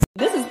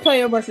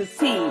player versus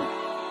team.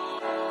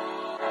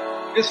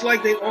 It's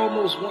like they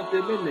almost want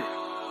them in there.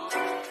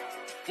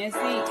 And see,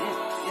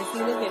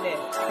 look at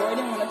that. Troy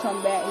didn't want to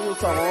come back. He was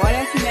talking all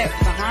that snap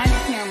behind the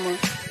camera,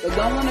 but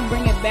don't want to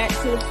bring it back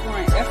to the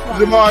front. That's why.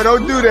 Lamar,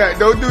 don't do that.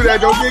 Don't do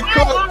that. Don't get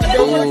caught.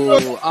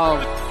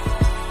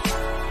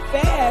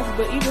 Fast,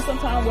 but even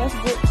sometimes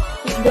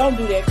Westbrook, don't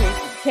do that,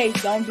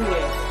 Case. Don't do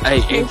that.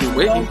 Hey, Andrew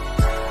Wiggins.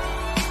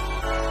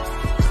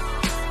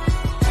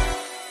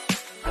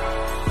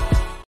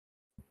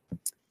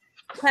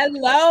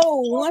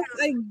 Hello, once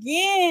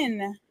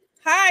again.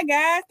 Hi,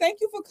 guys.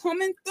 Thank you for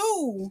coming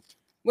through.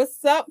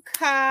 What's up,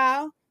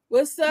 Kyle?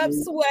 What's up,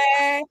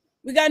 Swag?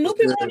 We got new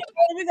people on the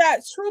board. We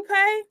got True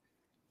Pay.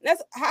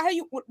 That's how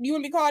you want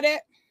to be called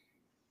that?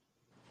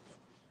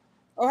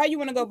 Or how you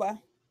want to go by?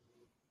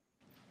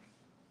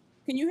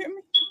 Can you hear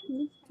me?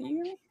 Can you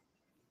hear me?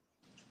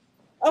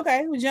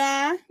 Okay,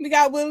 John. We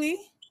got Willie.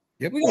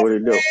 Yep. We got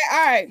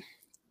all right.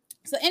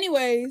 So,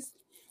 anyways,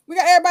 we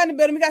got everybody in the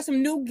building. We got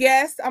some new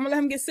guests. I'm gonna let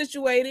him get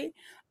situated.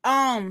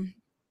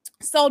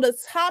 So the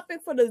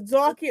topic for the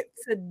docket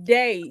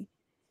today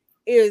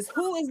is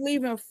who is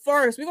leaving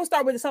first. We're gonna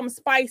start with something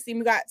spicy.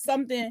 We got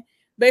something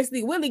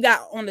basically Willie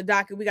got on the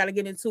docket we got to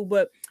get into,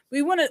 but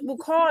we'll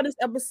call this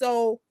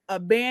episode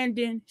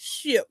Abandoned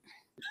Ship.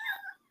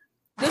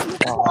 This is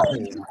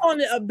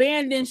calling it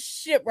Abandoned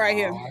Ship right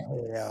here.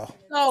 Yeah.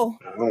 So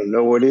I don't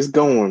know where this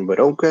going, but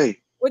okay.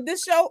 With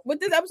this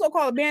episode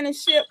called Abandoned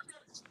Ship,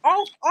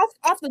 off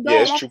the dome,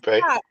 Yeah, it's True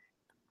Pay.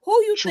 Who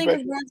you think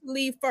is going to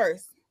leave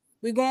first?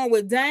 We going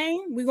with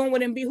Dame? We going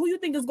with Embiid? Who you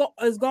think is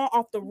going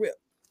off the rip?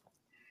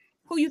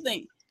 Who you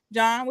think?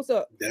 John, what's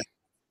up? Yeah.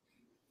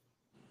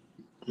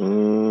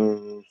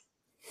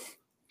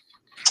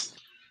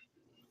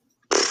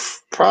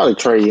 Probably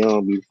Trae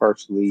Young be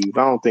first to leave.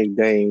 I don't think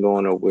Dame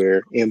going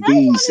nowhere.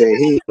 Embiid said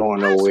he ain't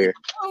going nowhere.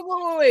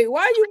 Wait.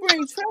 Why you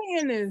bring Trae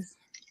in this?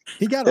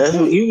 He got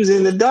he was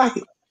in the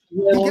docket. He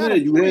was in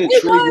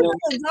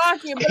the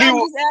docket, but he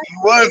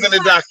was in the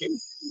docket.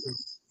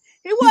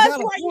 He was.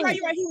 You're right.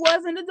 He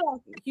was in the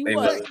docket. He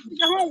was. You did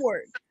your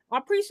homework. I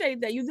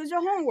appreciate that. You did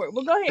your homework.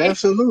 Well, go ahead.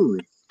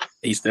 Absolutely.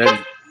 He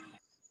studied.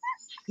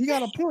 You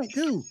got a point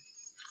too.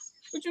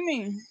 What you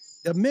mean?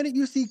 The minute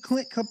you see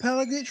Clint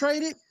Capella get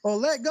traded or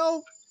let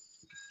go,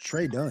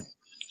 Trae done.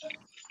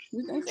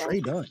 You think so?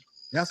 Trae done.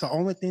 That's the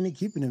only thing that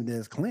keeping him there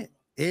is Clint.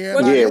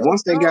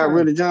 Once they got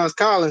rid of John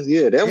Collins,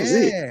 that was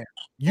it.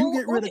 You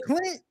get rid of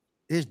Clint,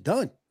 it's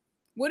done.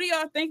 What do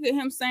y'all think of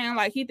him saying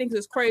like he thinks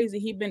it's crazy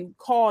he been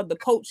called the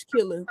coach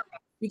killer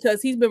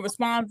because he's been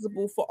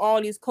responsible for all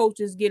these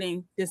coaches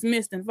getting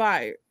dismissed and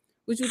fired?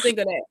 What you think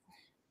of that?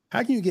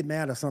 How can you get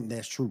mad at something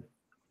that's true?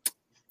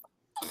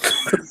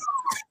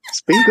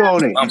 Speak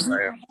on it. I'm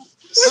sorry.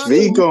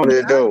 Speak on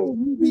it, though.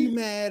 You be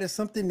mad at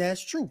something that's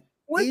true.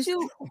 What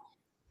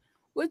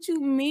you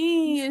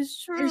mean is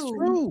true? It's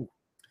true.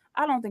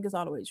 I don't think it's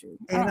all the way true.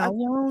 And I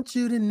want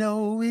you to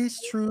know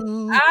it's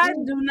true. I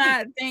do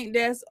not think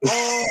that's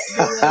all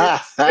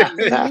the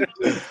way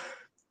true.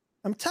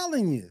 I'm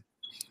telling you.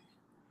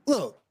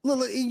 Look,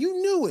 and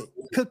you knew it.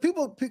 Because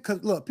people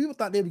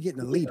thought they were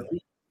getting a leader.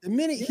 The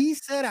minute he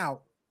set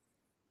out,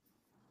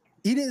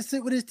 he didn't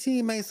sit with his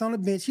teammates on the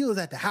bench. He was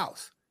at the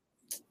house.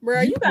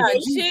 Bro, you gotta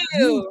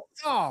chill.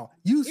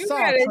 You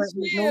saw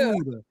no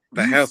leader.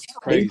 The house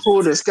crazy. He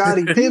pulled a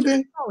Scottie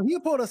Pippen. He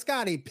pulled a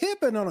Scottie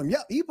Pippen on him.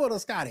 Yep, he pulled a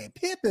Scottie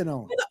Pippen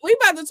on him. We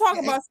about to talk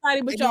about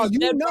Scottie, but y'all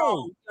dead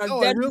wrong. I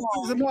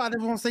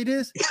just want to say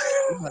this.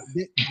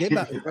 They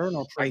about to turn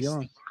on Trae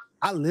Young.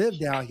 I live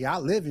down here. I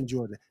live in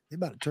Georgia. They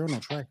about to turn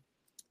on Trae.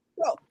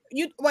 So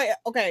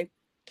okay.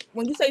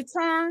 When you say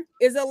turn,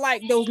 is it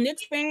like those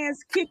Knicks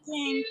fans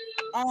kicking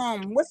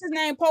what's his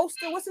name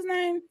poster? What's his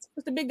name?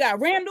 What's the big guy?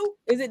 Randall?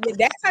 Is it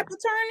that type of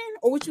turning?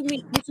 Or what you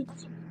mean?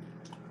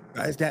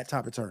 It's that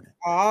type of turning.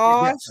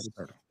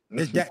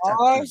 It's that type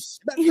of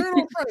turning. Turn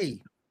on Trae.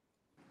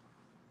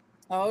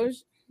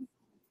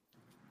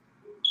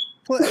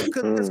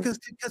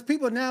 Because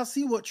people now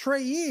see what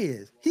Trae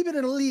is. He been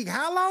in the league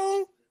how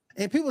long?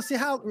 And people see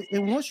how.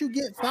 And once you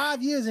get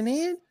 5 years and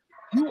in,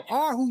 you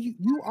are who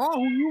you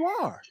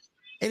are.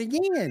 And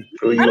again,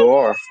 who you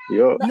are.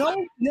 Yep.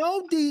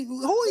 No, D.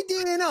 Who he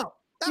D'ing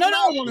up? That's what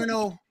I want to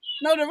know.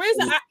 No, the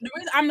reason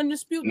I'm gonna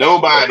dispute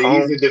nobody.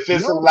 He's a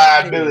defensive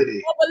liability.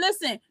 No, but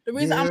listen, the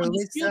reason I'm gonna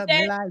dispute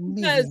that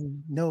because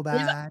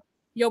nobody.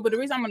 But the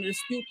reason I'm gonna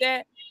dispute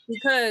that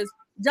because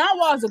John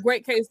Wall is a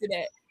great case to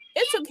that.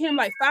 It took him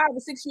like 5 or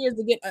 6 years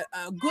to get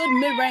a good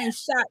mid-range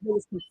shot that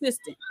was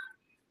consistent.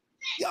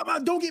 Yeah,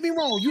 but don't get me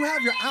wrong. You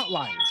have your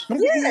outliers. Don't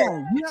get me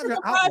wrong. You have your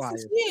outliers. 5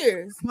 6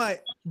 years.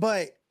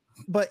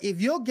 But if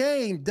your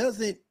game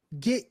doesn't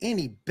get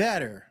any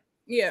better,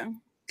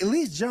 at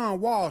least John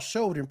Wall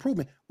showed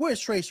improvement. Where's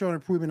Trae showing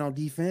improvement on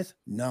defense?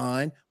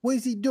 None. What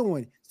is he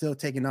doing? Still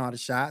taking all the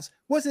shots.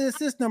 What's his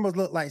assist numbers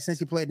look like since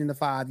he played in the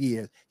 5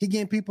 years? He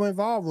getting people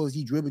involved, or is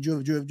he dribble?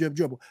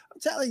 I'm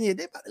telling you,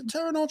 they about to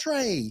turn on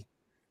Trae.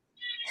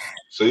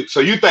 So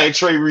you think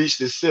Trae reached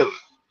his ceiling?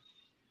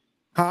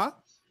 Huh?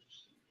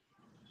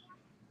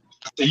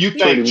 So you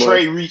think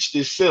Trae reached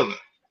his ceiling?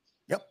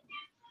 Yep.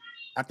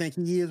 I think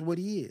he is what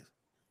he is.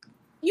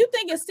 You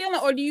think it's stealing,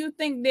 or do you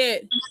think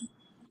that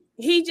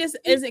he just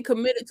isn't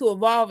committed to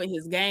evolving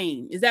his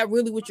game? Is that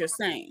really what you're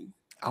saying?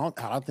 I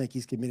don't think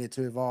he's committed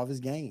to evolve his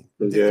game.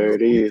 There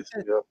it is.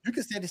 You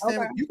can say the same.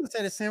 Okay. You can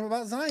say the same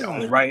about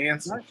Zion. Right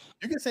answer.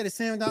 You can say the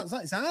same about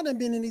Zion. Zion done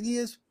been in the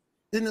years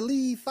in the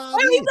league 5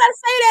 years. You gotta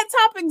say that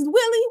topics,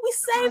 Willie. We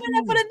saving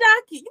it for the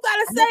docket. You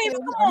gotta save it.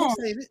 I'm gonna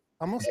save it.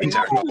 I'm gonna save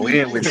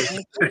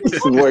it.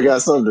 This boy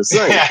got something to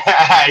say.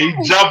 He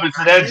jumping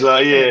to that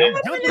joint, yeah.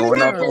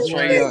 Going up on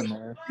Trey Young,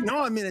 man. You know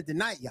I'm in it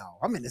tonight, y'all.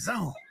 I'm in the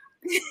zone.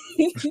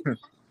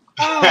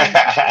 Go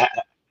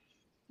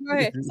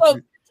ahead. So,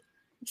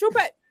 True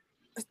Pat,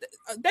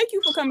 thank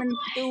you for coming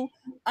through.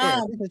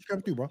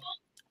 Come through, bro.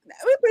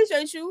 We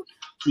appreciate you.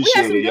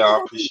 Appreciate it,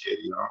 y'all. Appreciate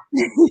it, y'all.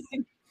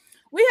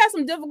 We had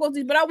some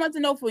difficulties, but I want to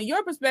know from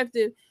your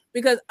perspective,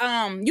 because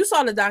you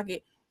saw the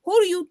docket. Who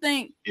do you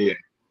think? Yeah.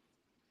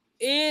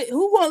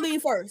 Who gonna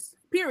leave first?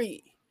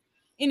 Period.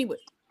 Anyway.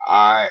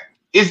 All right.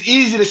 It's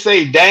easy to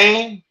say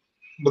Dame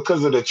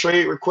because of the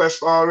trade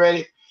request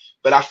already,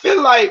 but I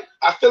feel like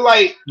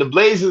the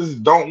Blazers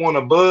don't want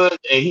to bud,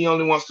 and he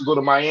only wants to go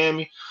to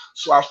Miami.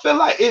 So I feel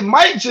like it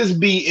might just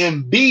be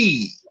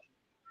Embiid.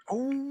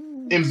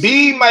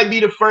 Embiid might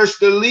be the first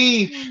to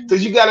leave,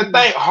 because you got to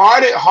think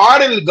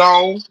Harden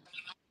gone.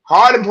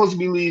 Harden supposed to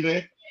be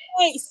leaving.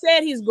 He ain't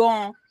said he's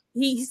gone.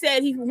 He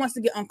said he wants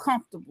to get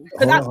uncomfortable.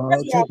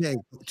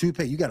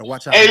 Toupee, you got to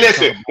watch out. Hey,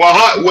 listen. Well,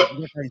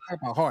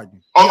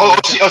 Harden.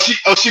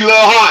 She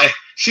love Harden.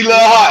 She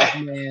love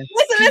Harden.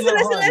 Listen.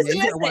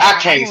 I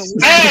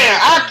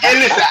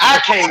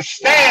can't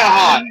stand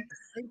Harden.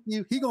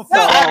 He gonna fall.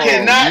 I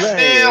cannot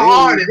stand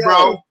Harden,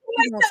 bro.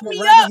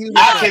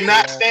 I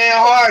cannot stand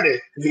Harden.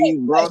 He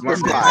brought the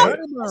fire.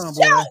 Pause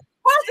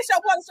the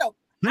show.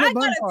 I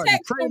got a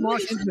text from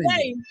Willie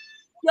today.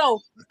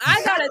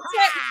 I got a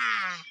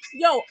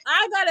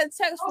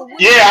text from Willie.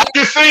 Yeah, I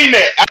just seen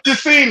that.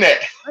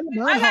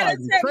 I got a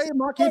text.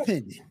 Trademark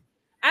pending.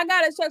 I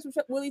got a text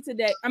from Willie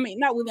today. I mean,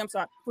 not Willie, I'm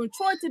sorry. From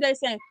Troy today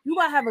saying, you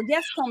gotta have a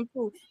guest come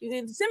through.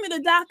 Send me the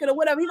docket or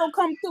whatever. He gonna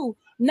come through.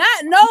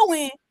 Not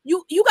knowing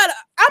you gotta,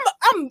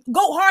 I'm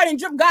go hard and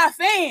drip guy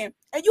fan.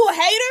 And you a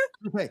hater?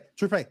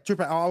 True.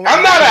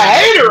 I'm not a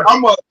hater.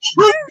 I'm a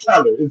truth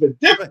teller. It's a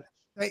difference.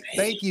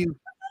 Thank you.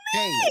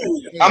 Hey,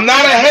 I'm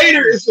not a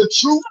hater. It's a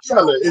truth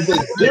teller. It's a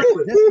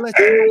difference.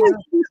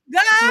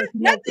 God,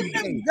 nothing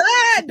but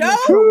God, dog.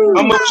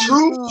 I'm a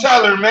truth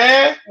teller,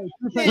 man.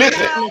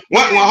 Listen,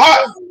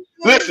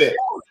 listen.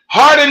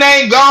 Harden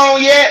ain't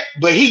gone yet,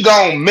 but he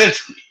gone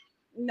mentally.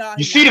 No,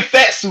 you see the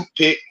fat suit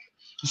pic.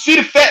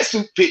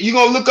 You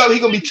gonna look up. He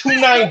gonna be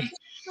 290.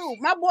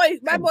 My boy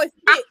fit.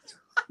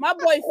 My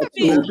boy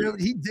fit.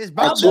 He just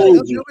about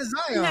to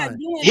Zion.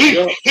 He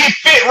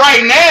fit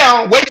right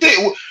now.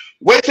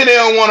 Wait till they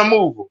don't want to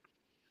move him.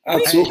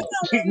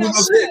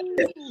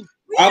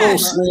 I don't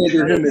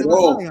slander him at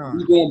all.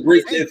 He's gonna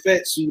break that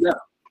fat suit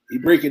out. He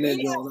breaking that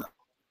joint out.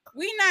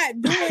 We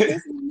not doing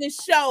this in this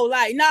show.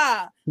 Like,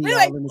 nah. He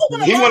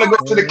want to go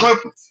to the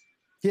Clippers.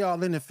 He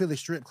all in the Philly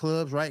strip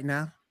clubs right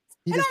now.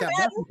 He just got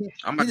back.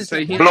 I'm about to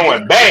say he's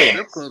blowing bands.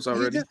 Strip clubs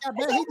already. He got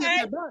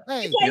back.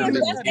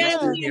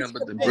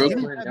 But the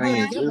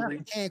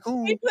Brooklyn,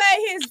 he played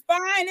his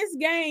finest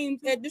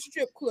games at the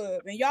strip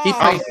club, and y'all.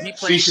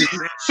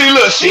 See,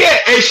 look, she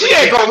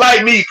ain't gonna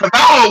like me because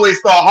I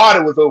always thought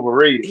Harden was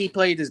overrated. He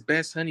played his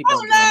best honey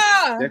bun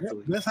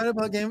game. Best honey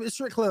bun game at the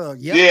strip club.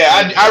 Yeah,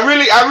 I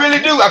really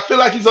do. I feel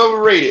like he's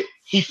overrated.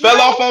 He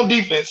fell off on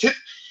defense.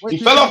 He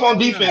fell off on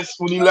defense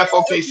when he left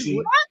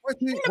OKC.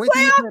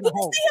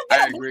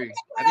 I agree.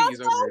 I think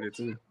he's overrated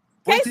too.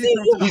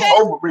 He's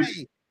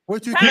overrated.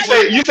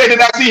 You say did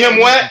I see him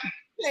what?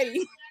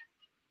 You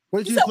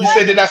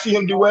said did I see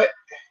him do what?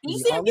 You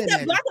see him get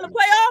that block in the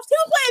playoffs? He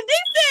was playing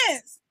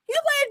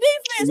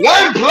defense.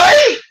 One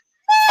play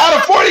out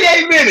of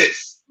 48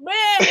 minutes. Man,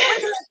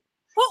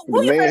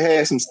 the man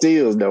had some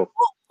steals though.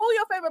 Who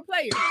your favorite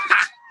player?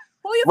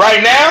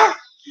 Right now?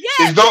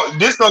 Yeah.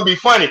 This gonna be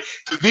funny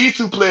because these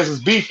two players is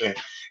beefing.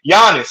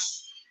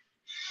 Giannis.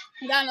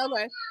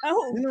 Okay.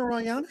 You know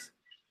Ron Giannis?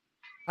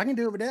 I can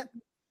deal with that.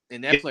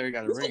 And that player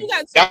got a ring.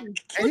 And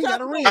he got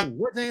a ring.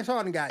 What James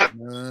Harden got?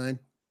 None.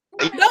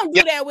 Don't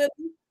do that,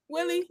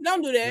 Willie.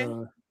 Don't do that.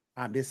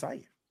 I'm just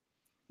saying.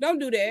 Don't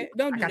do that.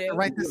 Don't do that. I got the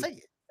right to say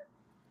it.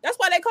 That's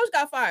why that coach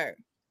got fired.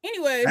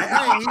 Anyway.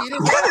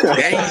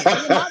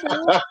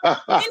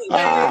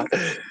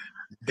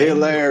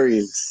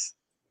 Hilarious.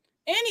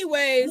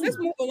 Anyways, let's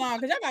move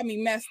along because y'all got me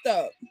messed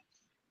up.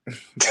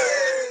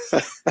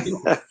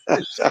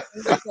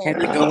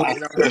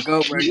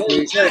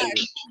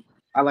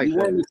 I like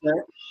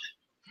that.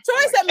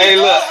 Troy said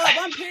me up.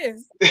 I'm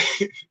pissed.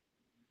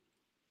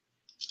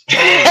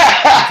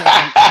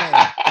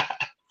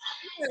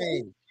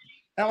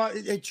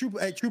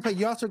 True,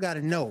 you also got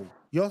to know.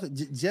 You also,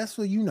 just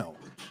so you know,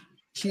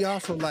 she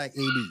also like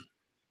AB.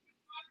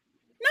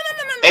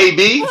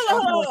 AB?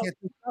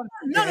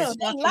 No,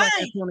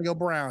 Antonio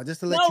Brown,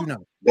 just to let you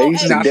know. They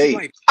used to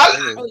date. I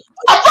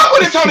fuck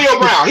with Antonio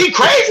Brown. He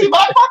crazy,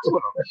 but I fuck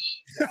with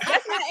him.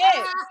 That's my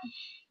ex.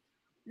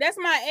 That's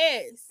my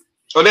ex.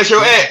 Oh, that's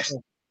your ex.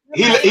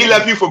 He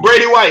left you for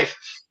Brady wife.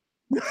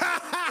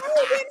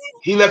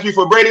 He left you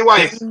for Brady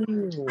wife. No, he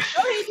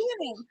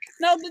didn't.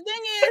 No, the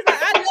thing is,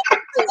 like, I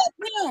left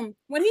him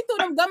when he threw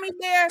them gummy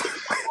bear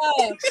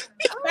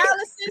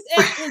balances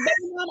at his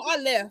baby mama. I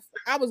left.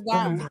 I was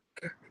gone.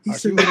 He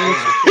said,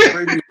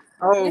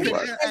 oh, she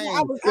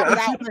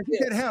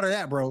couldn't handle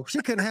that, bro. She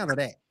couldn't handle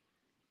that.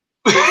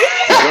 He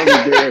couldn't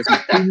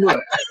handle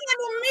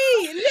me.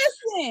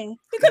 Listen,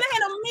 he couldn't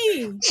handle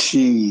me.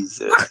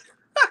 Jesus.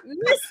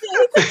 Listen,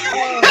 he couldn't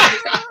handle me.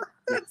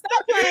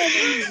 Stop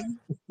playing with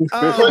me.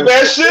 Put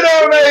that shit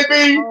on,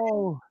 baby.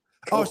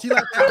 Oh, she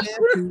like Pat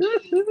Man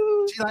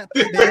too. She like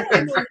Pat Man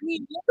too.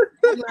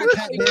 She like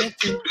Pat Man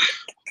too.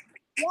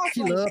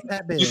 She love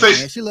Pat Man.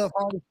 She love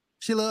Harden.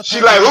 She love.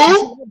 She like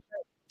who?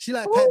 She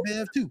like Pat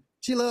Bev too.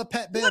 She love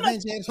Pat Bev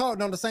and James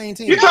Harden on the same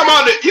team. You talking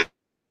about the?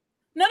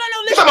 No.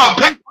 You talking about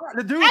Pat?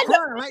 The dude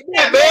crying right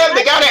there. Pat Bev,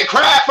 the guy that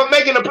cried for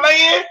making the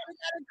play-in.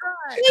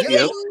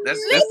 Yep,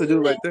 that's the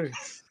dude right there.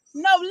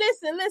 No,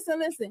 listen.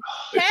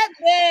 Pat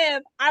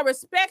Bev, I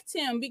respect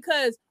him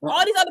because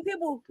all these other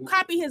people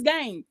copy his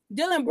game.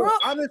 Dylan Brooks.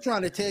 I'm just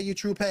trying to tell you,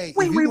 True Pay.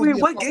 Wait.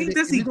 What game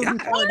does he got?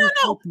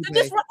 No. You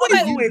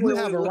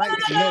have a right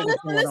to know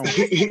what's going on.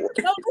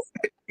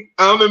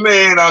 I'm the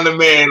man. You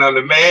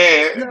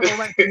have a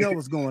right to know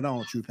what's going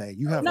on, True Pay.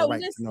 You have a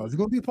right to know. If you're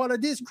going to be part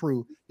of this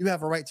crew, you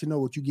have a right to know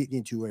what you get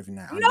into every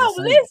now.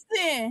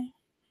 Listen.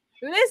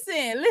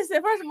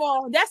 First of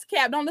all, that's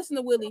cap. Don't listen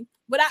to Willie.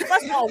 But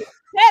first of all,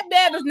 Pat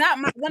Bev is not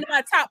one of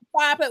my top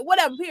 5.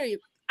 Whatever. Period.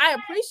 I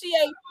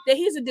appreciate that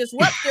he's a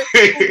disruptor.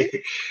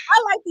 I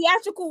like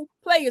theatrical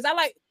players. I'm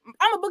a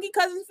Boogie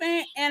Cousins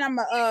fan, and I'm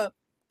a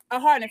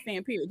Harden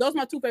fan. Period. Those are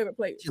my 2 favorite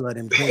players. You let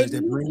him play that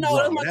those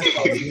are my 2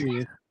 favorite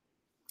players.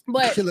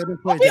 But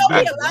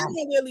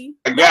Willie.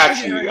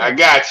 I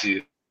got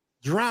you.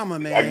 Drama,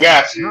 man. I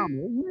got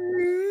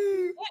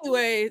you.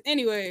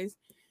 Anyways.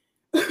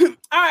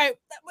 All right,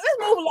 let's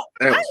move along.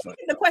 I didn't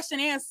get the question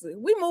answered.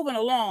 We moving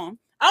along.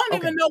 I don't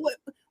even know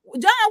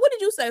John. What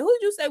did you say? Who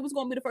did you say was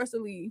going to be the first to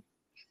leave?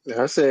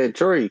 I said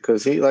Trey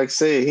because he, like I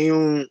said,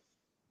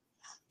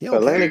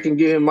 Atlanta can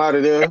get him out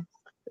of there.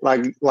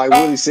 Like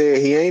Willie said,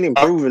 he ain't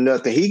improving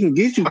nothing. He can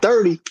get you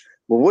 30,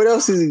 but what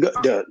else is he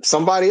got?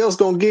 Somebody else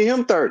gonna get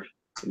him 30.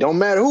 It don't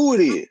matter who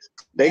it is.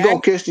 They gonna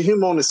catch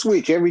him on the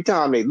switch every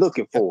time they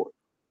looking for it.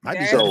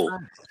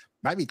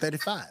 Might be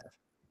 35.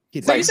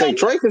 Like say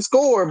Trey can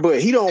score,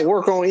 but he don't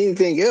work on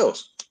anything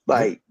else.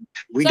 Like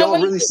we don't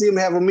really see him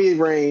have a mid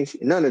range,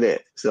 none of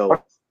that. So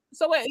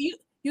wait,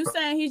 you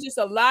saying he's just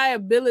a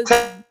liability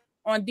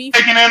on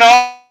defense?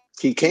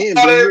 He can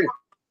be.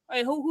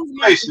 Hey, who's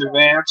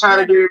man? I'm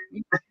trying to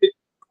get.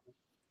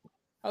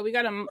 Oh, we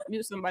gotta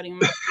mute somebody.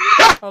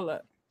 Hold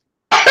up.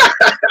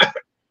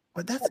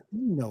 But that's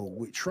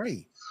with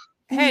Trey.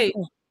 Hey,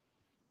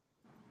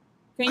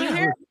 can you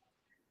hear?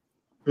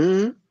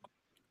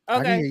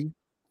 Okay.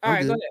 All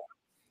right,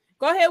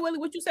 go ahead, Willie.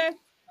 What you say?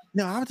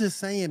 No, I was just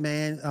saying,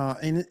 man,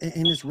 and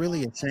it's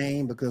really a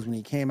shame because when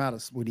he came out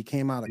of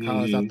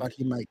college, I thought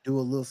he might do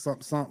a little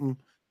something.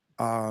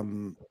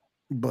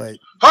 But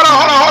hold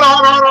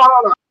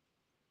on.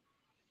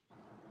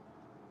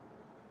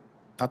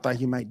 I thought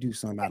he might do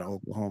something out of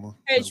Oklahoma.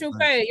 Hey, True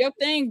Pay, your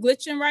thing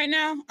glitching right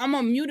now. I'm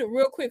gonna mute it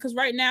real quick because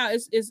right now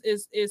it's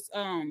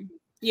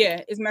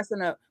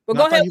messing up. But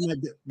go ahead.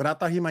 But I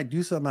thought he might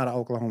do something out of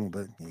Oklahoma,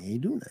 but he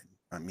ain't doing that.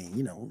 I mean,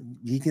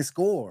 he can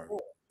score.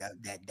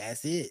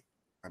 That's it.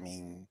 I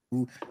mean,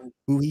 who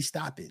he's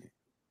stopping?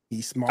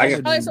 He's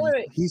smaller.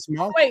 He's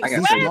smaller.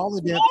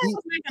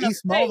 He's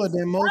smaller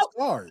than most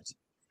guards.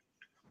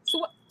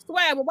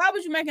 Swag, but why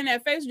was you making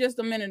that face just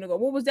a minute ago?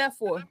 What was that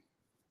for?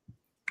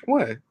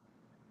 What?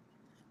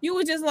 You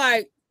were just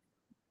like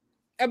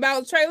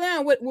about Trae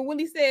Young. What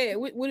Willie said?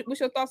 What's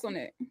your thoughts on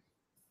that?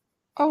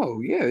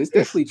 Oh yeah, it's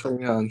definitely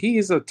Trae Young. He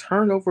is a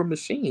turnover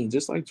machine,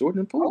 just like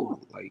Jordan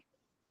Poole. Like,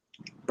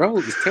 bro,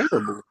 it's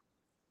terrible.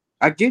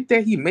 I get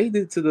that he made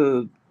it to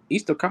the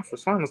Eastern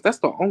Conference Finals. That's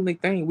the only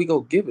thing we go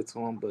give it to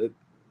him. But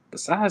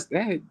besides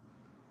that,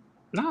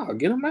 nah,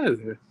 get him out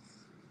of there.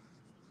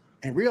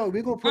 And we're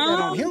gonna put that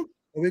on him,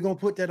 or we're gonna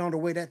put that on the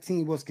way that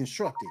team was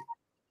constructed.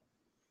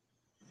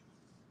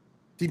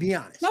 To be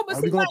honest, no,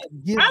 but we're gonna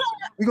give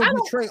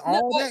Trae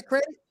all that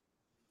credit.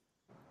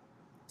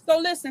 So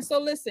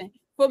listen.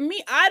 For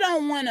me, I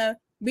don't want to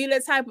be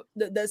the type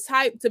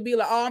to be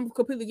like, oh, I'm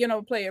completely getting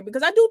over a player,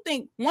 because I do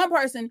think one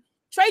person,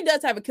 Trae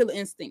does have a killer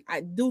instinct.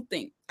 I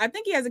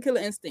think he has a killer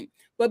instinct,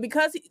 but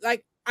because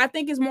I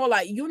think it's more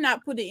like you're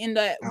not putting in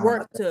that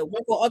work to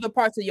work on other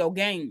parts of your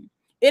game.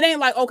 It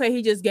ain't like, okay,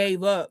 he just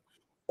gave up,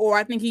 or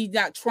I think he's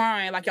not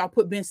trying. Like y'all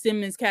put Ben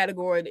Simmons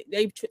category.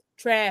 They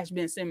trash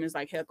Ben Simmons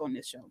like heck on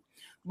this show.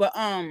 But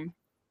a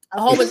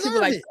whole bunch of people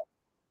like,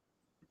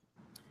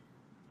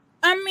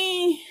 I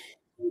mean,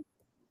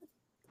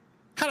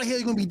 how the hell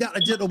you gonna be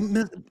Dr. Jekyll,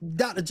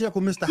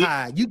 Mr.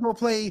 Hyde? You gonna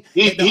play?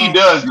 He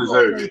does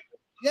deserve it.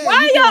 Yeah,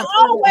 why y'all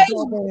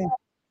always?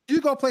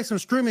 You gonna play some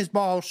scrimmage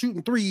ball,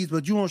 shooting threes,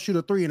 but you won't shoot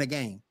a 3 in a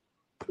game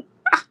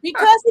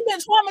because he been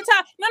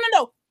traumatized.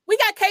 No. We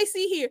got KD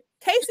KC here.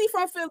 KC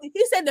from Philly.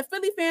 He said the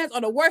Philly fans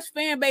are the worst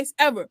fan base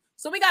ever.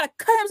 So we gotta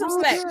cut him some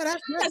slack. Yeah,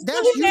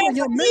 that's you and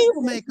your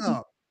mental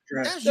makeup.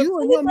 That's you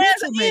and your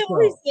mental makeup.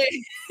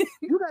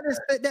 You got to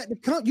expect that to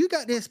come. You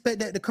got to expect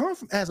that to come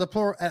from as a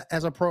pro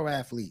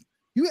athlete.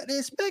 You got to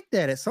expect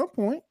that at some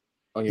point.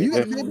 Oh, yeah, you got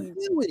to be able to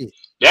deal with it.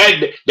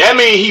 That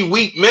means he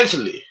weak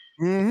mentally.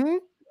 Mm-hmm.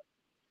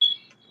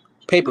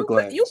 Paper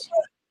glass.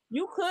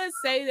 You could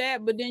say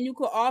that, but then you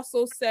could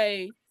also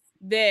say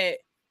that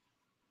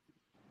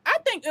I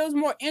think it was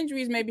more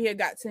injuries maybe had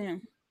got to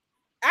him.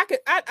 I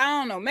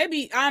don't know.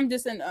 Maybe I'm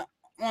just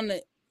on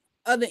the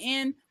other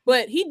end,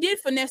 but he did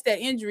finesse that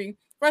injury.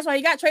 First of all,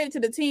 he got traded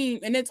to the team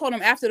and then told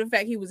him after the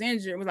fact he was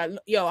injured. It was like,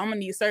 yo, I'm gonna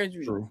need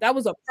surgery. True. That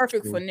was a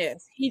perfect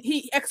finesse.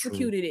 He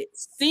executed it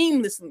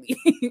seamlessly.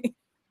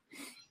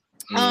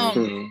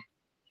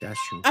 That's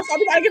true. I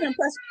gotta give him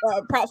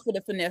props for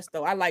the finesse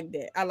though. I like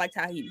that. I liked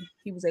how he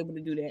was able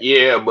to do that.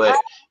 Yeah, but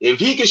if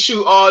he can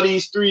shoot all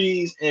these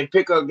threes and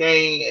pick up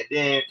game and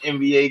then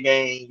NBA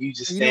game, you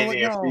just stand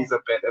there and freeze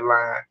up at the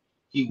line.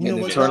 He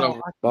can turn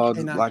over ball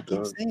like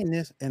I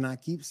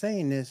keep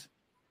saying this.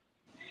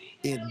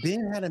 If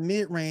Ben had a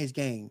mid-range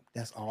game,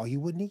 that's all he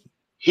would need.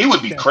 He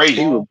would be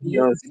crazy.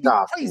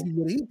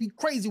 He'd be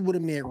crazy with a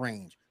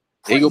mid-range.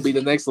 He gonna be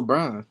the next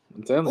LeBron.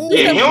 I'm telling you.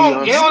 Yeah, he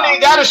don't even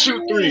gotta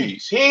shoot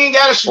threes. He ain't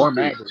gotta shoot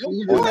threes.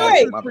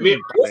 I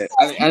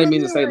didn't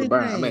mean to say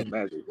LeBron. I meant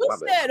Magic. You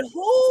said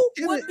who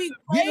would be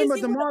crazy? Give him a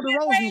DeMar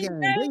DeRozan game.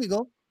 There you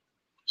go.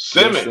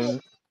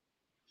 Simmons.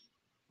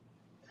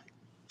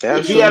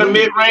 If he had a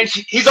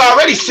mid-range, he's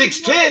already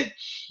 6'10".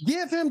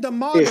 Give him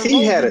DeMar DeRozan. If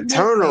he had a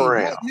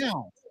turnaround.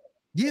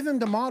 Give him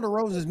DeMar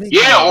DeRozan's mid.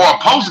 Yeah, or a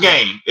post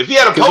game. If he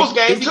had a post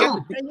game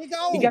too.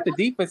 He got the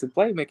defensive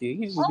playmaking.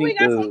 He just needs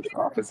the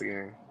offensive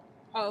game.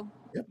 Oh,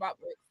 but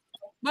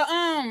no,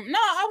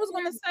 I was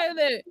gonna say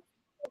that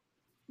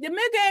the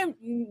mid game,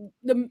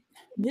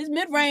 his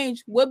mid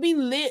range would be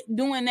lit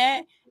doing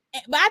that.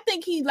 But I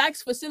think he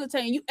likes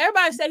facilitating.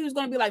 Everybody said he was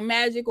gonna be like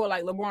Magic or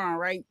like LeBron,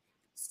 right?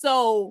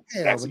 So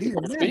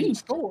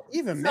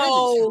even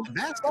Magic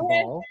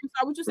basketball.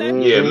 What you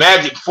saying? Yeah,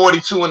 Magic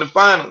 42 in the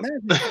final.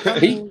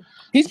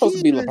 He's supposed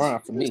to be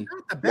LeBron for me.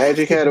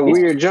 Magic had a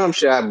weird jump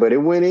shot, but it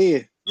went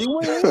in.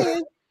 Yeah.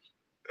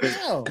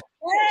 Dang,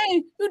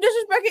 you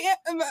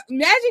disrespecting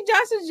Magic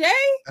Johnson J?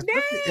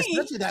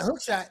 Especially that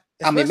hook shot.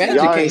 I mean, Magic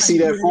y'all ain't see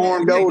that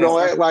form though.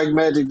 Don't act like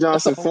Magic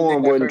Johnson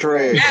form wasn't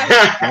trash.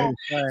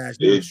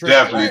 It's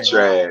definitely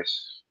trash.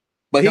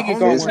 But he can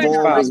go his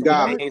form was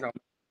garbage.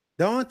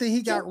 The only thing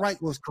he got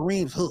right was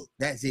Kareem's hook.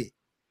 That's it.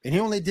 And he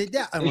only did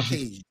that on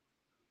occasion.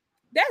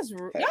 That's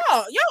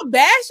y'all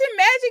bashing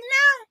Magic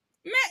now?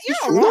 Man,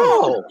 y'all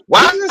wrong.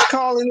 Why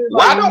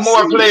don't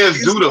more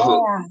players do the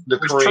hook? The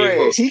Kareem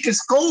hook. He can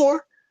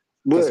score.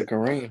 But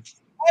Kareem.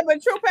 Hey,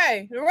 but True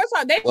Pay, the rest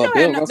of they still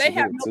have no. They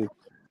have no.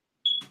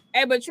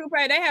 Hey, but True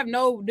Pay, they have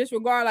no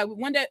disregard. Like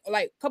one day,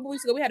 like a couple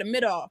weeks ago, we had a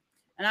mid off,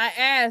 and I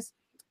asked,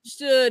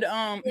 should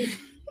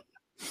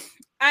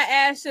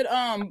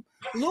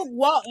Luke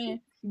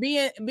Walton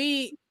be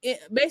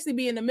basically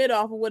be in the mid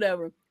off or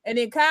whatever? And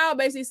then Kyle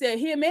basically said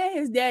him and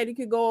his daddy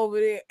could go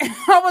over there.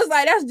 I was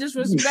like, that's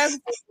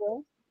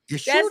disrespectful.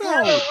 That's very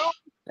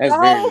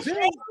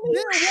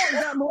Bill Walton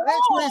got more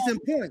X-rays than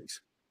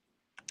points.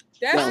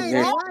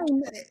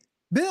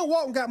 Bill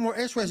Walton got more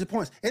X-rays than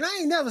points. And I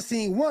ain't never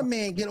seen one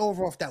man get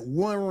over off that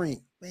one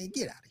ring. Man,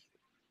 get out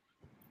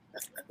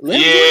of here.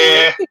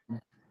 Yeah.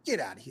 Get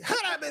out of here.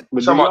 How that been?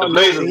 We're talking about the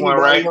Blazers one,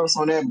 right?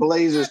 On that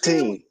Blazers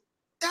team.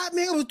 That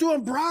man was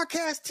doing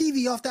broadcast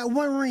TV off that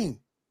one ring.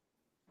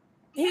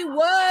 He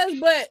was,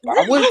 but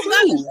I would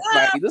too.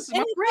 Like, this is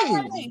my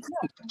ring.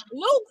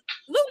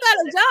 Luke got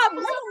a job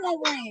winning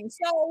one ring,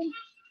 so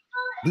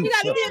he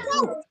got to get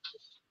going.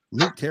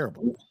 Luke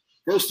terrible.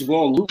 First of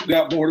all, Luke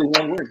got more than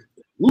one ring.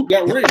 Luke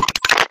got rings.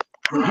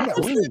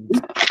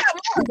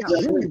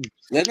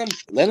 Let him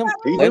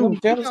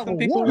tell some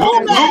people.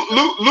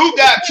 Luke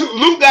got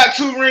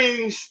two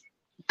rings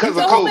because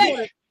of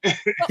Kobe.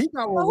 He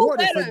got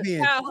rewarded for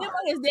being. Him or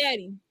his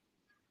daddy?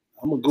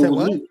 I'm gonna go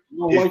with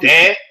Luke. His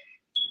dad.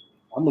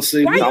 I'm gonna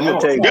say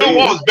Bill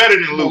Walton's better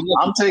than Luke.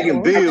 I'm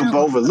taking Bill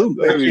over Luke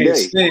every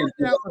day.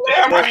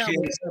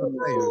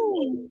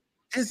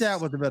 His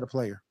dad was the better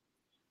player.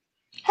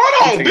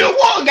 Hold on, Bill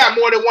Walton got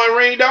more than one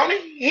ring, don't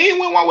he? He ain't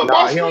win one with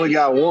Boston. He only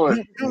got one.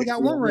 He only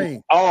got one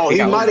ring. Oh,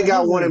 he might have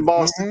got one in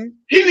Boston.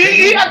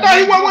 I thought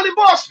he won one in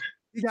Boston.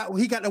 He got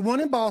the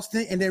one in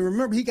Boston, and then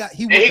remember he got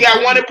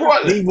one in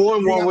Portland. He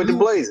won one with the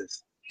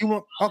Blazers. He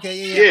won. Okay,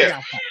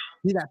 yeah.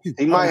 He got two.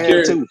 He might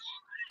have two.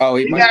 Oh,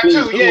 he got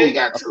two. Yeah, he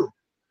got two.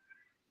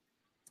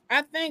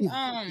 I think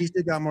he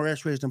still got more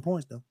X-rays than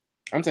points though.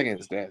 I'm taking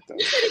his dad though.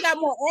 You said he got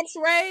more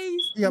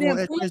X-rays. He got more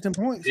X-rays than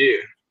points.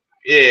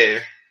 Yeah.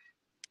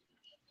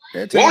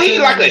 Won't he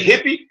like a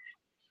hippie?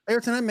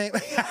 Every time I make.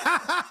 Won't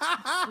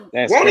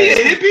he a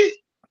hippie?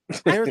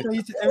 Every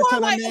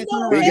time I make.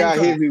 We got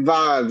hippie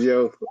vibes,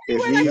 yo.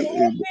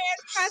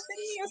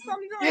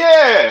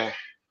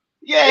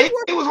 Yeah,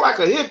 he was like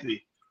a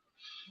hippie.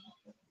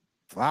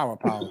 Flower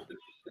power.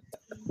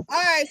 All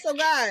right, so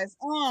guys,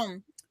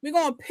 we're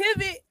gonna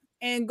pivot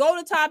and go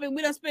to topic.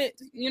 We done spent,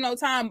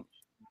 time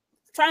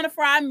trying to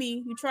fry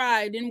me. You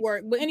tried, didn't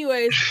work. But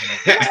anyways,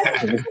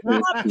 didn't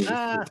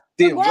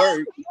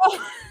work.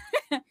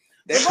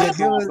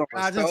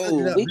 I just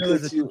looked it up. Bill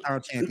is a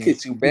two-time champion. Look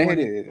at you,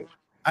 bad.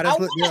 I just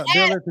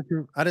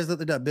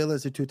looked it up. Bill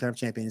is a two-time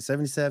champion in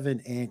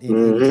 77 and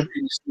in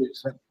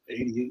 86.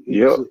 88.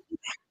 Yep.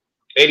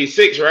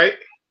 86, right?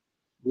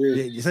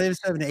 Yeah,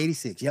 77 to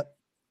 86. Yep.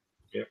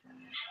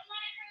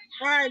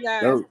 All right,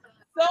 guys. So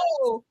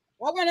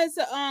I wanted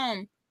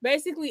to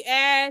basically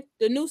add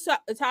the new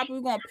topic.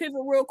 We're gonna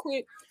pivot real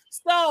quick.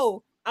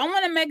 So I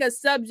want to make a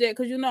subject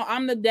because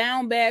I'm the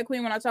down bad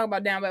queen when I talk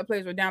about down bad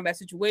players or down bad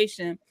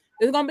situation.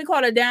 It's gonna be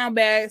called a down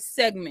bad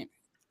segment.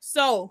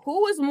 So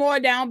who is more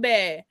down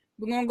bad?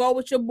 We're gonna go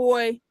with your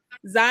boy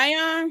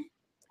Zion.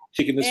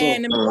 Kicking this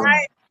and off.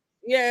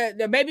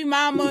 The baby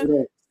mama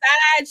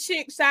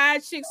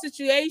side chick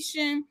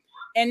situation.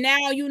 And now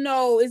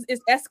it's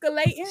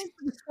escalating.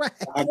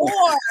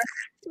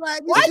 Why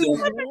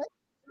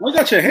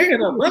got your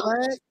hand up, bro?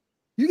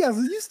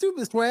 You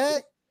stupid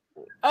swag.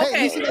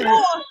 Okay. Hey,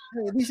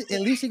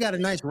 at least she got a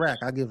nice rack.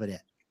 I'll give her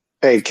that.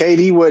 Hey,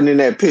 KD wasn't in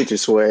that picture,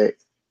 swag.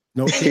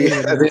 No, she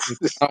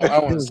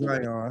was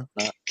right on.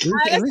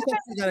 At least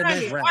she got a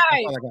nice rack.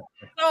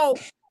 So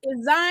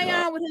is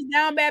Zion with his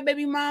down bad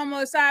baby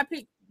mama side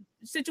pick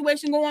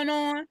situation going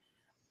on,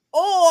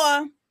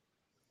 or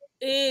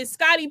is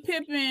Scottie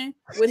Pippen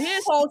with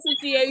his whole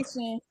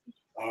situation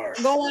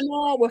going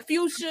on with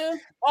Future,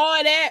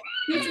 all that?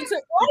 Future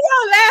took. Why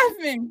y'all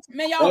laughing?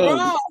 Man, y'all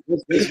wrong.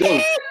 Let's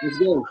go.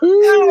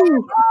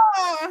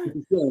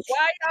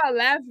 Why y'all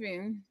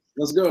laughing?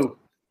 Let's go.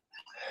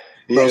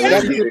 Yeah, I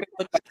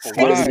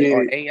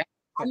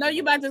know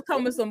you about to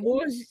come with some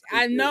bullshit.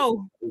 I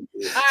know.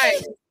 All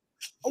right.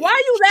 Why are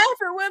you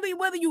laughing, Willie?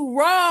 Whether you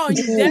wrong,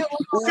 you dead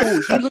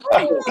wrong. He look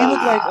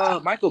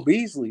like Michael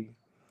Beasley.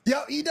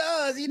 Yo, he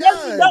does. No,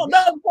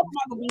 fuck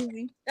Michael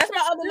Beasley. That's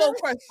my other little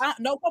crush.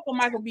 No, fuck for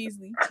Michael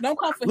Beasley. Don't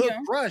come for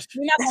him. Crush.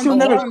 We're not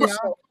gonna go on this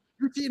show.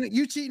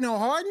 You cheating on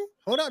Harden?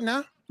 Hold up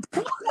now. I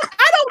don't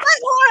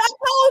like Harden. I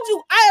told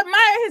you. I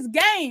admire his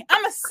game.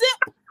 I'm a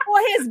simp for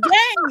his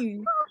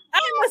game.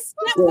 I'm a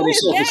simp for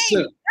his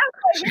game.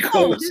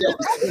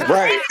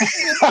 Right.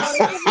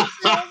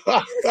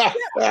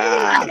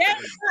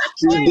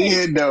 She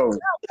did though.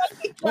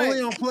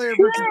 Only on player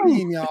versus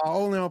team, y'all.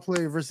 Only on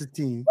player versus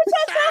team. What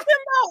y'all talking about?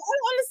 I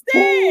don't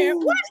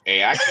understand. What?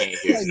 Hey, I can't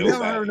hear nobody.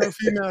 Never heard no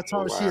female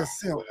talk. She a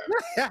simp.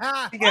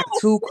 He got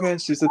two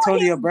crushes: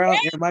 Antonio Brown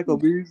and Michael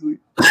Beasley.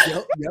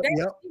 Yep.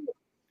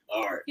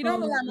 All right. You don't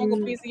look like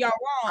Michael Beasley. Y'all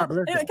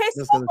wrong. In case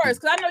you go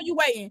first, because I know you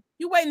waiting.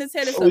 You waiting to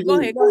tell us. Go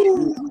ahead.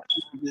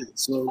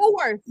 So who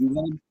worse?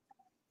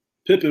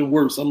 Pippen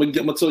worse. I'm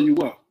gonna tell you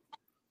why.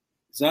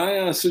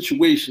 Zion's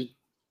situation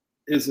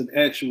is an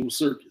actual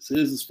circus.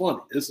 It's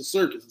funny. It's a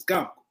circus. It's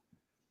comical.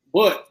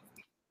 But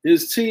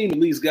his team at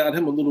least got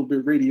him a little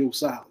bit radio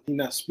silent. He's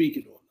not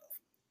speaking on nothing.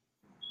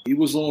 He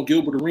was on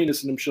Gilbert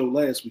Arenas in them show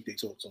last week. They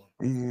talked to him.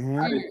 Mm-hmm.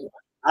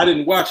 I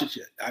didn't watch it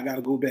yet. I got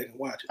to go back and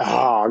watch it.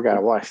 Oh, I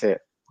gotta watch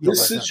that.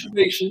 This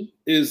situation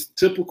is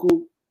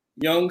typical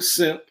young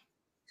simp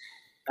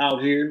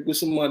out here with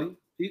some money.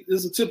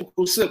 It's a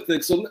typical simp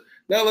thing. So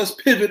now let's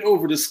pivot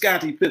over to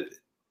Scottie Pippen.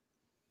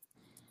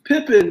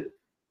 Pippen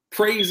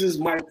praises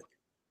Mike,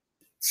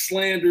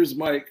 slanders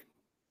Mike,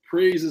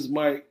 praises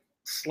Mike,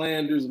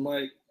 slanders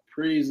Mike,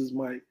 praises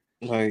Mike,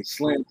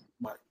 slanders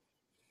Mike.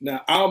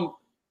 Now I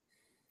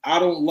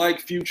don't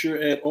like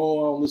Future at all.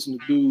 I don't listen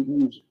to dude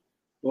music.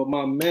 But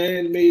my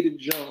man made it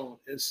John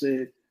and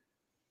said,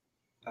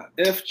 I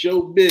F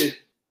Joe Bid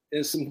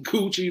and some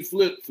Gucci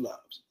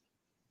flip-flops.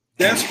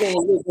 That's going to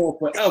live on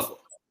forever.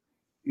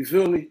 You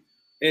feel me?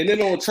 And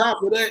then on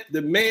top of that,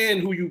 the man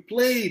who you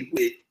played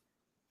with,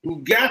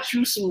 who got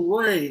you some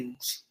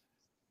rings,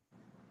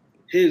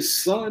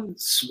 his son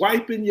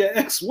swiping your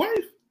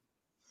ex-wife?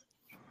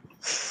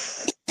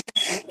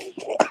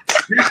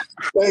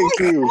 Thank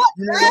you.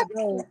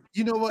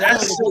 You know what?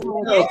 That's so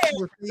tough.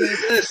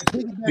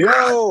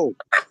 Yo.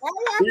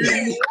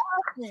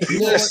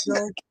 Yes.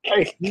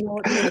 You know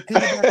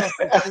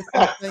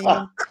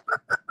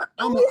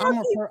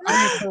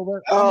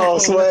what? Oh,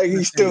 swag,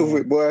 you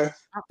stupid, boy.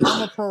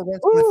 I'm a pro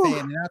wrestling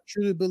fan, and I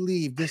truly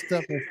believe this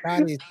stuff that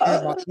Scottie is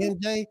saying about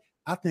MJ,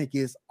 I think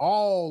it's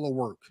all the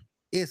work.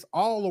 It's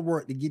all the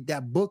work to get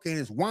that book and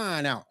his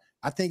wine out.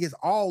 I think it's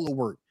all the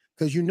work.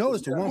 Because you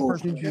notice the one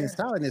person who's being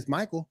silent is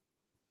Michael.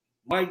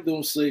 Mike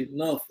don't say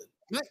nothing.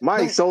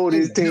 Mike sold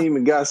his team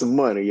and got some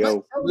money,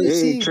 yo.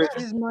 He got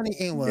his money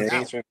and was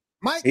out.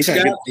 Mike,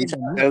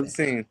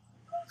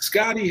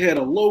 Scottie had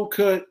a low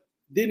cut,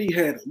 then he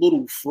had a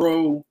little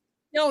fro.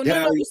 Yo,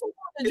 no, you supposed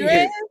to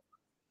dreads?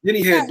 Then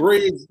he had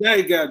braids. Now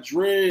he got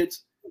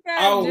dreads.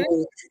 I don't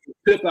know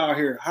Pip out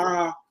here.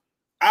 I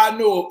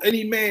know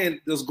any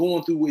man that's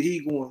going through what he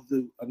going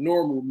through, a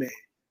normal man,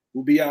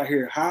 will be out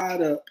here high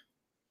up,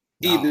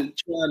 either trying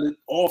to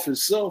off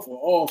himself or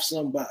off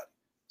somebody.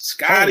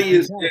 Scottie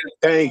is there.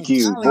 Thank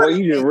you. Boy,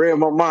 you just read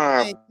my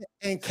mind.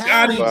 And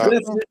Scottie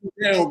definitely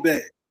down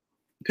bad.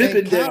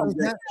 Pippen down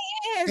bad.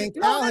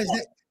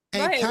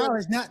 Kyle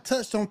has not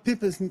touched on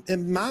Pippen's.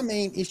 And my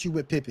main issue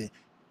with Pippen,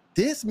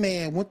 this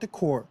man went to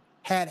court,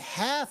 had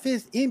half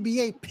his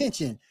NBA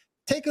pension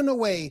taken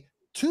away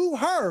to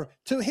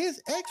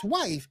his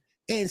ex-wife,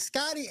 and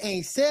Scotty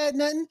ain't said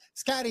nothing.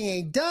 Scotty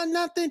ain't done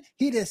nothing.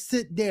 He just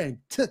sit there and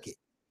took it.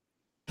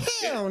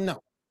 Hell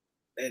no.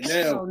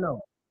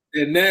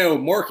 And now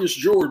Marcus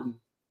Jordan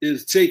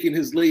is taking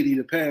his lady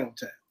to Pound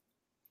Town.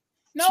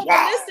 No,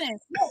 but listen.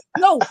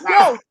 No.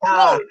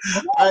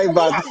 I ain't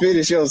about to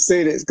finish your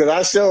sentence because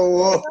I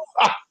show up.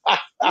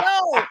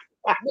 No,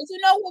 but you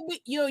know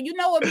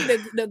what would be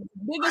the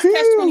biggest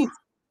catch-22?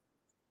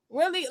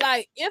 Really,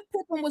 like if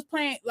Pippen was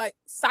playing like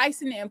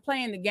sicing it and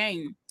playing the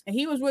game, and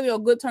he was really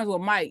on good terms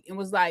with Mike, and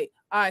was like,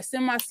 "All right,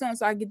 send my son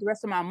so I get the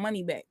rest of my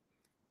money back."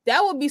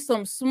 That would be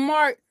some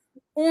smart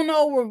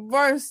Uno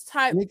reverse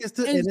type. And it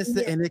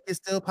can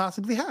still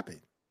possibly happen.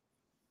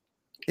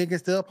 It can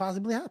still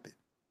possibly happen.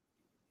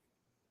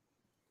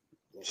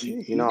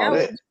 You know all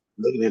that.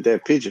 Looking at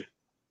that picture.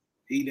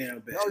 He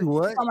down bad. Oh,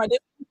 what?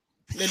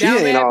 She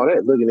ain't all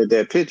that looking at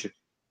that picture.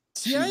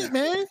 She ain't,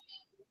 man.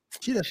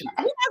 We're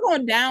not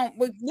going down.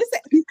 Listen,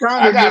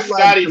 I got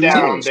Scotty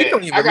down bad.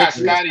 I got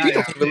Scotty down bad. He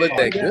don't even look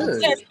that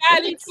good. Yeah,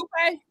 Scotty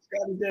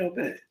down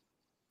bad.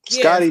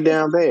 Scotty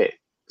down bad.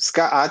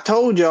 Scott, I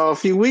told y'all a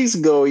few weeks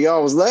ago,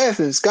 y'all was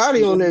laughing.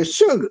 Scotty on that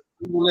sugar.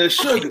 He on that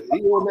sugar.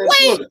 Wait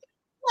a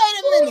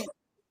minute.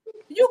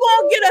 You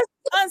gonna get us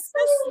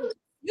uncensored?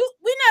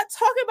 We're not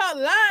talking about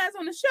lies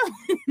on the show.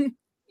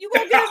 You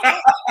gonna get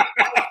us?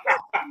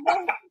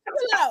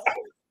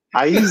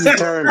 I use the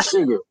term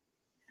sugar.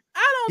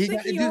 I don't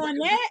think you're on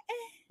that.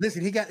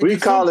 Listen, we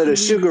call it a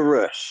sugar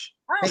rush.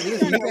 Hey,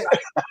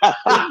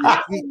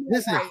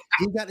 listen,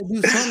 he got to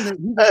do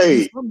something.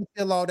 To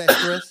fill all that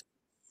stress.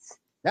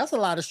 That's a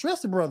lot of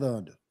stress the brother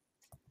under.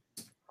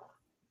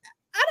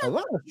 A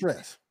lot of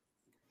stress.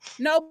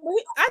 No,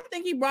 but I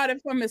think he brought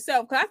it from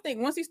himself. Because I think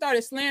once he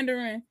started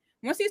slandering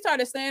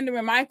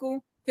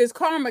Michael, his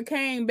karma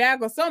came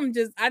back or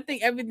something. I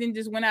think everything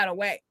just went out of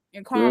whack.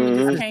 And karma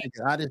just came.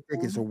 I just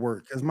think it's a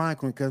work because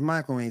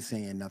Michael ain't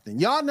saying nothing.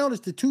 Y'all notice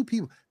the two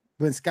people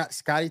when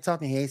Scotty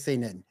talking, he ain't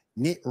saying nothing.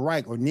 Nick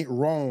Right or Nick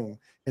Wrong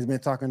has been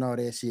talking all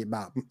that shit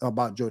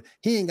about Jordan.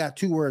 He ain't got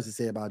 2 words to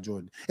say about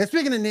Jordan. And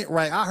speaking of Nick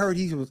Right, I heard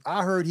he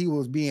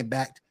was being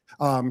backed.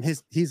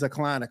 He's a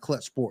client of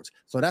Clutch Sports,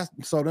 so there's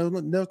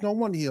no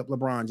wonder he up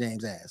LeBron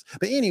James' ass.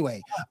 But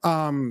anyway,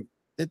 the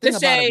thing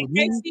about it,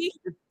 Casey,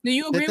 do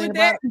you agree with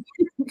that?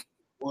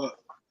 What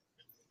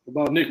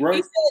about Nick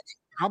Wright?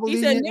 I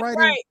believe Nick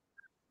Wright.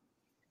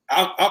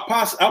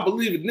 I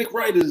believe it. Nick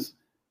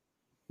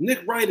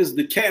Wright is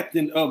the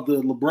captain of the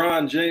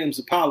LeBron James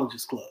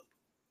Apologist Club.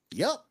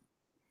 Yep.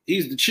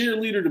 He's the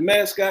cheerleader, the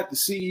mascot, the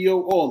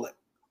CEO, all that.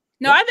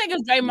 No, I think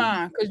it's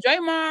Draymond. Because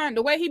Draymond,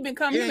 the way he been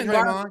coming, you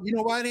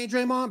know why it ain't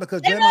Draymond?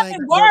 Because Draymond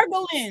been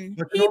gargling.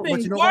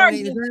 You know why it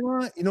ain't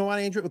Draymond? You know why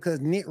it ain't Draymond? Because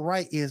Nick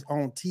Wright is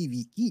on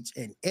TV each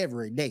and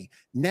every day.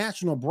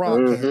 National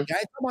broadcast. I ain't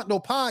talking about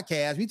no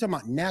podcast. We talking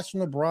about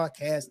national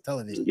broadcast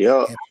television.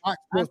 Yeah. Fox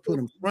Sports put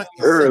him front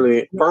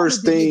early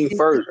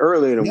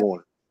in the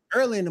morning.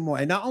 Early in the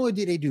morning. And not only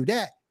did they do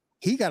that,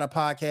 he got a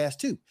podcast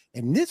too.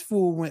 And this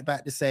fool went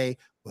back to say,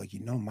 well,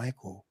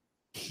 Michael,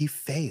 he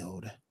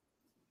failed.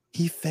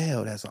 He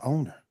failed as an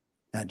owner.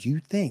 Now, do you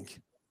think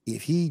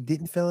if he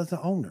didn't fail as an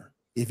owner,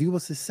 if he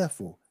was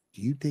successful,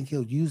 do you think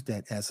he'll use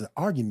that as an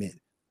argument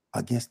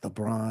against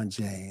LeBron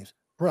James?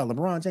 Bro,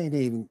 LeBron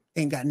James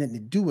ain't got nothing to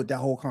do with that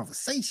whole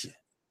conversation.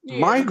 Yeah.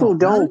 Michael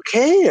don't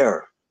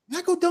care.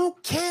 Michael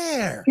don't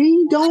care.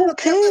 He don't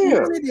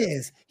care.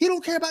 He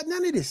don't care about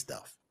none of this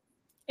stuff.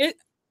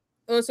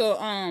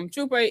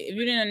 Trooper, if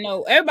you didn't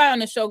know, everybody on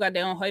the show got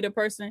their own hater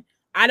person.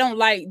 I don't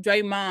like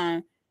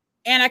Draymond,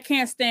 and I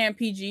can't stand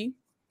PG.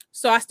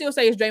 So I still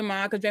say it's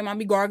Draymond because Draymond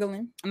be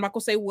gargling. I'm not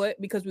gonna say what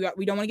because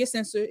we don't want to get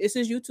censored. This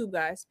is YouTube,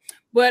 guys.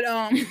 But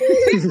Look at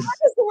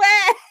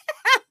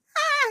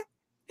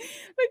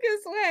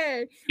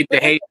Swag. Get the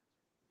hate.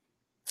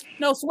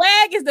 No,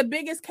 Swag is the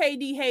biggest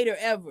KD hater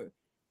ever.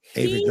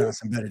 Avery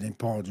Johnson better than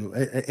Paul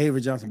George.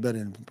 Avery Johnson better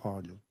than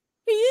Paul George.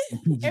 He is.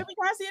 Avery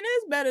Johnson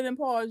is better than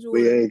Paul George.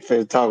 We ain't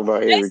finna talk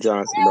about Avery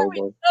Johnson no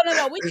more.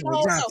 No. Avery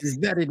Johnson is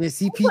better than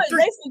CP3. We put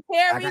Jason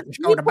Terry.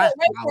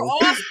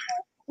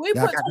 We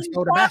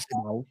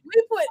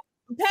put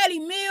Patty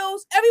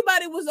Mills.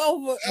 Everybody was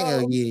over.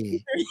 Hell yeah.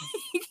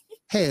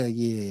 Hell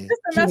yeah.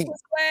 Just to mess with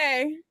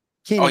Swag.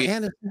 Kenny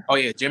Anderson. Oh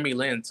yeah, Jimmy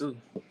Lin too.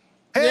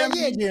 Hell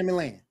yeah, Jimmy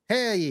Lin.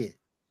 Hell yeah.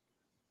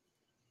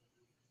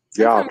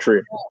 Y'all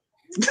trip.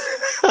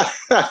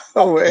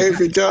 Oh,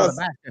 Avery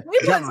Johnson.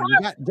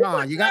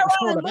 John, you got to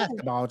score the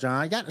basketball,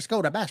 John. You got to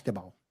score the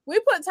basketball. We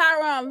put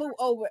Tyronn Lue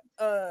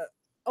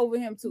over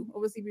him too,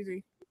 over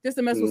CP3. Just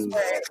to mess with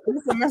Swag.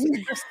 That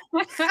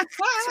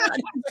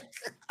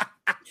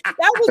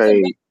was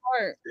the big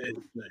part.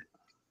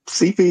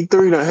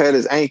 CP3 done had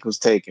his ankles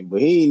taken,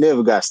 but he ain't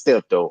never got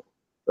stepped over.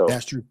 So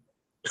that's true.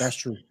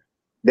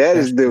 That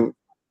is the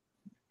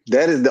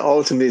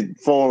ultimate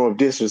form of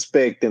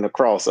disrespect in a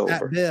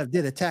crossover. Bev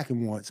did attack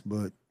him once,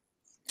 but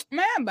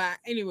Man, bye.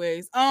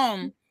 Anyways,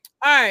 all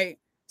right.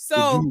 So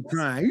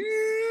stop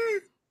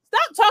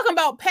talking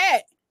about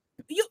Pat.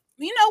 You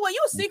know what?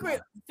 You're a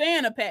secret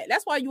fan of Pat.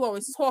 That's why you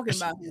always talking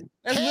about him.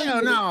 That's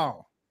Hell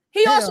no.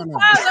 He on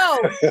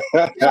Chicago.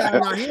 Hell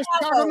no. He in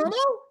Chicago no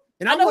more.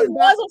 And I know he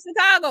was on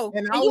Chicago.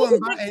 And I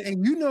wasn't buy,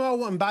 and you know I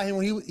wasn't by him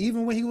when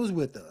he was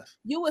with us.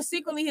 You were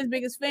secretly his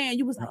biggest fan.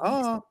 You was like,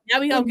 now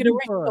we gonna get a ring.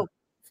 So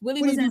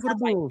Willie was in the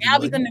house like, now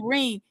we gonna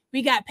ring.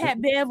 We got Pat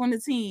Bev on the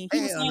team. He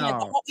was saying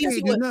that he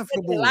ain't do nothing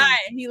for the Bulls.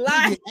 He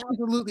lied. He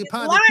absolutely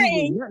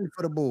positively nothing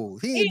for the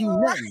Bulls. He ain't do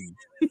nothing.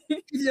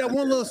 He did that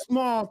one little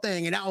small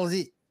thing, and that was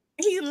it.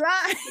 He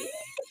lied.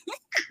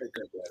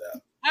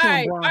 All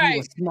right. He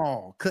was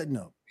small, cutting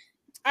up.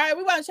 All right,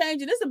 we're going to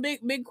change it. This is a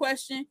big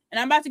question, and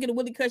I'm about to get a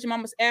Willie question. I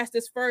must ask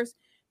this first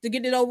to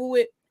get it over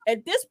with.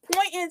 At this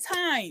point in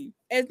time,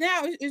 as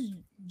now it's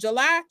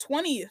July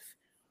 20th,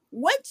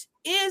 what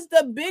is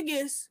the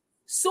biggest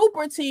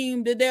super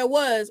team that there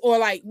was, or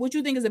like what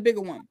you think is a bigger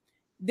one?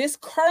 This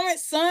current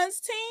Suns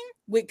team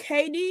with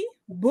KD,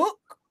 Book,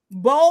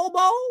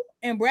 Bobo,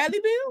 and Bradley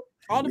Beal,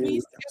 all the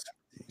bees,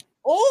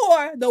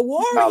 or the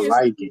Warriors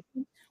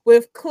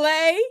with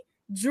Clay,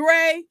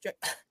 Draymond,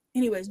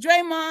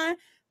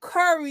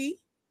 Curry,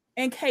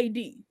 and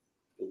KD.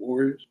 The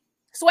Warriors.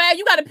 Swag,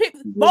 you got to pick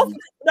both.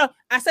 No,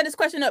 I set this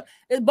question up.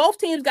 Both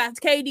teams got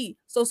KD,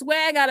 so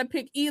Swag got to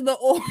pick either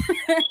or.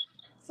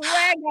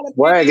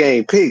 Swag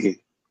ain't picking.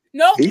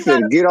 Nope, he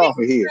finna get off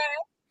of here.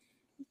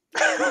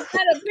 You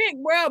gotta pick,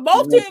 bro.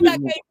 Both teams got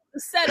KD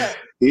set up.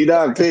 He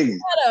not picking.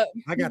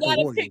 I got the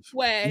Warriors. Pick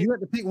Swag. You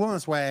have to pick one,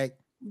 Swag.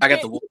 I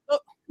got the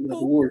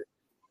Warriors.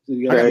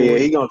 Yeah,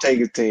 he gonna take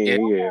his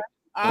team. Yeah.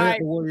 All right.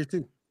 The Warriors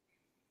too.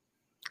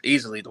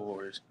 Easily the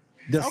Warriors.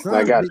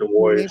 I got the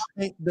Warriors.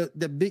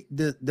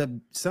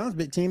 The Suns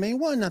big team ain't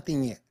won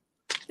nothing yet.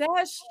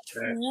 That's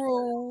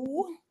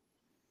true.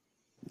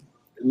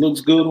 It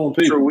looks good on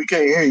paper. True, we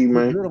can't hear you,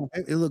 man.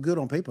 It look good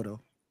on paper though.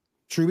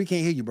 True, we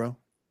can't hear you, bro.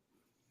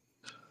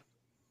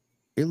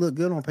 It look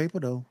good on paper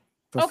though.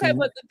 Okay,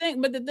 but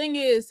the thing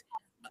is,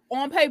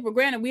 on paper,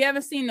 granted, we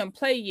haven't seen them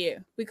play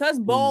yet because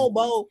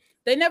Bobo,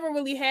 they never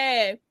really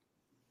had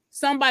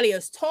somebody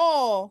as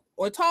tall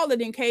or taller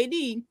than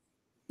KD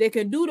that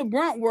can do the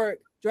brunt work,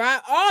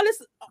 drive all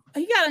this.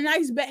 He got a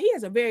nice bag. He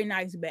has a very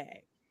nice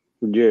bag.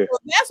 Yeah, so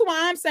that's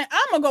why I'm saying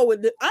I'm going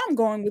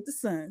with the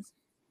Suns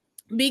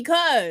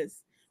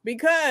because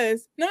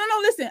no,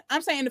 listen,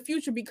 I'm saying in the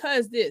future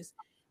because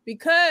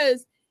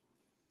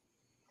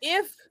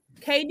if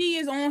KD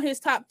is on his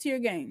top tier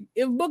game,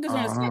 if Book is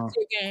on his top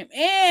tier game,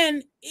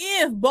 and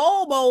if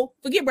Bobo,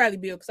 forget Bradley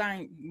Beal because I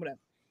ain't whatever,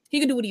 he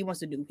can do what he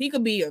wants to do. He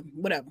could be a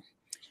whatever.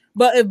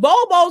 But if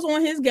Bobo's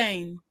on his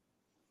game,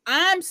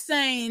 I'm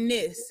saying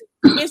this.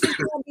 It's just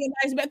gonna be a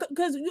nice bet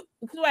because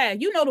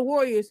you know the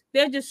Warriors,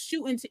 they're just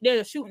shooting.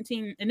 They're a shooting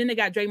team, and then they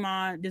got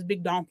Draymond, this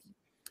big donkey.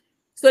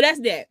 So that's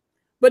that.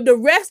 But the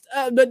rest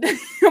of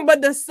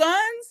the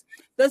Suns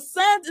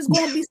is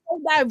gonna be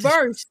so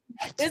diverse.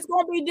 It's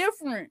gonna be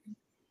different.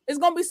 It's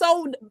gonna be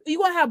so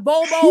you're gonna have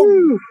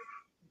Bobo.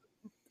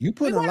 You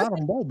put a lot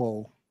on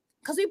Bobo.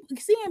 Because we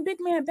seeing big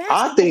man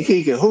basketball. I think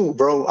he can hoop,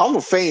 bro. I'm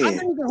a fan. I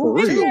think he can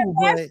hoop too,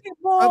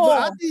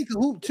 but I think he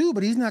can hoop too,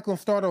 but he's not gonna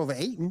start over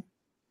Ayton.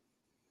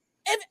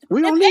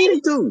 We don't need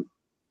him to.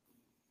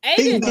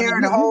 He can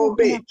carry the whole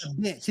bench.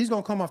 He's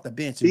gonna come off the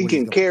bench. He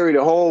can carry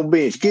the whole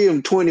bench. Give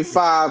him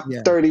 25,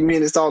 30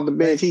 minutes off the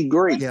bench. He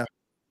great. Yeah.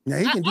 Now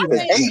he can do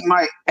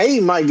that.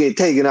 Ayton might get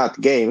taken out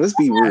the game. Let's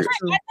be real.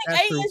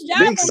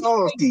 Big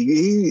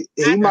Salty,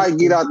 he might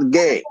get out the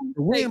game.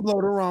 The wind blow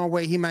the wrong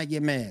way, he might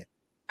get mad.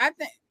 I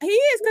think he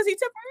is because he's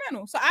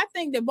temperamental. So I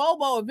think that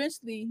Bobo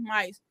eventually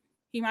might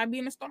be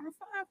in the starting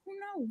five. Who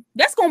knows?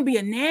 That's gonna be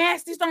a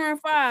nasty starting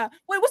five.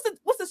 Wait,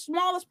 what's the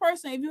smallest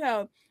person if you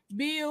have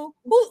Bill?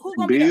 Who's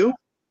gonna Bill?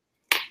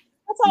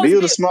 Be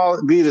Bill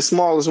be the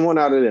smallest one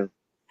out of them.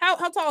 How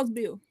tall is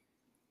Bill?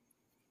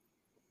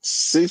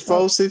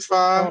 6'4",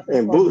 6'5",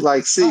 and Boot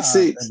like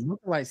 6'6".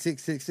 Like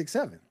 6'6",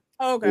 6'7".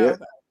 Okay. Yeah.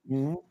 Okay.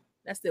 Mm-hmm.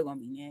 That's still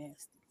gonna be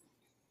nasty.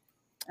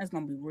 That's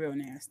gonna be real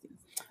nasty.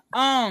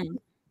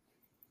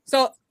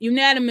 So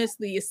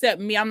unanimously,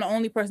 except me, I'm the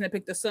only person that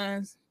picked the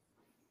Suns.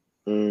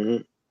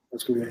 Mm-hmm.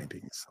 That's cool.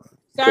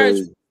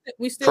 Sorry,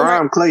 we still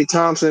prime Klay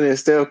Thompson and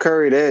Steph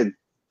Curry.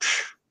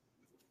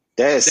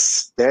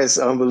 That's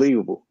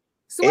unbelievable.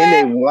 And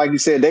they, like you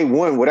said, they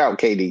won without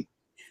KD.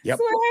 Yep.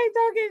 So I ain't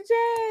talking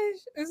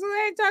trash. So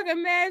I ain't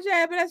talking mad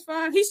trash, but that's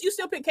fine. You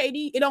still pick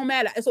KD. It don't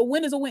matter. So a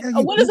win is a win.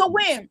 A win is a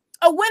win.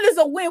 A win is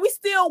a win. We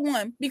still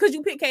won because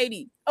you picked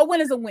KD. A win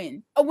is a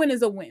win. A win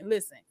is a win.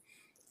 Listen.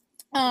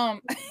 All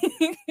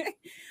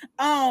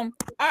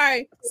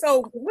right.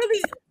 So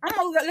really, I'm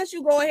gonna let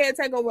you go ahead and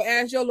take over and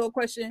ask your little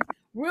question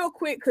real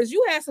quick because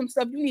you had some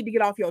stuff you need to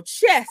get off your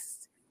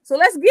chest. So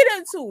let's get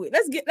into it.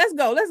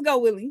 Let's go,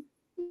 Willie.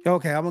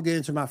 Okay, I'm gonna get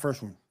into my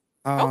first one.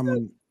 Okay.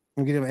 I'm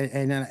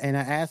and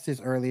I asked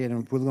this earlier,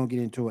 and we're gonna get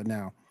into it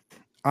now.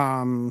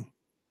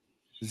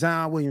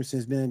 Zion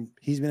Williamson's been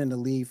in the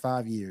league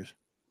 5 years.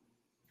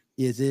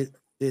 Is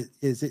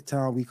it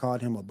time we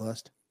called him a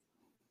bust?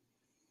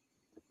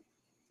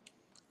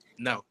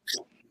 No.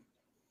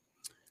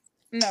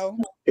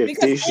 If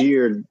this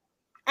year,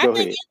 I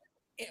think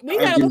we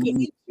gotta look at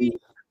EP.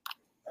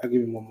 I'll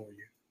give him one more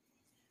year.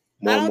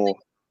 One more.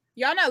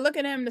 Y'all not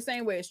looking at him the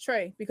same way as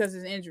Trey because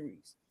of his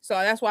injuries. So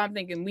that's why I'm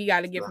thinking we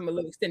got to give him a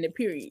little extended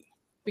period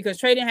because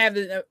Trey didn't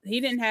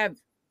have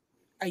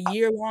a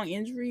year-long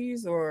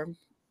injuries or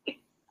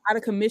out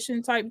of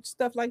commission type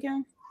stuff like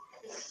him.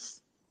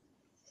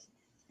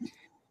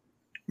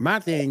 My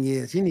thing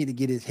is, he need to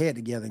get his head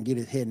together and get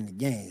his head in the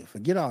game.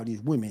 Forget all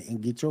these women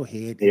and get your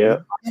head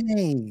in the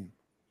game.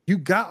 You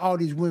got all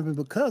these women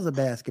because of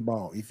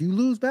basketball. If you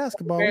lose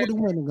basketball, where the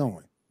women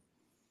going?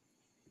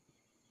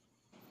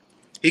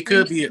 He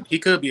could be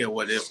a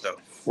what if though.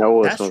 I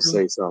was gonna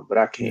say something, but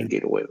I can't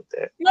get away with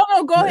that. No,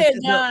 go ahead,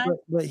 John.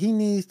 But he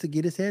needs to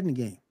get his head in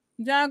the game.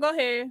 John, go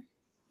ahead.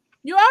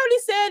 You already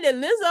said that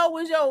Lizzo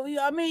was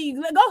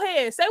go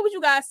ahead. Say what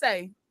you guys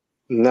say.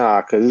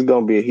 Nah, because it's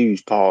gonna be a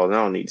huge pause. I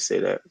don't need to say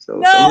that. So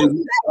no,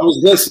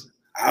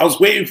 I was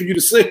waiting for you to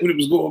say what it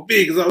was going to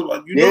be because I was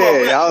like,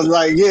 I was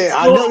like,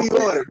 I know you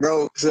want it,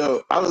 bro.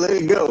 So I was let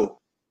it go.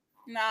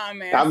 Nah,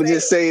 man. I would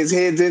just say his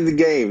head's in the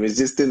game. It's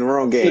just in the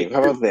wrong game.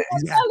 How about that?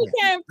 Telly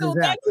came through.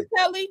 Thank you,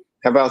 Telly.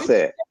 How about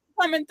that?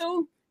 Coming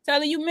through.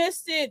 Telly, you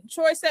missed it.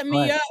 Troy set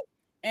me up,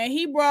 and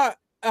he brought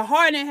a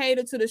Harden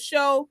hater to the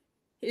show.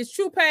 His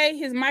true pay.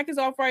 His mic is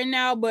off right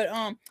now, but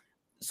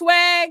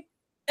Swag,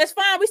 it's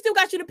fine. We still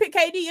got you to pick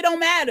KD. It don't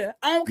matter.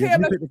 I don't care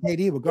about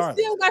KD regardless.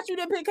 We still got you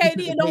to pick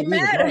KD. It don't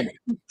matter.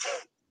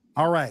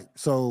 All right.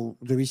 So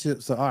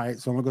all right.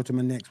 So I'm gonna go to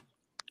my next.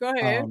 Go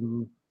ahead.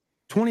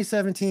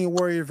 2017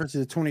 Warriors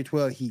versus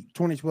 2012 Heat.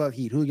 2012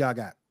 Heat. Who y'all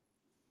got?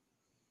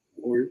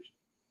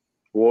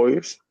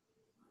 Warriors.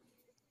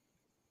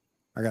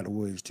 I got the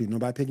Warriors too.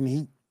 Nobody picking the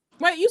Heat?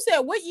 Wait, you said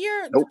what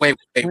year? Oh, wait.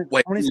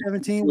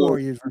 2017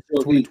 Warriors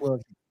versus 2012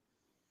 Heat.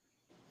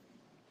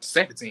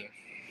 17.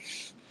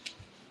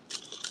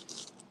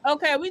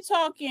 Okay, we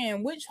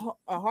talking which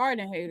a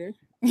Harden hater?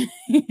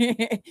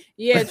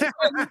 Yeah, his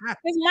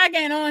mic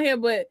ain't on here,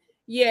 but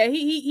yeah,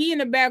 he in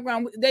the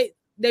background.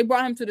 They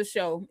brought him to the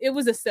show. It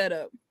was a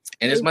setup.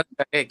 And as much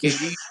as I had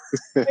KD,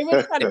 they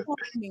really try to come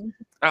for me.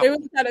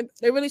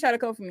 They really try to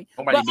come for me.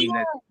 Nobody beating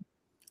that.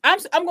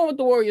 I'm going with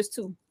the Warriors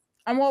too.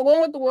 I'm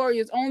going with the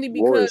Warriors only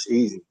because Warriors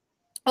easy.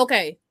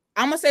 Okay,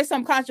 I'm gonna say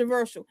something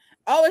controversial.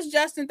 Oh, it's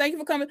Justin. Thank you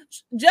for coming.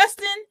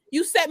 Justin,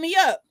 you set me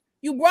up.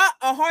 You brought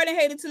a Harden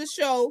hater to the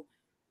show.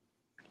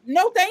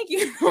 No, thank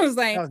you. I was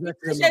like,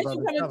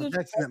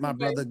 my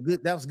brother.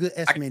 Good. That was good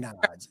espionage.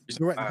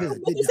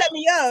 Good. You set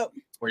me up.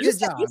 You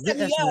set me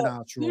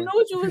up. You know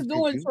what you was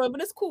doing, Troy,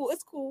 but it's cool.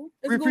 It's cool.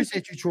 We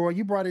appreciate you, Troy.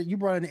 You brought in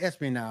the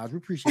espionage. We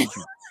appreciate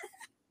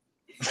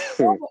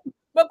you.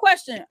 But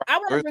question, I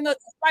want to bring up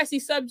a spicy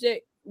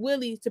subject,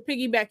 Willie, to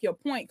piggyback your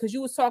point, because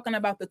you was talking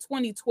about the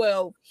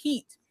 2012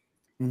 Heat.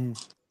 Mm-hmm.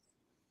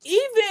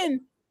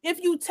 Even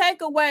if you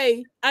take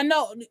away, I'm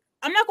not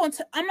going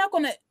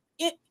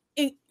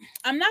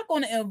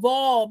to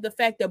involve the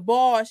fact that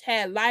Bosh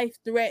had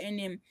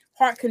life-threatening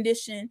heart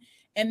condition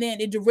and then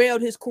it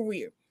derailed his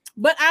career.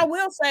 But I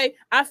will say,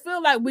 I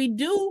feel like we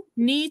do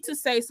need to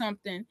say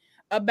something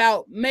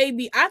about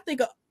I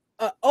think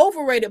a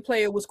overrated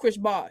player was Chris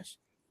Bosh,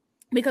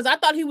 because I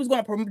thought he was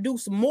going to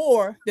produce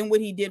more than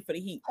what he did for the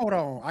Heat. Hold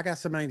on. I got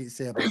something to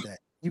say about that.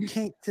 You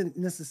can't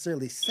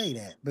necessarily say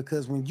that,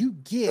 because when you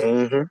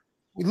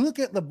look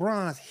at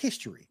LeBron's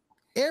history,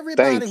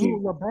 everybody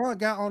who LeBron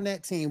got on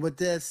that team, with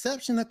the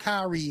exception of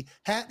Kyrie,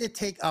 had to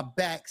take a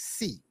back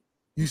seat.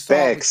 You saw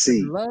it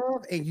with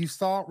Love and you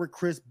saw it with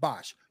Chris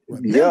Bosh.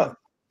 Remember,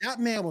 that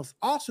man was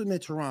awesome in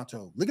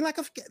Toronto,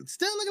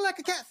 still looking like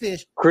a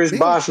catfish. Chris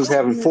Bosh was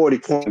having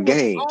 40-point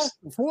games.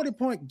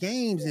 40-point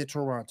games in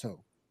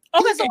Toronto.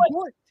 Okay,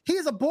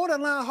 he's a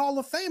borderline Hall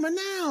of Famer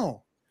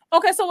now.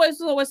 Okay, so wait.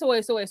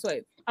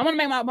 I'm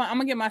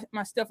gonna get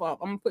my stuff up.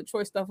 I'm gonna put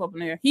Troy's stuff up in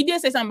there. He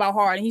did say something about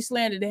Harden. He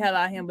slandered the hell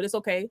out of him, but it's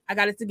okay. I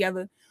got it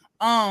together.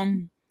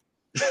 Okay,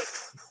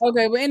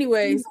 but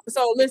anyways,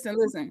 so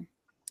listen.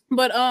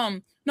 But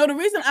no, the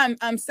reason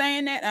I'm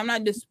saying that, I'm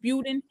not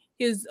disputing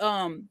his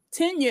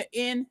tenure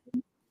in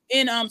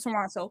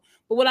Toronto,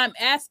 but what I'm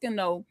asking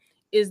though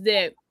is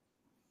that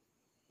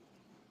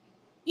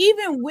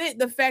even with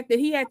the fact that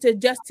he had to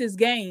adjust his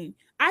game,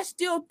 I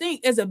still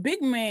think as a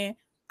big man,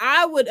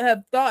 I would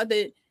have thought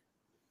that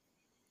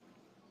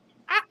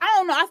I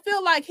don't know. I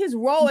feel like his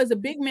role as a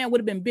big man would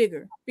have been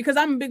bigger, because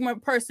I'm a big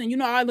man person. You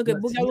know, I look at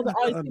Boogie. I look at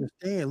all these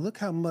things. Look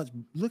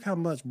how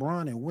much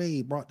Bron and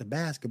Wade brought the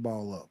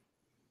basketball up.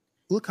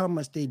 Look how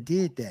much they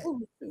did that.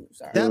 Ooh,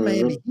 that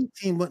Miami Heat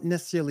team wasn't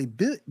necessarily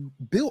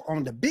built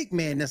on the big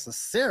man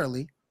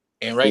necessarily.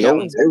 And right now,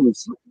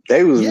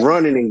 they was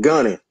running and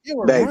gunning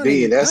back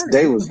then.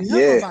 They was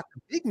about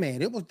the big man.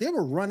 They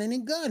were running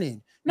and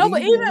gunning. No,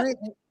 but even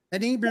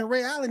and then bring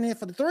Ray Allen in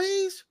for the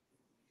threes.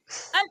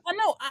 I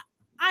know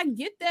I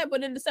get that,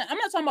 but in the same, I'm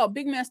not talking about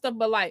big man stuff,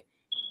 but like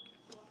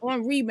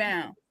on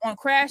rebound, on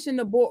crashing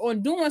the board,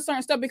 on doing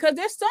certain stuff, because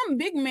there's some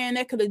big man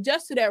that could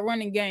adjust to that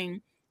running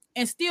game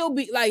and still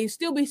be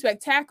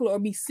spectacular or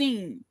be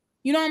seen.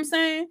 You know what I'm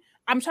saying?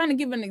 I'm trying to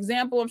give an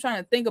example. I'm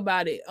trying to think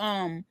about it.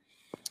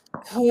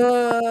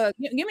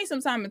 Give me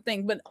some time to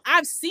think. But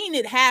I've seen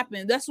it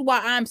happen. That's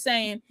why I'm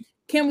saying,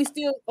 can we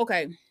still?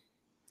 Okay.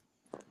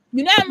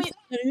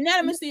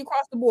 Unanimously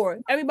across the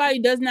board, everybody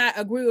does not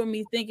agree with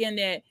me thinking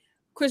that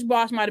Chris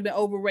Bosh might have been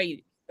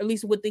overrated, at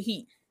least with the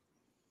Heat.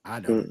 I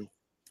don't.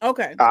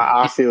 Okay.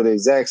 I feel the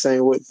exact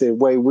same with the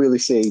way Willie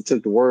said. He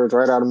took the words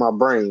right out of my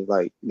brain.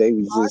 Like they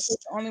was just the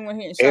only one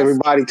hitting shots.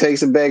 Everybody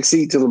takes a back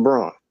seat to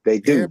LeBron. They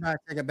do. Everybody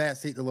take a back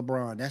seat to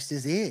LeBron. That's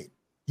just it.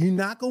 You're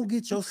not gonna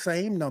get your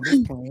same numbers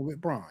playing with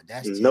Bron.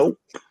 That's just nope.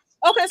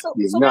 Okay,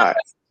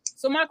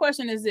 so my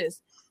question is this: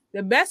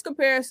 the best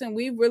comparison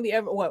we've really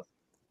ever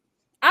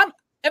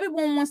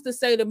everyone wants to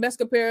say the best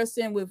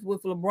comparison with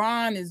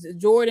LeBron is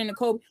Jordan and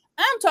Kobe.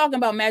 I'm talking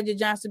about Magic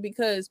Johnson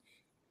because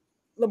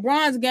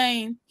LeBron's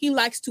game, he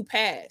likes to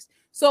pass.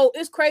 So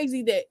it's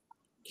crazy that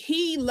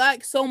he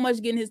likes so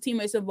much getting his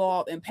teammates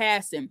involved and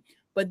passing,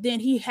 but then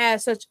he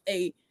has such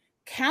a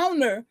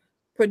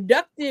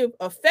counterproductive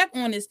effect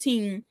on his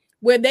team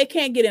where they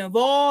can't get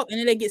involved and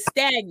then they get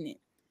stagnant.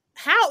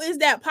 How is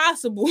that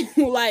possible?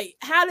 Like,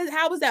 how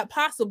is that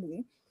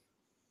possible?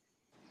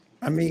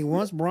 I mean,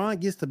 once Bron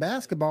gets the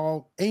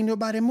basketball, ain't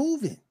nobody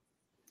moving.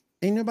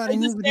 Ain't nobody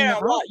moving in the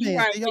offense.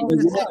 Right. They all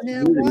just sitting there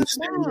and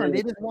watching Bron.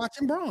 They just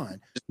watching Bron.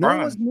 No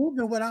one's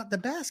moving without the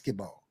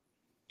basketball.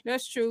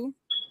 That's true.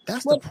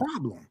 That's the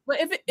problem. But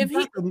if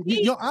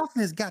your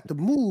offense got to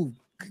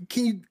move,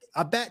 can you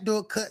a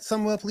backdoor cut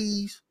somewhere,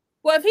 please?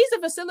 Well, if he's a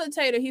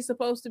facilitator, he's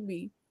supposed to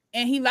be,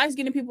 and he likes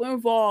getting people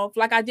involved.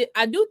 Like I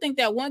do think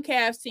that one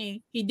Cavs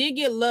team, he did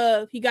get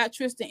Love, he got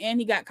Tristan, and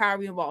he got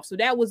Kyrie involved. So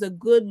that was a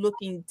good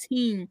looking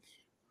team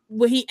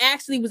where he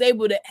actually was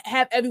able to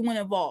have everyone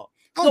involved.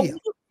 So yeah.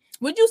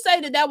 Would you say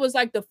that was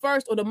like the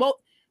first or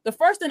the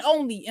first and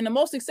only and the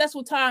most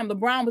successful time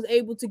LeBron was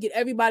able to get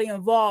everybody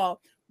involved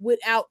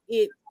without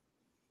it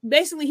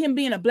basically him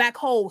being a black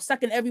hole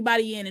sucking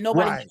everybody in and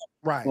nobody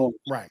right.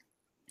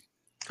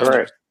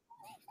 Correct.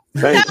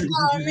 Thank you.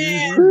 Oh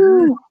man,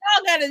 y'all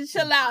gotta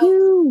chill out.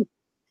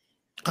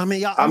 I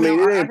mean,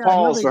 it ain't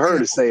pause for her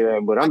to say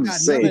that, but I'm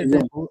just saying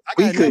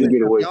we couldn't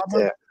get away with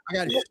that.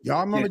 Y'all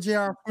remember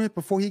J.R. Smith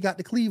before he got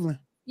to Cleveland?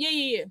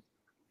 Yeah.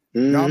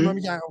 Mm-hmm. Y'all remember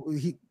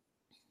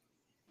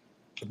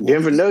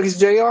Denver Nuggets,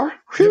 JR?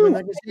 Denver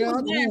Nuggets,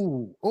 JR?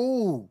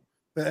 Ooh.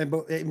 But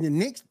the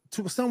Knicks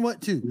somewhat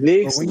too.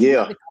 Knicks, he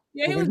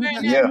was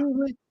very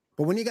nice.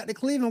 But when he got to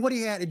Cleveland, what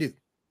he had to do?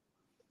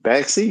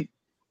 Backseat.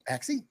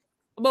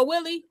 But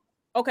Willie,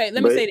 okay,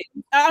 let me say that.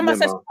 I'm gonna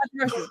say something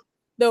controversial.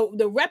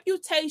 The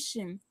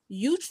reputation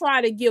you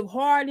try to give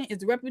Harden is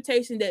the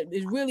reputation that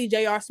is really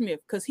J.R. Smith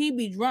because he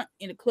be drunk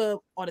in the club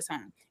all the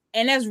time.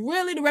 And that's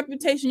really the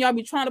reputation y'all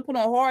be trying to put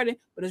on Harden,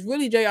 but it's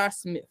really J.R.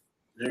 Smith.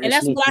 And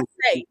that's what I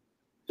say.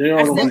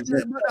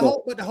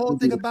 But the whole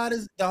thing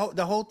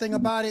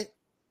about it,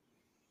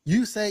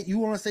 you say you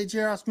want to say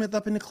J.R. Smith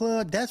up in the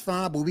club, that's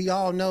fine, but we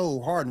all know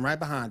Harden right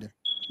behind him.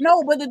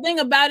 No, but the thing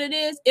about it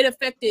is it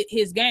affected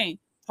his game.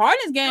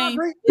 Harden's game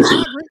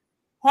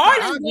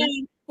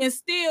is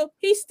still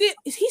he's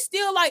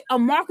still like a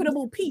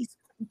marketable piece.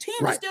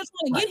 Teams are still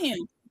trying to get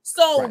him.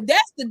 So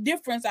that's the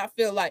difference I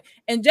feel like.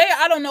 And Jay,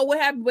 I don't know what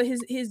happened, but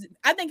his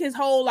I think his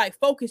whole like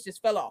focus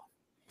just fell off.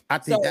 I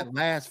think that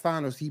last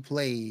finals he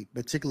played,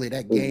 particularly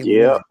that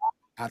game,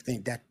 I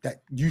think that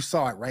you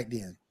saw it right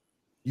then.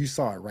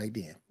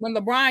 When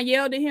LeBron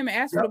yelled at him and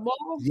asked for the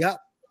ball. Yep.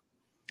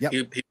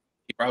 He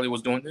probably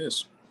was doing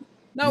this.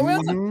 No,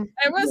 real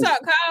talk,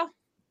 Kyle.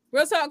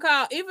 Real talk,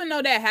 Kyle. Even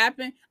though that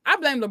happened, I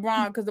blame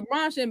LeBron because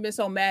LeBron shouldn't have been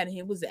so mad at him.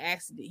 It was an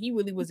accident. He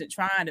really wasn't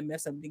trying to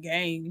mess up the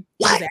game.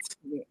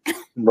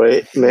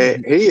 But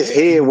man, his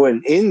head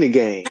wasn't in the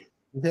game.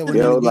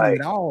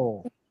 At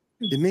all.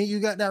 The minute you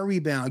got that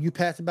rebound, you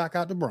pass it back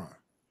out to Bron.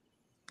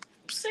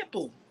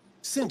 Simple.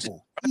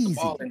 Easy.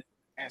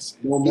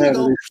 No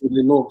matter if they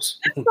lose.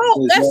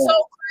 That's so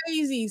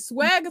crazy.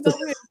 Swag is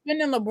over here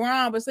defending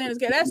LeBron, but saying this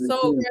guy, that's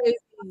so crazy.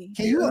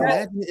 Can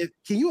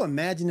you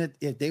imagine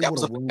if they would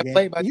have won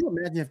game? Can you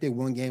imagine if they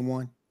won game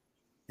one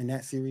in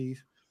that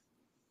series?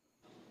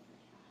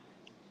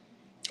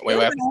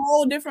 Could have been a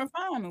whole different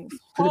finals.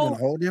 Could have been a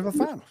whole different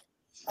finals.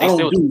 I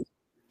don't do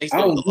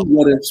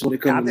what ifs when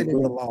it comes to the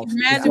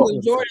Imagine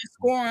with Jordan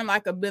scoring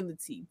like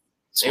ability.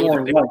 They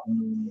would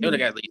have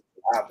got lead.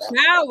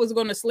 Kyle was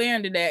going to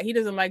slander that. He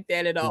doesn't like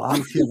that at all.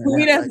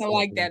 He doesn't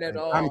like that at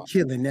all. I'm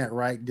killing that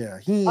right there.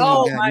 He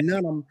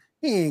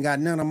ain't got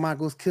none of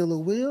Michael's killer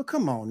will.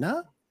 Come on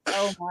now.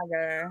 Oh my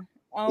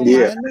God.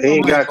 He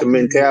ain't got the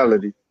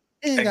mentality.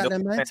 He ain't got that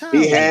mentality.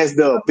 He has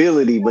the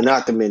ability, but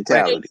not the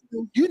mentality.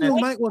 You know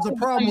Mike was a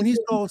problem when he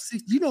scored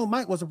 60. You know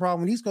Mike was a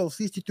problem when he scored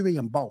 63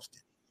 in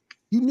Boston.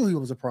 You knew he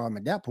was a problem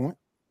at that point.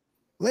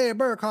 Larry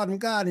Bird called him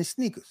God in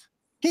sneakers.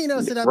 He ain't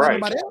never said that about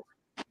nobody else.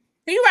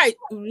 You're right.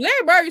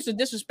 Larry Bird used to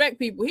disrespect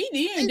people. He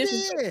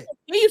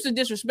used to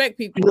disrespect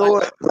people. You know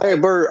what? Larry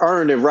Bird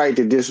earned the right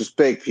to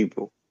disrespect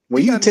people.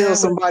 When you tell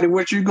somebody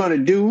what you're gonna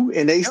do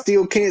and they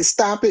still can't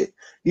stop it,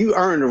 you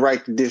earn the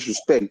right to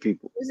disrespect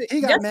people. He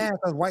got mad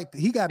because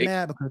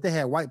mad because they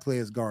had white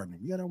players guarding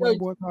him. You got a white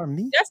boy guarding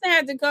me? Justin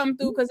had to come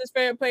through because his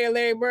favorite player,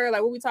 Larry Bird.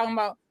 Like what we talking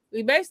about?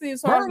 We basically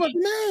talking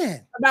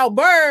about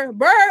Bird.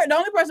 Bird, the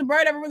only person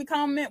Bird ever really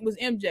commented was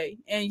MJ.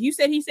 And he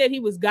said he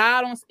was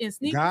God in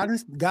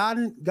sneakers. God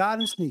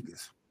in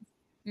sneakers.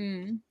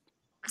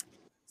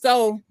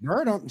 So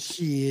Bird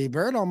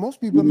on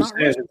most people not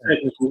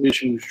technical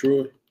issues,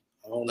 Troy.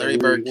 Larry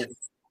Bird.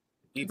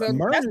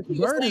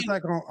 Bird is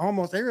like on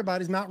almost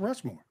everybody's Mount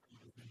Rushmore.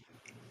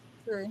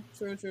 True.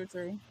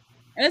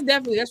 And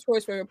that's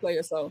Troy's favorite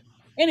player. So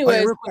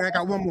anyway, real quick, I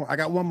got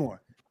one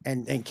more.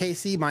 And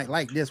KC might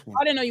like this one.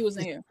 I didn't know you was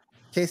in here.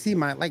 KC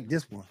might like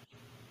this one.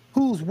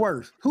 Who's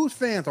worse? Whose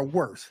fans are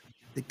worse?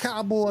 The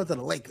Cowboys or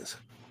the Lakers?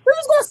 We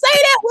was gonna say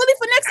that, Willie,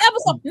 for next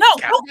episode. No,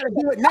 I gotta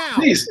do it now.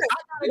 Please.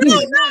 That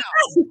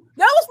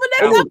was for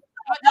next episode.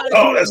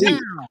 Oh, that's it.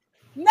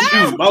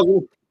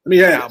 No. Let me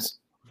have this.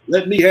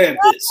 Let me have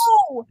this.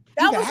 No,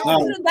 that was for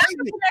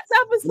next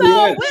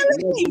episode.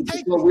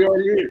 Willie. We're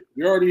already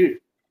here.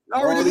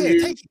 Already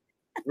here.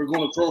 We're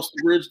going to cross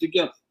the bridge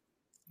together.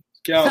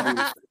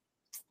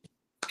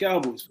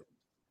 Cowboys.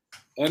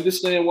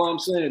 Understand why I'm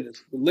saying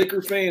this. The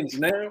Laker fans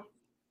now,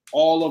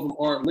 all of them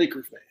aren't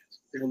Laker fans.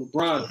 They're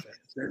LeBron fans.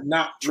 They're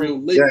not real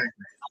Laker fans.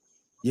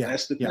 Yeah,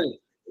 that's the thing.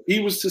 If he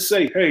was to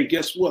say, hey,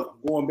 guess what?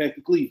 I'm going back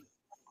to Cleveland.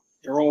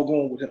 They're all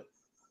going with him.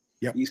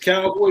 Yep. These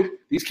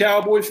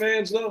Cowboy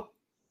fans, though,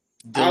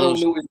 I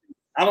don't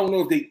know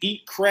if they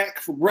eat crack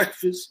for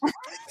breakfast,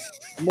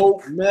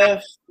 smoke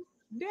meth.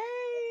 Dang.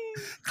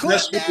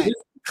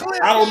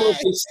 I don't know if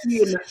they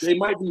ski. They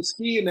might be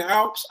skiing the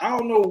Alps. I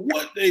don't know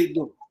what they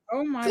do.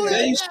 Oh my God.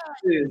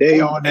 They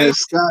on that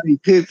Scottie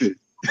Pippen.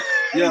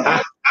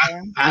 Yeah.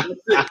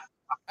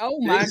 Oh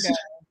my God.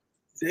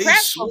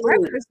 Crack for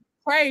breakfast is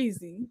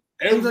crazy.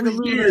 Every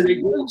year they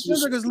go to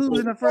losing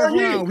in the first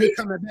round. We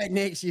coming back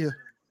next year.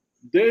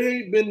 They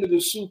ain't been to the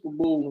Super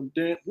Bowl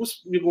in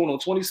we're going on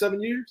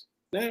 27 years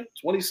now?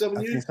 27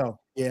 years? So.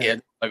 Yeah,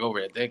 like over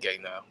a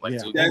decade now. Like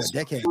that's a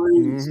decade.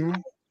 Crazy.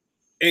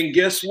 And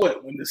guess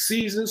what? When the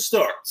season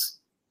starts,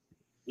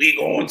 we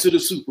going to the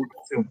Super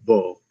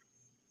Bowl.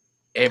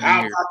 How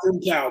about them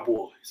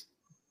Cowboys?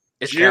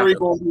 Jerry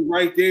gonna be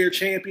right there,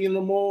 champion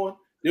them on.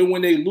 Then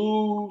when they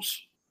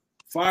lose,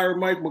 fire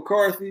Mike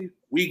McCarthy.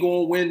 We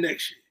gonna win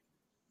next year.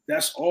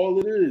 That's all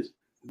it is.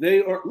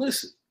 They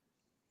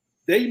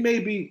may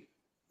be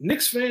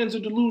Knicks fans are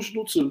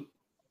delusional too,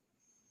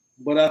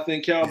 but I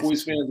think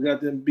Cowboys fans got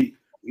them beat.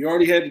 We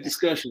already had the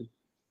discussion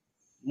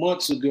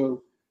months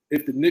ago.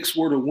 If the Knicks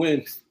were to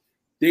win,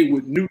 they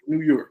would nuke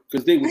New York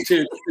because they would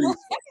tear the city.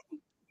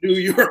 New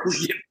York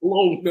would get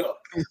blown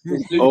up.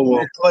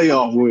 Over a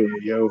playoff win,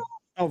 yo.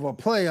 Over a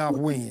playoff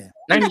win.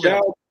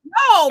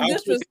 No,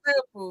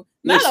 disrespectful.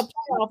 Not a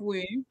playoff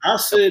win. I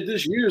said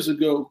this years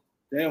ago,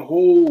 that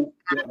whole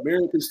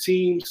America's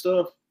team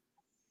stuff,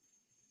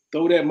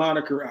 throw that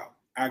moniker out.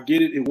 I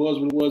get it. It was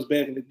what it was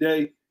back in the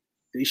day.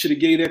 They should have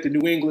gave that to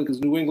New England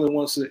because New England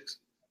won 6.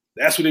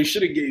 That's what they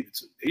should have gave it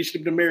to. They should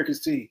have been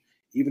America's team,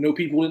 even though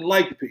people didn't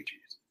like the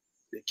Patriots.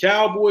 The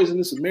Cowboys and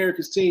this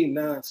America's team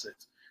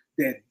nonsense.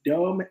 That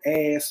dumb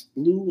ass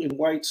blue and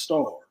white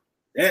star.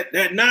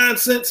 That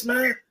nonsense,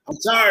 man. I'm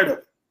tired of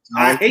it.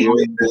 I hate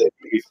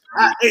it.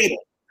 I hate it.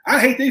 I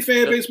hate their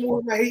fan base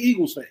more than I hate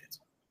Eagles fans.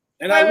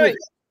 And I live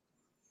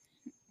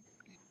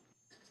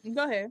here.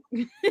 Go ahead.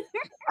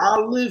 I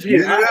live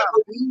here.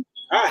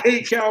 I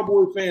hate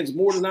Cowboy fans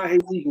more than I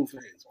hate Eagle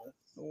fans. Man.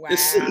 Wow.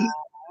 It's sick.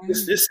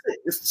 It's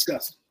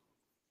disgusting.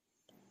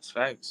 It's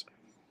facts.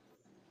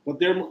 But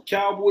their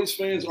Cowboys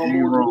fans are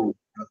more.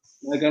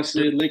 Like I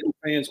said, Laker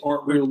fans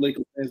aren't real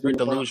Laker fans. They're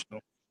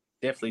delusional.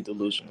 Definitely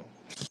delusional.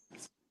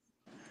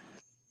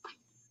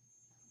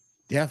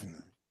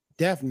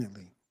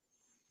 Definitely.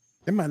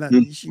 They might not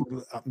be,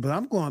 but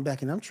I'm going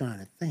back and I'm trying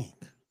to think.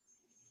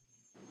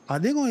 Are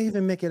they going to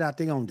even make it out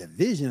their own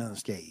division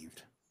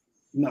unscathed?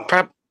 No.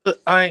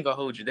 I ain't going to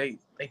hold you. They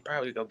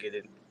probably going to get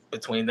it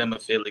between them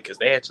and Philly because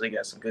they actually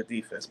got some good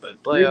defense.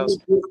 But playoffs.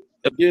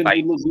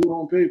 They look good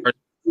on paper.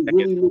 They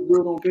really look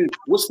good on paper.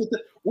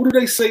 What do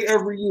they say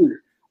every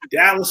year?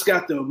 Dallas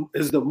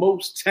is the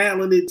most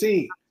talented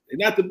team. They're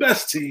not the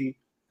best team.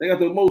 They got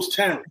the most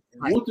talent.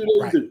 Right. What do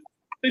they do?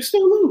 They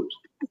still lose.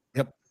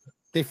 Yep.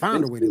 They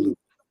found a way to lose.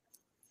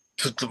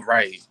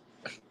 Right.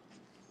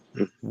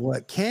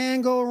 What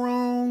can go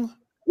wrong?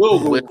 Will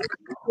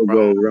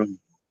go wrong.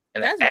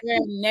 That's very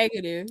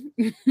negative.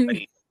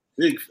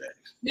 Big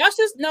facts. That's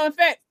just no. In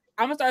fact,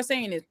 I'm gonna start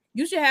saying this.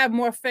 You should have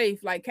more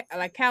faith, like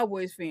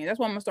Cowboys fans. That's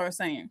what I'm gonna start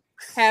saying.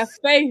 Have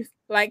faith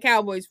like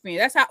Cowboys fans.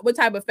 That's what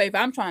type of faith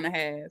I'm trying to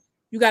have.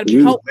 You got to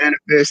be hopeful.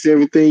 Manifest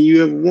everything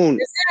you ever wanted.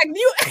 Exactly.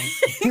 You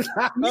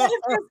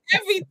manifest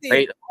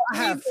everything. I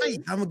have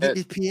faith. I'm gonna get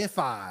this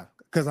PS5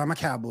 because I'm a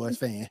Cowboys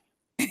fan.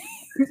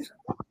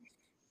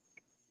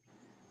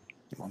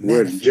 Put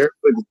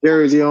the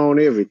jersey on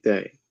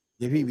everything.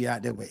 If he be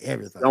out there with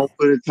everything. Don't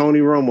put a Tony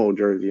Romo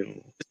jersey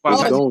on.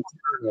 Don't.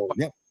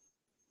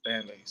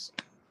 Fan base.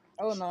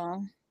 Oh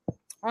no.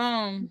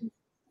 What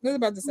was I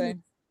about to say?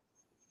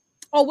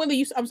 Oh,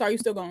 Willie, I'm sorry, you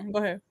still going? Go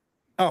ahead.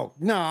 Oh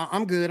no,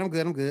 I'm good.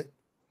 Okay.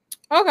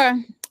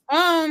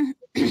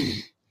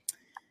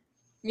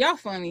 Y'all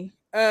funny.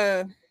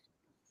 I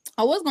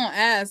was gonna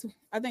ask.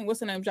 I think what's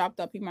the name dropped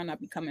up. He might not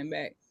be coming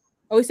back.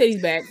 Oh, he said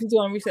he's back. He's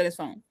gonna reset his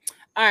phone.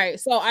 All right.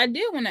 So I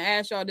did want to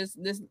ask y'all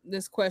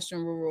this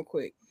question real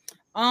quick.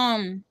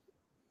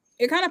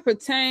 It kind of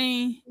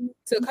pertains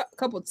to a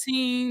couple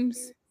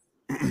teams.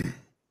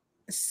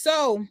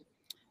 So,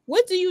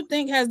 what do you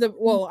think has the?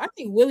 Well, I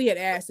think Willie had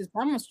asked this,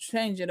 but I'm gonna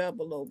change it up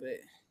a little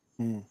bit.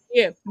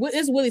 Yeah,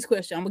 it's Willie's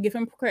question. I'm gonna give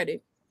him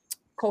credit.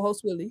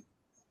 Co-host Willie,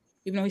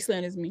 even though he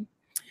slanders me.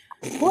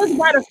 Who's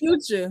by the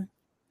future?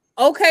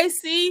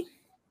 OKC,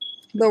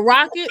 the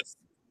Rockets,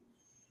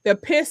 the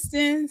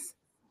Pistons,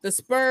 the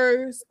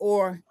Spurs,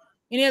 or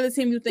any other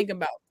team you think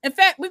about. In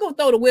fact, we're gonna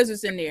throw the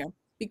Wizards in there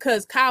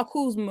because Kyle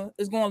Kuzma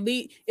is gonna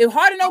lead. If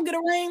Harden don't get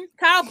a ring,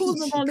 Kyle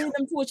Kuzma is gonna lead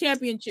them to a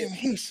championship.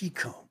 Here she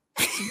come.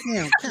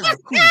 Damn, Kyle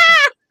Kuzma.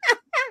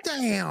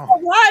 Damn. If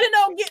Harden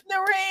don't get the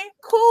ring,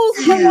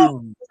 Kuzma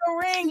won't get the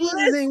ring.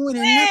 Wizards ain't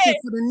winning nothing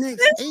for the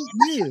next 8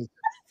 years.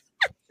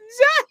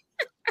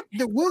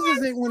 The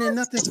Wizards ain't winning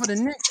nothing for the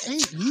next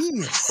 8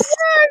 years.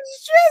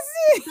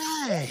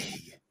 Dang.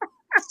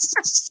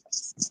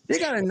 They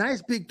got a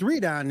nice big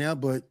three down there,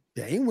 but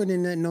they ain't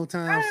winning that no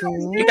time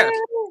soon. Y'all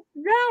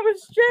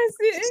was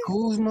stressing.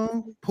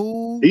 Kuzma,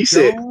 Poole, He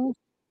said,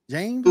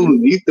 James.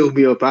 He threw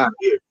me up out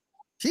here.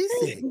 She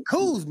said,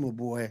 Kuzma,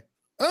 boy.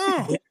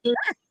 I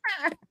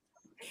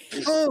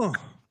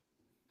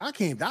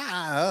can't.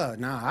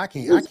 I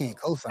can't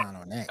co-sign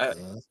on that.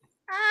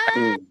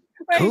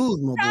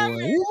 Kuzma,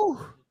 boy.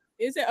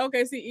 Is it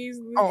OKC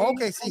easy? Oh,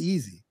 OKC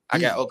easy. I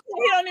got okay.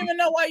 He don't even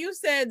know why you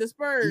said the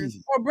Spurs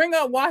or bring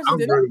up I'm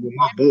Washington. running with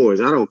my boys.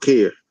 I don't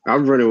care.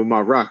 I'm running with my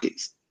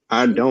Rockets.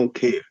 I don't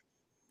care.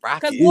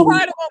 Because Will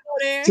Harden won't go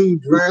there. 2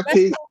 draft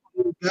picks.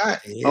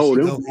 She go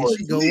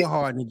with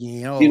Harden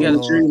again. Oh, you got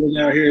a dream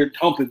out here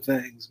humping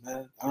things,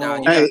 man.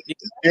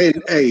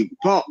 Hey,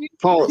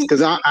 pause,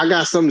 because I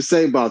got something to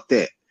say about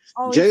that.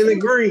 Jalen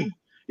Green,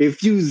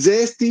 if you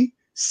zesty,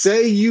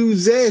 say you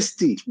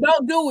zesty.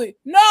 Don't do it.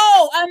 No,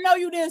 I know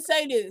you didn't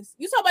say this.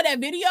 You talking about that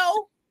video?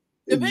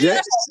 The video?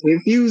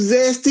 If you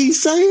zesty,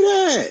 say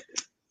that.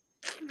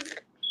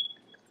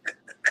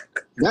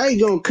 Now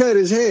you gonna cut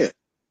his hair.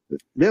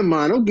 Never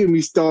mind, don't get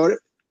me started.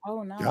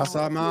 Oh no! Y'all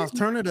saw Miles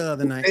Turner the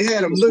other night. They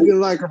had him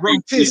looking like a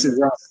rotisserie.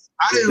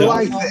 I didn't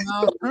like that.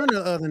 Miles Turner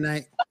the other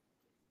night.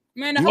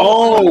 Man,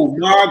 oh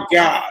my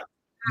God!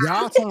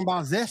 Y'all talking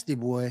about zesty,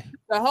 boy.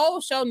 The whole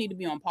show need to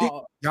be on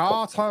pause.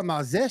 Y'all talking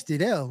about zesty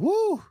there.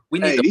 Woo! We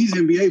need these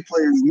NBA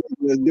players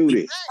to do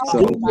this. So,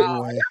 he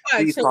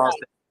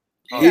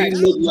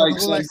looked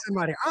like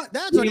somebody.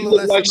 He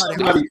looked like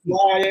somebody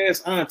fly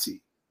ass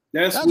auntie.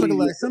 That's looking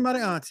like somebody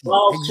auntie.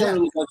 Exactly.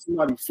 Look like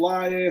somebody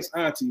fly ass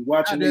auntie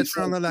watching this.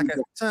 Trying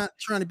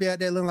to be out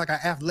there looking like an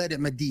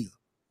athletic Medea.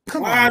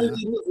 Why did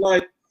he look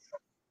like?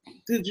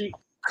 Did you?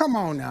 Come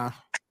on now.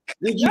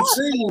 Did you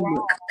see him?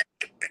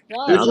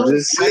 I'm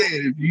just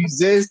saying, if you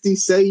zesty,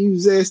 say you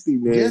zesty,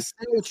 man. Just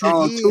say what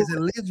you is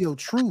and live your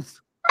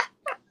truth.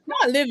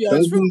 Not live your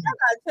truth. I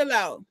gotta chill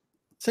out.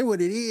 Say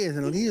what it is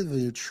and live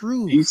your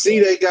truth. You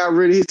see, they got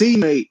rid of his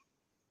teammate.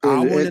 I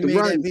wouldn't have made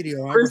that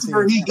video.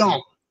 Christopher, he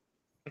gone.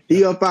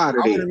 He up out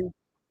of there.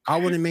 I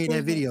wouldn't have made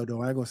that video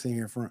though. I ain't gonna sit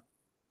here in front.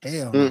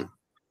 Hell no.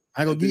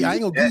 I ain't gonna give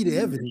you the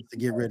evidence to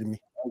get rid of me.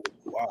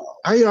 Wow.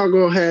 How y'all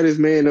gonna have this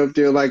man up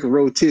there like a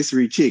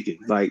rotisserie chicken?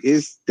 Like that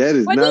is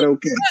not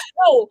okay.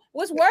 No,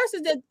 what's worse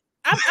is that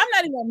I'm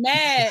not even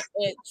mad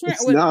at Trent.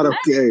 It's not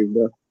okay,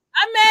 bro.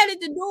 I'm mad at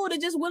the dude that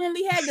just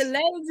willingly had the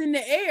legs in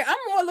the air. I'm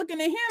more looking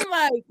at him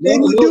like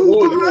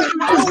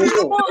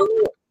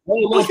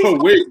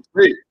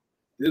wait.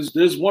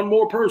 There's one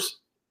more person.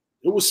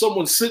 There was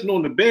someone sitting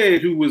on the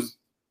bed who was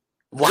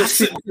watch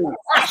that.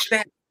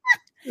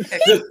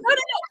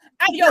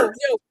 Yo,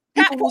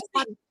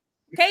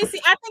 Casey,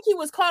 I think he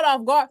was caught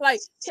off guard. Like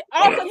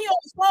all of a sudden he on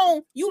his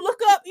phone. You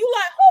look up, you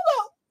like, hold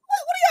up, what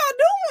are y'all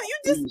doing? You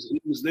just he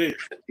was there.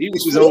 He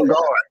was on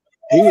guard.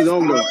 He was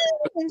on guard.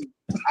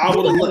 I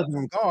would have left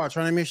on guard,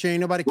 trying to make sure ain't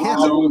nobody catch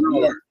him.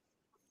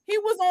 He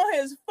was on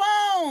his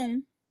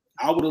phone.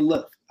 I would have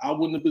left. I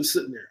wouldn't have been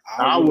sitting there.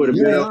 I would have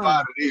been up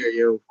out of there,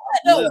 yo.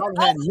 I wouldn't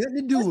have had nothing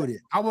to do with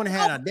it. I wouldn't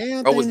have had a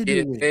damn thing to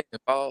do with it.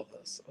 What the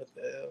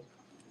hell?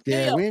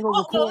 Yeah, we ain't gonna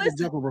record the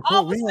jumper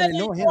record. We ain't gonna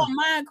know him.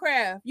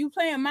 Minecraft. You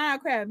playing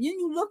Minecraft. Then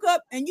you look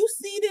up and you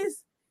see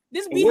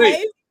this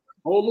behavior.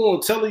 Hold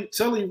on,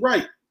 tell him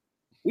right.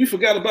 We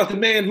forgot about the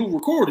man who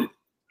recorded.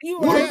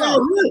 What about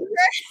him?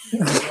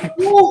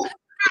 What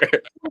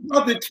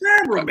about the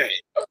cameraman?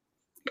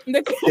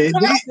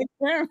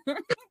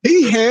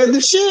 He had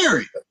to share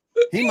it.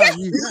 He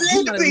probably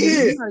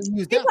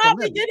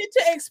did it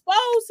to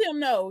expose him,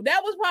 though.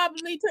 That was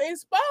probably to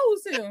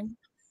expose him.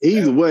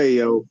 Either way,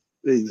 yo.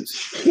 Yeah,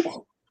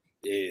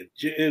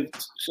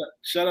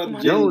 shout out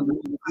to Joe.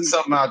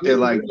 Something out there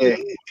like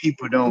that.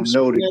 People don't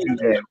know to do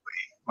that way.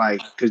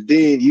 Like, because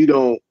then you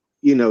don't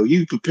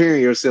you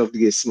preparing yourself to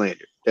get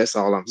slandered. That's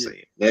all I'm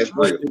saying. That's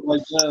real.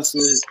 Like John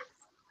said,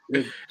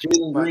 if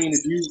Jalen Green,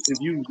 if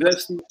you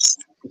zesty,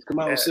 just come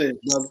out and say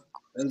it, brother.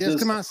 Just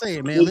come out and say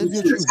it, man. Live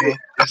your truth, bro.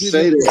 I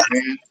say that,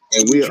 man.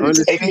 And we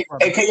understand.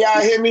 Hey, can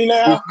y'all hear me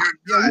now?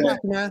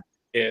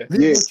 Yeah.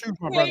 Live your truth,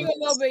 my brother. A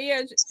little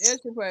bit, it's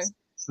your way.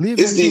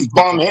 It's these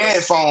bum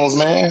headphones,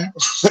 man.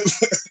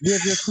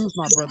 Live your truth,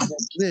 my brother.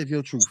 Live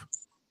your truth.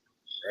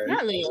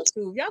 Not live your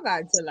truth. Y'all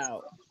gotta chill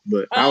out.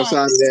 But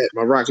outside of that,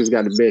 my Rockets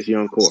got the best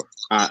young core.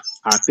 I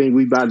think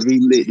we about to be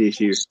lit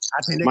this year.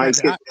 I think they might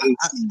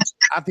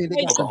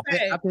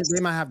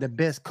have the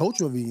best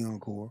coach of the young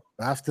core.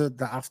 But I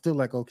still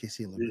like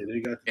OKC a little bit. Yeah,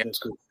 they got the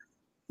best coach.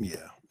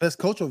 Yeah, best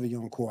coach of the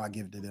young core. I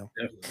give it to them.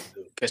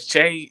 Because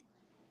Shea,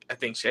 I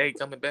think Shea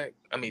coming back.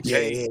 I mean,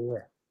 Shea.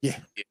 Yeah,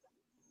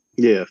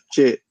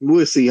 Chet.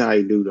 We'll see how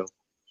he do though.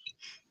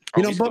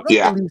 He don't buck up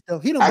at least though.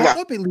 He don't buck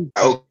up at least.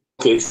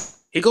 Okay.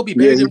 He gonna be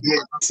better.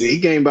 He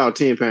gained about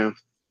 10 pounds.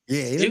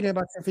 Yeah, he gained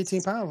about 10,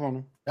 15 pounds on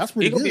him. That's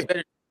pretty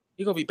good.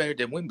 He gonna be better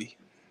than Wemby.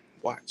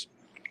 Watch.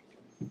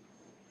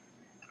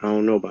 I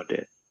don't know about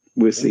that.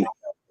 We'll see.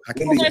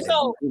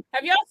 So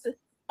have y'all?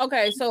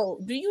 Okay, so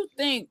do you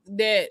think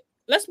that?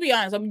 Let's be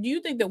honest. Do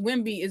you think that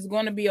Wemby is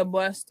going to be a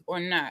bust or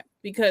not?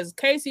 Because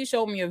Casey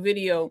showed me a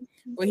video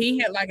where he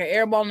had like an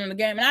air ball in the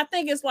game, and I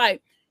think it's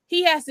like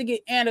he has to get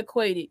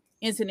antiquated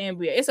into the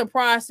NBA. It's a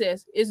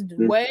process. It's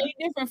way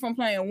different from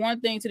playing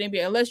one thing to the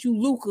NBA. Unless you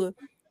Luka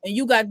and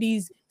you got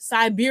these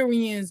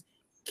Siberians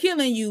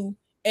killing you,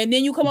 and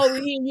then you come over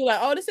here and you're like,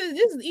 "Oh, this is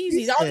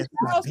easy."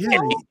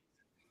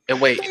 And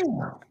wait,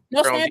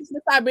 no thanks to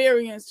the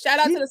Siberians. Shout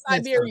out to the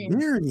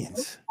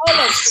Siberians. Hold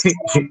up. Shout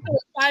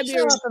out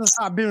to the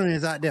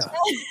Siberians out there.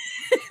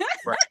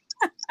 Right.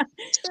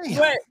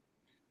 But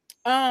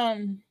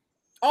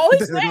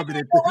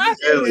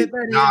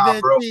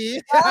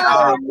he's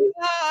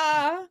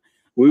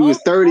we was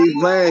 30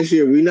 last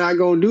year. We're not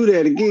gonna do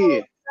that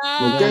again.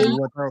 Okay,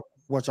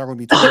 what y'all gonna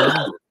be talking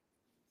about?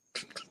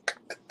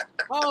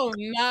 Oh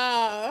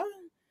no.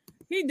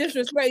 He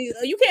disrespected.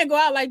 You can't go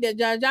out like that,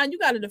 John. John, you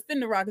got to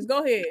defend the Rockets.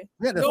 Go ahead.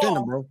 Yeah, defend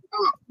them, bro.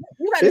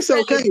 It's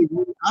okay.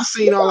 I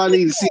seen all I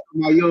need to see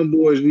from my young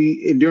boys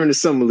during the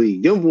summer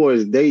league. Them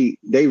boys, they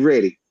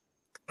ready.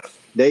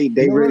 They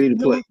ready to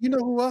play. You know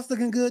who else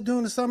looking good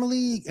during the summer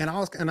league? And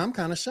I'm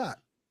kind of shocked.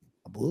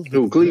 My Bulls.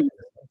 Cleveland.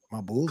 My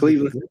Bulls.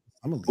 Cleveland.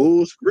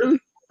 Bulls. Really?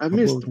 I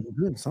missed them.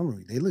 Good in summer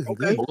league. They looking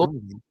good. Oh,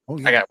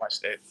 yeah. I gotta watch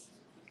that.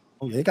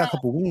 Oh, they got a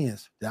couple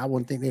wins that I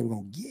wouldn't think they were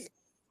gonna get.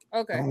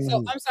 Okay,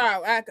 so I'm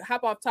sorry, I could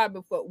hop off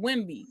topic, but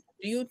Wemby,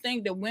 do you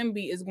think that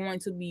Wemby is going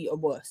to be a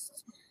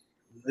bust?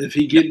 If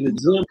he get in the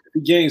gym, if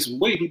he gains some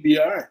weight, he'd be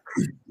all right.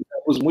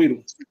 That was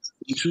weight.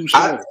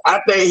 I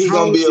think he's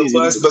gonna be a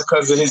bust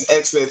because of his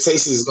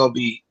expectations is gonna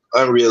be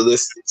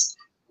unrealistic.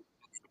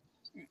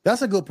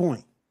 That's a good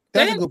point.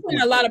 They're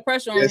putting a lot of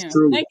pressure on him.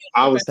 True.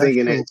 I was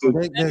thinking that too.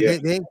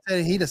 They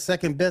said he's the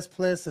second best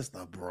player since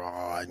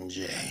LeBron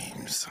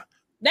James.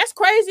 That's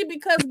crazy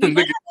because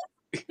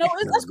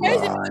that's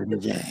crazy.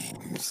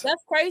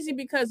 That's crazy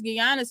because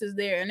Giannis is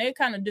there and they're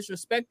kind of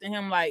disrespecting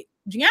him. Like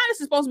Giannis is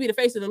supposed to be the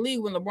face of the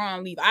league when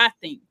LeBron leave, I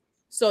think.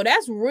 So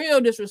that's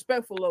real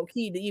disrespectful, low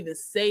key, to even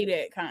say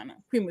that kind of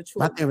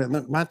premature.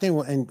 My thing,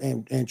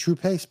 and True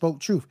Pay spoke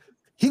truth.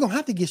 He gonna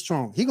have to get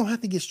strong. He gonna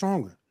have to get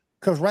stronger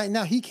because right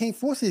now he can't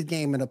force his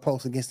game in the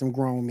post against them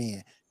grown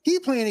men. He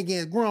playing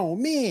against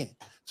grown men.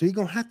 So he's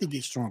gonna have to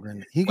get stronger.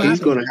 He's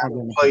gonna have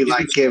to play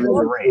like Kevin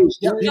Durant.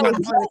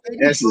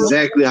 That's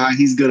exactly how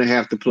he's gonna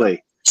have to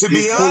play. To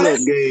be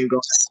honest,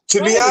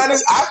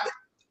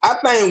 I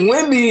think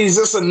Wemby is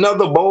just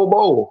another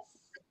Bobo.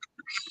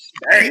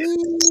 That's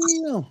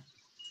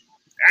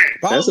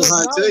a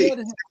hot take.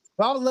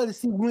 I would love to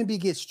see Wemby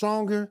get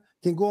stronger,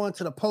 can go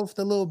into the post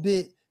a little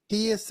bit.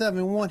 He is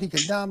 7'1". He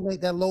can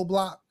dominate that low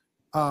block.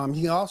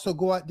 He can also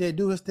go out there,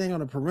 do his thing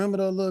on the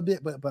perimeter a little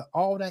bit, but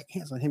all that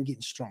hands on him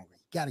getting stronger.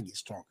 Got to get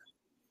stronger.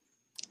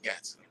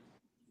 Yes.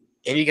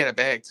 And you got a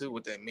bag too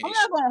with that mini. I'm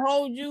not gonna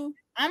hold you.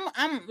 I'm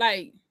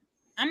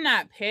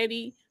not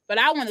petty, but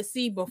I want to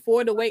see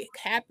before the weight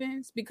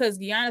happens because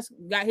Giannis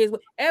got his way.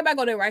 Everybody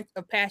go their right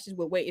of passage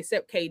with weight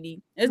except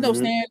KD. There's no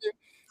standard,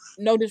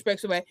 no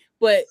disrespect away,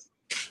 but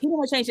he don't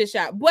want to change his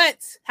shot. But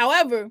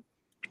however,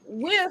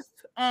 with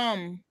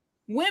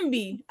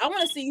Wemby, I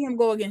want to see him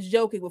go against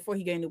Jokic before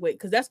he gained the weight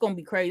because that's gonna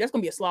be crazy. That's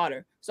gonna be a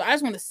slaughter. So I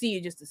just want to see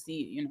it just to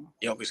see it, you know.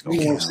 You don't want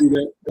to see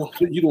that.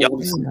 You don't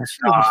want to see that.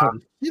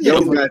 You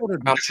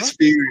got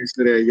experience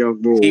to that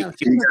young boy.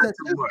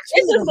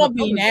 It's just gonna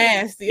be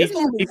nasty. It's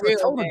gonna be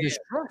real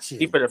nasty.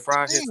 He better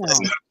fry his.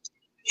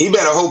 He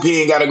better hope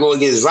he ain't got to go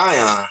against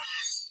Zion.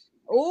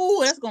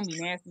 Oh, that's gonna be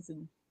nasty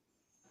too.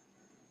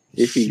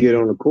 If he get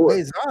on the court,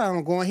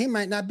 Zion going, he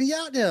might not be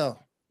out there.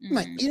 He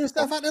might eat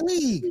stuff out the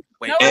league.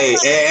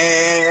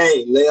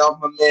 Hey, lay off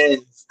my man.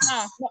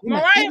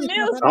 Mariah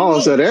Mills. Oh,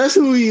 so that's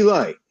who he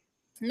like.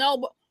 No,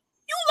 but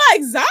you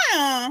like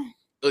Zion.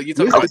 Oh, you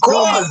talking about? Of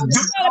course,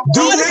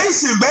 Duke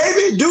Nation,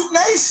 baby, Duke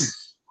Nation.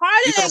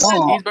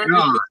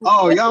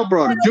 Oh, y'all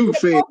brought a Duke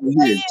fan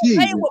here.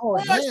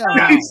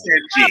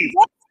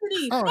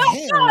 No,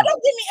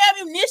 don't give me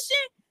ammunition.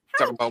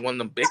 Talking about one of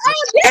them big.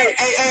 Hey,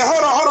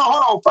 hold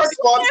on. First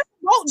of all,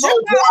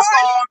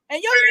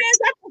 and your man's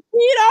got to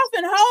feed off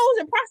and hoes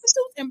and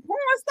prostitutes and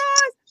porn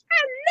stars. I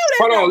know that.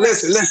 Hold on,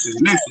 listen.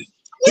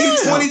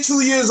 He's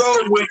 22 years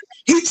old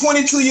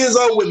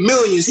with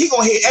millions. He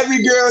gonna hit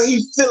every girl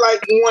he feel like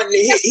wanting to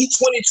hit. He's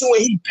 22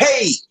 and he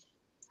paid.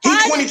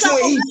 He's 22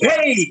 and he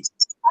paid.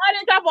 I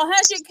didn't drop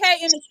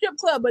 $100K in the strip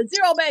club, but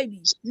zero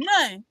babies,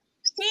 none.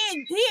 He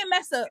ain't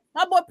messed up.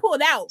 My boy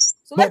pulled out.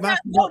 So let's not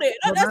go there.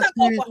 Let's not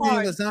go for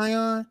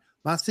hard.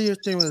 My serious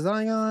thing with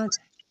Zion,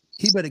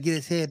 he better get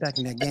his head back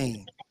in that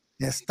game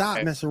and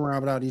stop messing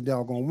around with all these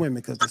doggone women.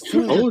 Because as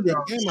soon as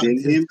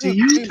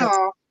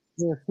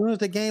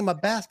the game of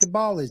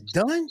basketball is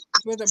done,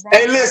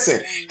 hey,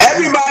 listen,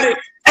 everybody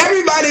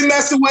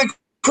messing with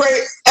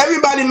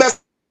everybody messing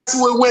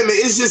with women.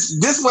 It's just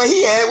this one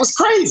he had was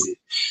crazy.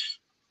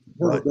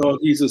 Dog,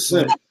 he's a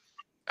simp.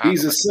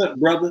 He's a simp,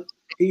 brother.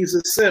 He's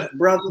a simp,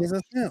 brother.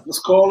 Let's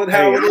call it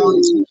how it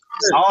is.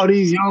 All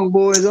these young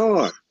boys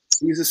are.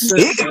 He's a simp.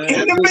 He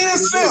can be a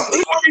simp.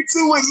 He's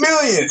 22 with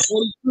millions.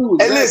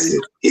 Hey, listen,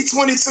 he's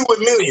 22 with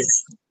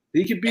millions.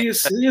 He could be a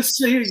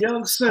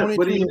young simp,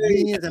 but he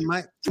made a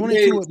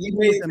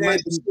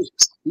bad decision.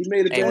 He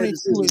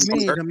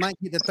might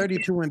get the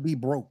 32 and be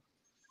broke.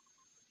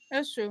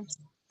 That's true.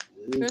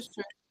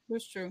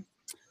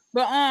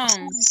 But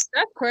that's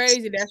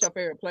crazy. That's your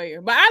favorite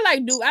player. But I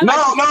like Duke.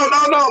 No.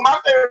 My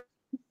favorite.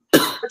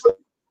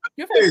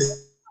 Your favorite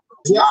is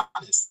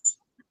Giannis.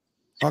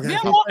 Okay.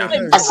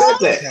 I said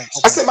that.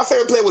 I said my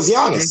favorite player was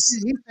Giannis.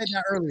 He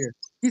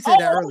said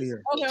that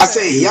earlier. Okay. I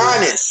said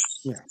Giannis.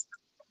 Yeah.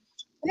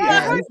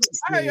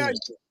 I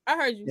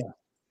heard you. Yeah.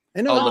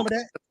 And no wrong with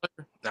that.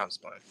 No, it's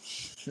fine.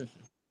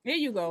 Here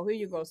you go,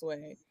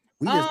 Sway.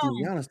 We just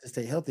need Giannis to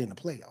stay healthy in the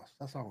playoffs.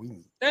 That's all we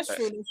need. That's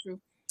true.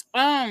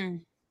 That's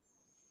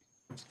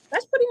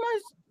pretty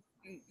much.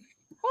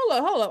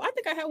 Hold up. I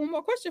think I had one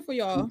more question for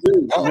y'all.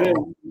 Hey,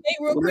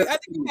 real quick. I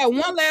think I had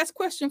one last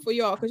question for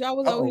y'all because y'all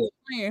was out here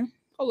playing.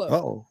 Hold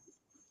up.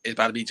 It's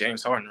about to be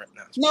James Harden right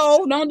now.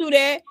 No, don't do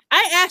that.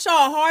 I asked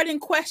y'all a Harden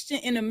question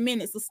in a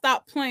minute, so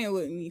stop playing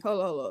with me.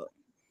 Hold up.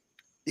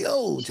 The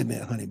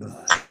ultimate honey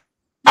bun.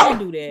 Don't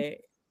do that.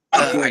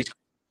 Question.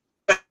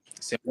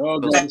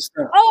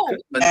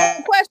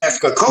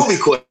 That's a Kobe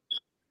question.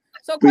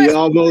 So we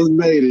almost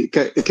made it,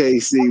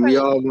 KC. We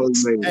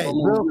almost made it. Hey,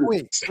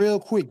 real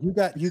quick.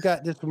 You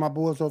got this for my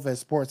boys over at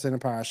Sports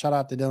Empire. Shout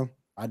out to them.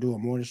 I do a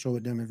morning show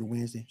with them every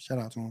Wednesday. Shout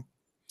out to them.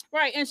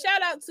 Right, and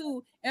shout out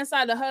to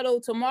Inside the Huddle.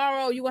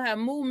 Tomorrow you're gonna have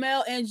Moo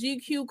Mel and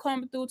GQ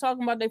coming through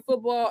talking about their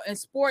football and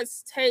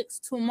sports takes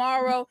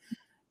tomorrow.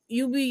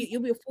 You'll be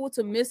a fool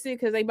to miss it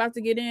because they about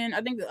to get in.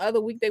 I think the other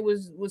week they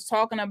was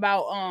talking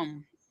about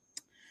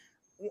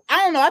I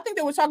don't know. I think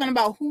they were talking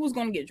about who was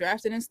going to get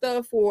drafted and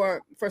stuff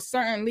for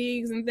certain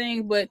leagues and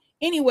things. But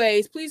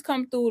anyways, please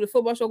come through. The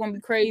football show going to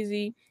be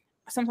crazy.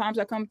 Sometimes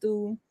I come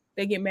through.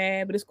 They get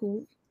mad, but it's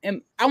cool.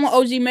 And I want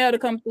OG Mel to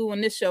come through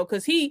on this show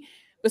because he,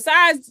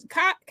 besides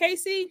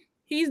KC,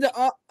 he's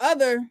the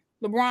other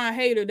LeBron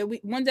hater that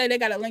one day they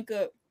got to link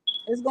up.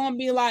 It's going to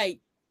be like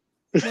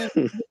when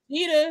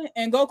Vegeta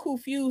and Goku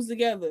fuse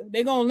together.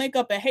 They're going to link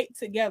up and hate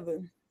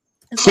together.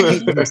 Hey,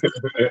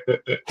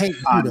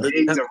 I'm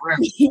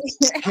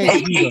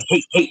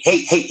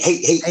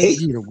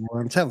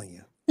telling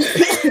you.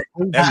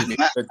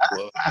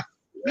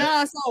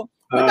 No, so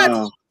we got to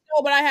go,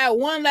 but I have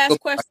one last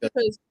question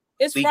because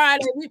it's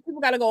Friday.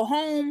 People got to go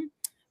home.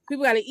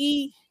 People got to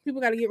eat. People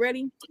got to get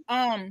ready.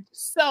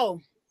 So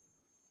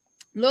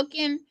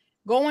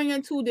going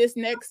into this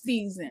next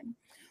season,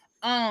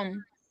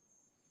 and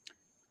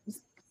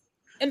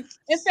in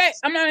fact,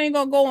 I'm not even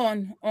gonna go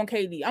on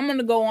KD. I'm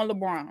gonna go on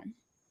LeBron.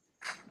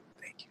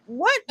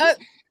 What? Greg,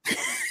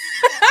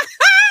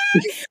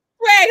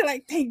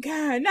 like, thank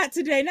God, not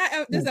today, not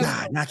this.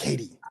 God, not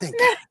Katie. Thank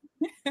God.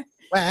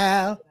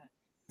 Wow,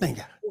 thank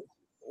God.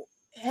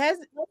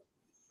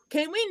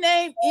 Can we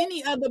name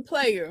any other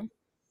player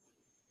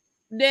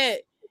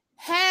that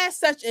has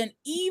such an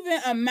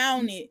even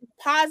amounted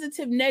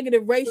positive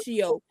negative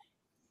ratio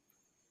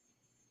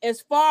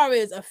as far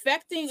as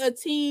affecting a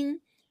team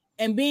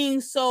and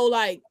being so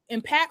like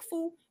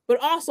impactful, but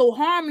also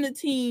harming the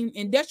team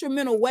in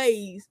detrimental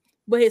ways?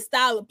 But his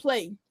style of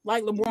play,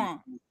 like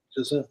LeBron.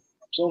 It's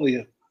only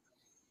him.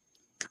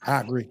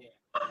 I agree.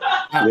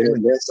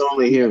 That's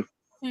only him.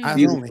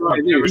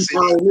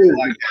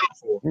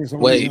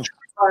 Wait.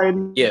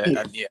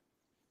 Yeah.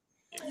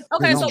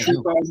 Okay,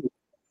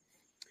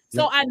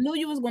 so I knew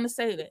you was going to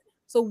say that.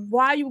 So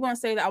why you were going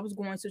to say that, I was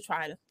going to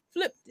try to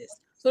flip this.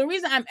 So the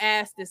reason I'm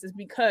asked this is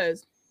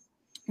because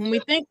when we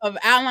think of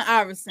Allen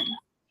Iverson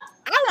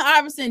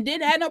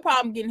didn't have no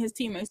problem getting his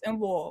teammates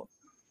involved.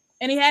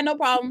 And he had no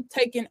problem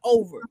taking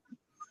over.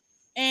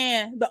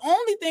 And the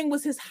only thing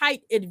was his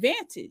height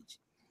advantage.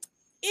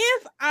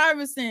 If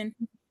Iverson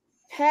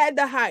had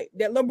the height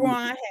that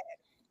LeBron had,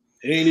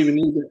 he ain't even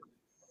need that.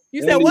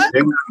 You said what?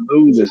 You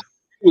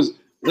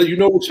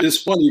know what?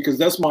 It's funny because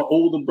that's my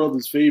older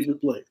brother's favorite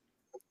player.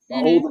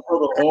 My older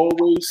brother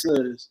always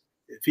says,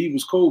 if he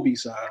was Kobe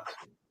size,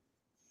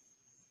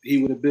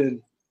 he would have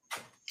been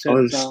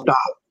 10 times.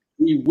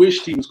 He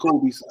wished he was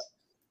Kobe size.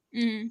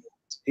 Mm-hmm.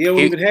 He don't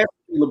even have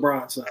to be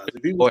LeBron size.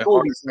 If he was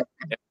Kobe size,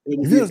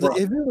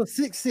 if he was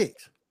 6'6",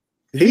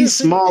 he's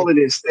smaller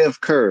than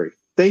Steph Curry.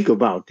 Think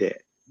about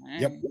that.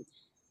 Yep.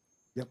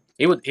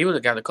 He would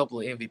have got a couple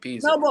of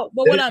MVPs. No, but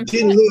what I'm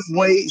didn't lift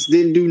weights,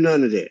 didn't do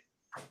none of that.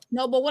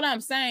 No, but what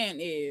I'm saying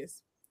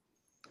is,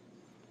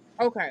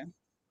 okay.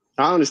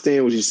 I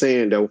understand what you're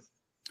saying, though.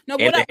 No,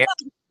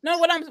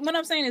 what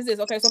I'm saying is this.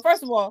 Okay, so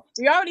first of all,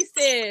 we already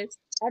said.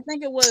 I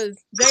think it was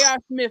J.R.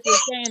 Smith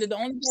was saying that the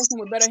only person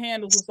with better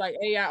handles was like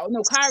AI.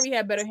 No, Kyrie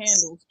had better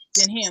handles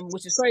than him,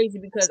 which is crazy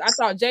because I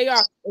thought if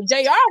J.R.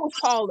 was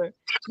taller,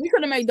 we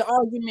could have made the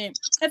argument.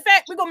 In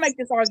fact, we're gonna make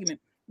this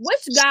argument.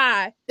 Which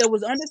guy that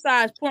was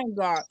undersized point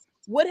guard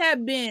would have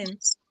maybe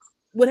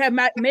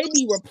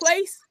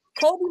replaced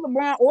Kobe,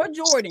 LeBron, or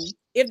Jordan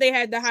if they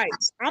had the height?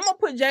 I'm gonna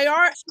put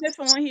J.R. Smith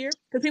on here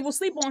because people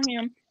sleep on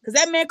him because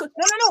that man could.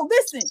 No.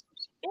 Listen,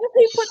 if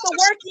he put the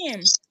work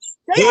in,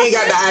 he ain't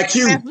got the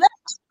IQ.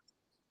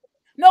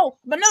 No,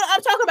 I'm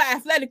talking about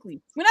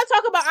athletically. We're not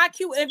talking about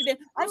IQ and everything.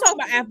 I'm talking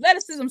about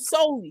athleticism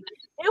solely.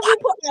 If we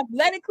put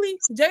athletically,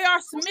 J.R.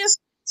 Smith,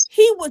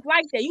 he was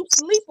like that. You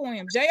sleep on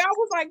him. J.R.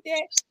 was like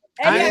that.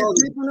 I ain't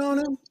sleeping on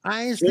him.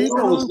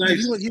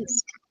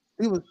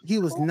 He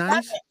was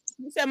nice.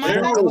 You said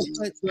J.R. was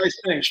nice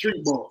playing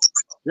street ball.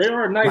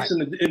 J.R. nice in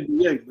the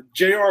NBA, but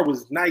J.R.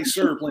 was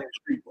nicer playing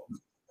street ball.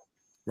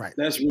 Right.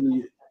 That's really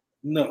it.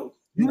 No.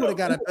 You would have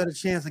got a better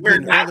chance of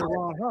getting early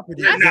Ron Harper.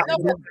 You got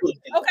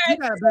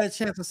a better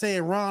chance of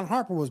saying Ron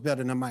Harper was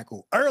better than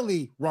Michael.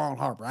 Early Ron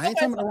Harper. I ain't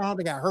talking about Ron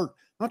Harper that got hurt.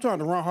 I'm talking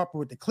to Ron Harper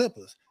with the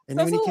Clippers. And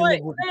then when he came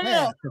over with the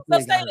pass.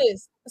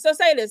 So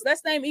say this.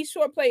 Let's name each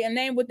short play and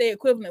name what their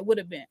equivalent would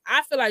have been.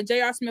 I feel like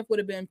J.R. Smith would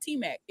have been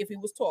T-Mac if he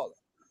was taller.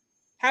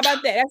 How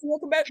about that? That's a good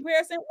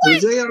comparison.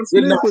 J.R.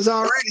 Smith was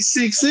already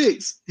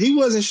 6'6". He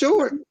wasn't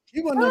short.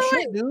 He wasn't no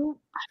short, dude.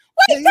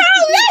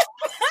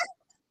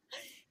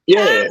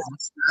 Yeah,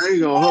 I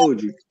ain't gonna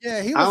hold you.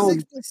 Yeah, he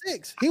was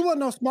 6'6". He wasn't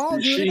no small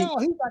dude at all.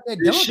 He was like that.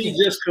 Did she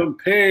just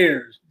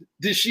compare?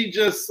 Did she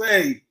just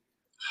say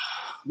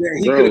that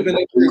he could have been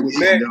up there with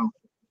Mac?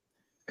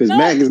 Because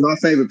Mac is my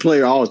favorite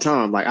player all the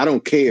time. Like I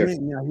don't care.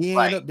 He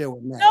ain't up there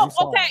with Mac. No,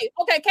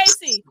 okay,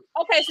 Casey.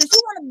 Okay, since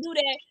you want to do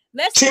that,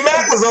 let's.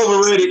 T-Mac was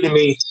overrated to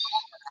me.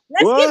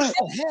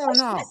 Hell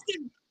no.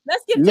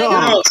 Let's give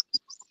J.R.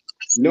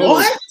 No.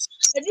 What?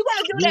 If you're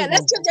gonna do that,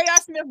 let's give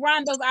J.R. Smith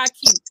Rondo's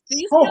IQ. Do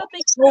you still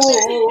think?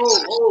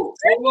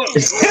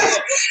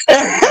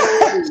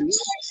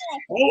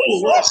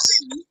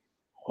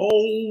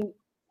 Hold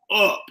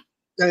up.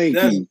 Thank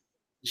you.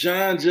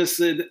 John just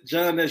said,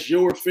 John, that's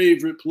your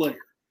favorite player.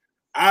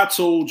 I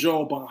told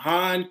y'all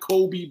behind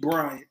Kobe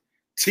Bryant,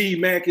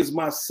 T-Mac is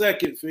my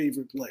second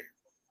favorite player.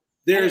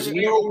 There's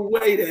no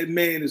way that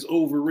man is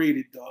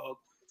overrated, dog.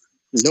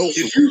 Nope.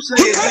 If you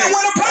say he couldn't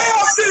win a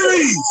playoff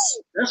series.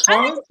 That's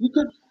fine.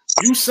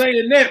 You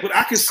saying that, but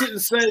I can sit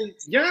and say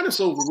Giannis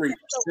overrated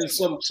in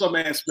some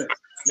aspects.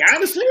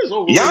 Giannis is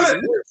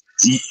overrated.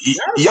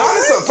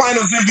 Giannis a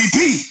Finals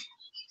MVP.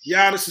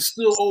 Giannis is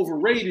still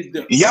overrated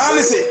though.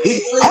 Giannis,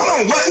 hold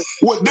on.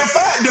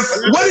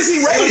 What is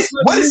he rated?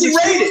 What is he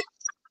rated?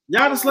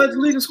 Giannis led the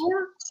league in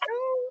scoring.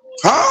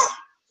 Huh?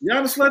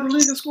 Giannis led the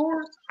league in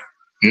scoring.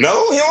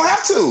 No, he don't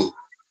have to.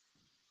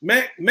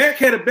 Mac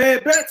had a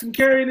bad back from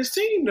carrying his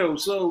team though.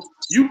 So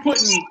you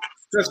putting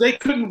because they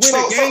couldn't win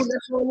a game.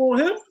 That's all on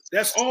him.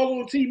 That's all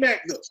on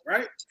T-Mac though,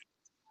 right?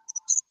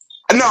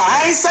 No,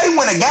 I ain't say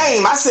win a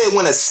game. I said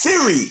win a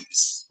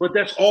series. But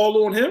that's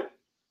all on him.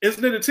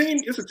 Isn't it a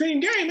team? It's a team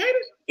game, ain't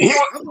it? He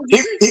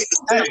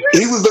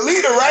was the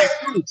leader, right?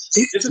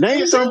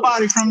 Name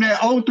somebody from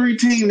that 03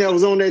 team that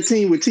was on that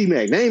team with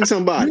T-Mac. Name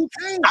somebody.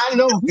 I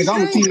know because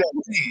I'm a T-Mac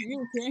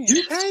fan.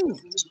 You can't.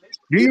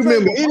 Do you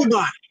remember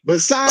anybody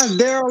besides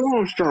Darryl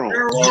Armstrong?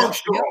 Darryl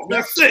Armstrong.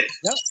 That's it.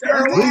 Yep.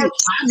 I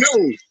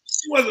know.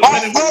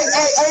 On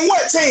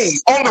what team?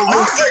 On the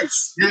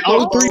Rockets?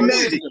 03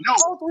 Magic. No.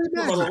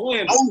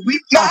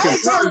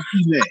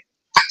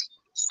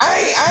 I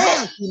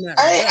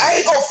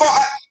ain't gonna fall.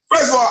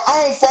 First of all,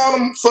 I don't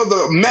fault him for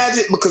the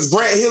Magic because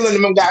Grant Hill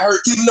and them got hurt,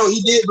 even though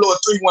he did blow a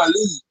 3-1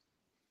 lead.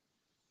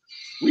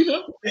 We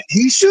know.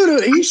 He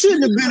shouldn't have been.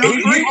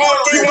 He blew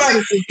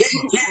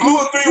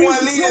a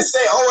 3-1 lead and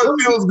said, "Oh,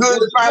 it feels good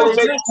to finally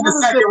make it to the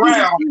second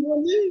round."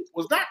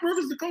 Was Doc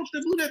Rivers the coach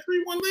that blew that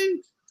 3-1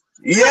 lead?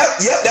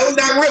 Yep, that was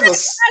Doc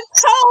Rivers. I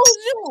told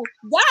you,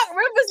 Doc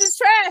Rivers is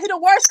trash. He's the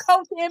worst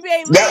coach in the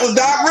NBA league. That was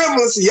Doc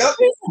Rivers. Yep,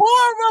 he's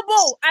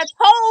horrible. I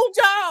told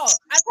y'all.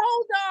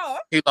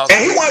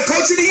 And he won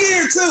Coach of the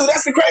Year too.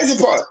 That's the crazy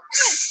part.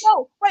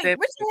 No,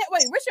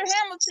 Richard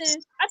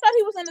Hamilton. I thought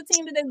he was on the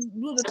team that they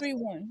blew the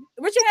 3-1.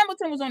 Richard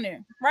Hamilton was on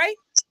there, right?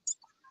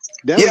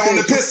 On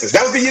the Pistons.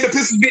 That was the year the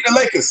Pistons beat the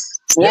Lakers.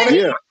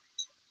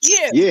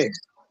 Yeah.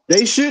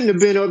 They shouldn't have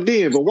been up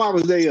then, but why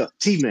was they up?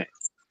 T-Mac.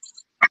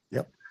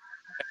 Yep.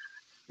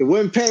 It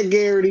wasn't Pat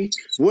Garrity,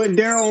 wasn't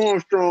Darryl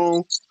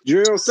Armstrong,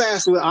 Gerald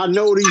Sassler. I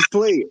know these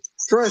players.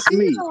 Trust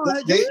me.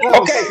 Okay.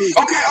 Hold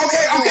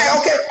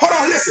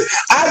on, listen.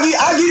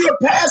 I'll give you a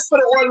pass for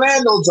the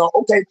Orlando joint.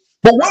 Okay.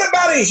 But what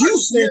about in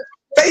Houston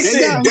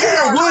facing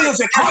Darren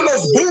Williams and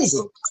Carlos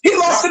Boozer? He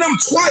lost to them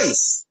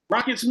twice.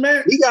 Rockets,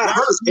 man. He got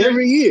hurt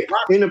every year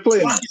in the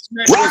playoffs.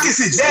 Rockets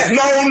and Jazz.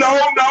 No. He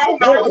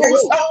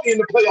was healthy in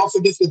the playoffs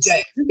against the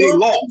Jazz. They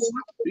lost.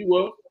 He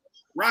was.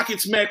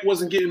 Rockets Mac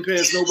wasn't getting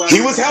past nobody.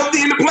 He was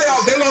healthy in the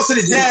playoffs. They lost to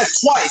the Jazz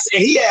twice,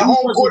 and he had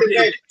home court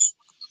advantage.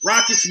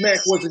 Rockets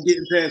Mac wasn't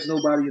getting past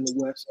nobody in the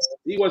West.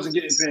 He wasn't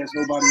getting past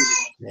nobody in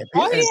the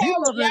West.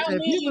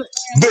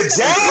 The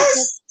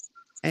Jazz?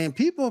 And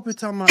people have been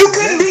talking about you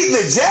couldn't beat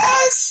the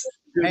Jazz?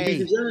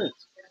 Hey.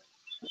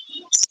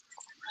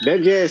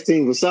 That Jazz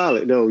team was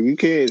solid though. You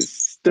can't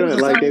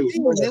stunt like they were.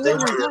 They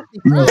weren't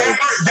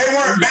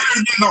better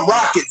than the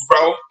Rockets,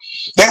 bro.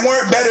 They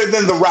weren't better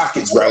than the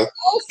Rockets, bro.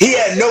 He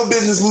had no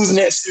business losing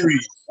that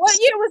series. What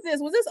year was this?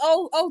 Was this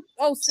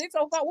 06,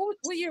 05?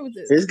 What year was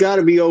this? It's got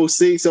to be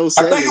 06, 07.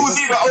 I think it was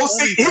either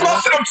 06.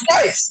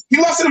 He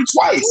lost to them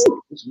twice.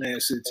 This man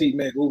said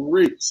T-Mac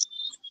overrated.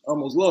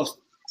 Almost lost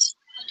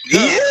it. He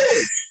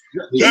is.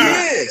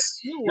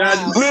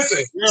 Wow.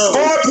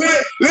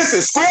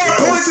 Listen, scoring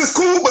points is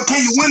cool, but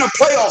can you win a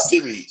playoff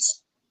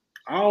series?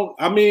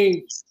 I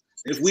mean,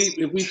 if we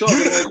talk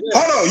about that.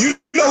 Hold on, you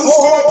know who's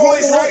scoring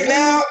points right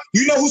now?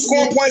 You know who's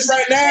scoring points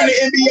right now in the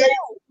NBA?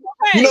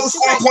 You know who's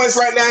scoring points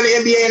right now in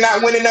the NBA and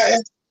not winning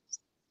nothing?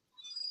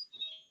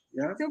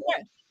 Yeah.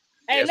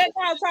 Hey, let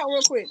Kyle talk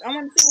real quick. I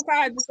want to see what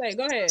Kyle had to say.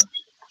 Go ahead.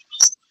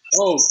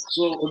 Oh,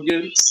 so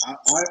again,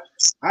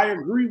 I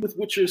agree with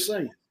what you're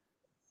saying.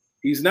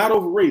 He's not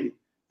overrated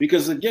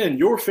because again,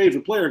 your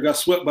favorite player got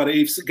swept by the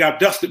AFC, got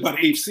dusted by the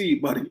AFC,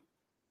 buddy.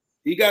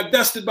 He got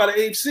dusted by the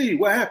AFC.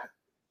 What happened?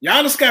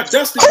 Giannis got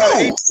dusted by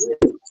the AFC.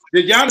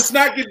 Did Giannis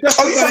not get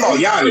dusted? Oh,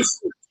 yeah,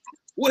 Giannis.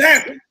 What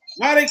happened?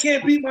 Why they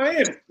can't beat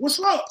Miami?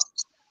 What's up?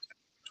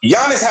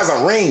 Giannis has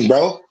a ring,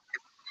 bro.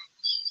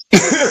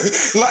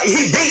 Like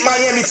he beat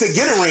Miami to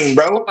get a ring,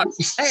 bro.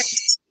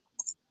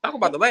 Talk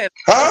about the last.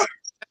 Huh?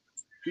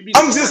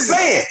 I'm just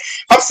saying.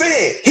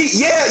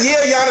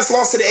 Giannis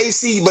lost to the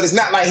AC, but it's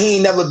not like he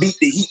ain't never beat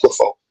the Heat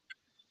before.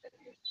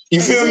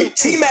 You feel me?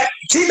 T-Mac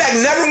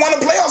never won a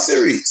playoff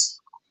series.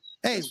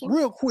 Hey,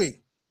 real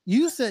quick.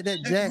 You said that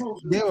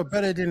they were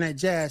better than that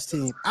Jazz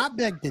team. I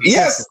beg to differ.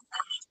 Yes.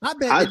 I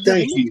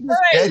thank you.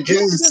 That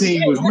Jazz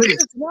team was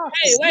lit.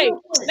 Hey, wait.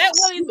 That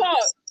Willie talk.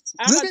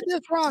 Look at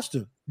this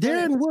roster.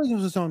 Darren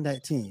Williams was on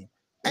that team.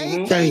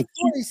 AK-47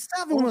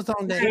 was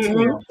on that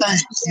team.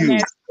 Thank you.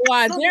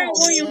 Why Darren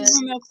Williams was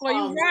on that for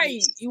you, right?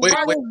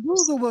 Carlos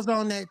Bruiser was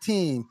on that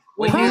team.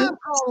 Prime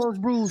Carlos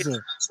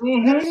Bruiser.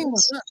 That team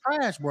was not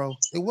trash, bro.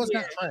 It was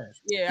not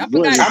trash. Yeah, I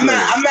forgot.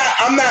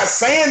 I'm not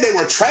saying they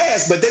were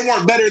trash, but they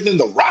weren't better than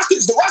the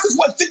Rockets. The Rockets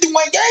won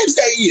 51 games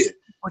that year.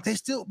 But they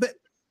still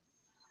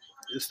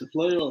it's the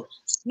playoffs.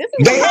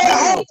 They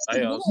had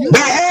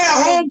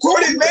home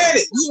court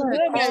advantage.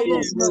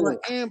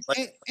 And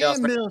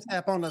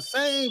Millsap on the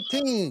same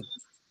team.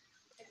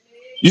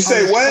 You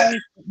say what?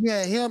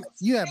 Yeah, him.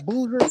 You had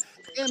Boozer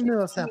and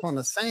Millsap on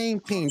the same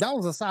team. That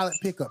was a solid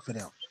pickup for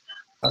them.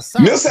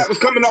 Millsap was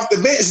coming off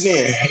the bench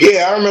then.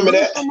 Yeah, I remember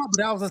that. But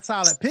that was a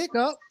solid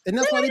pickup, and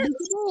that's why they beat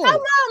the Bulls. How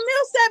long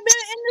Millsap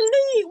been in the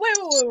league?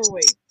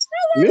 Wait.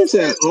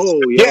 Millsap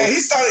old, yeah,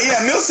 he started.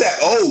 Yeah, Millsap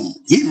old.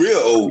 He real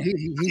old.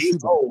 He's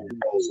old.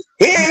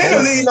 He ain't in the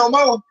league no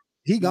more.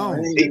 He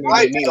gone. He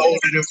might be older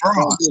than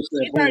Bron. He's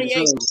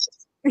 38.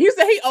 You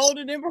said he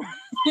older than Bron.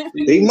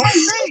 He might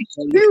be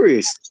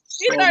serious.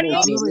 He's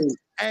 38.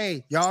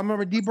 Hey, y'all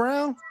remember D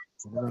Brown?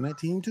 He was on that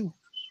team too.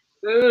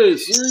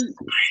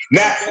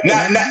 Now,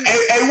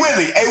 hey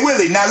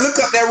Willie. Now look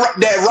up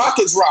that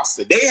Rockets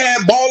roster. They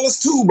had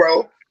ballers too,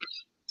 bro.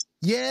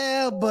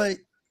 Yeah, but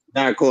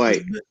not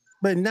quite.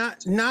 But not.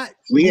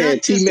 We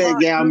had T-Mac.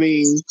 Yeah, I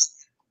mean,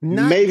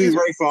 maybe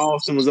Rafer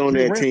Austin was on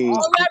that team.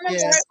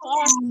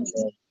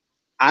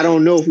 I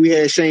don't know if we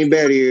had Shane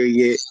Battier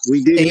yet.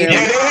 We did.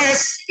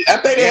 I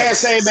think they had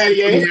Shane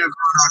Battier. We had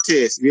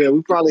yeah,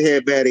 we probably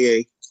had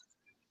Battier.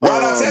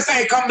 Ron Artest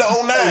ain't come to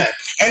 09.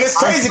 And it's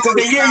crazy because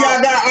the year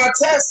y'all got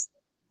Artest,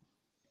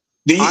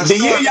 the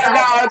year y'all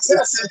got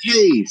Artest,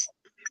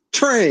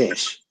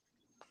 trash.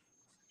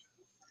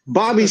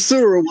 Bobby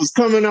Sura was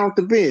coming off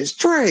the bench.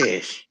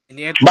 Trash.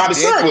 Bobby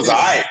Sura was all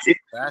right.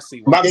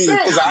 Bobby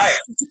Sura was all right.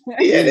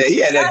 He had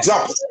that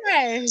jumper.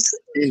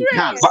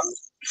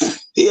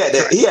 He had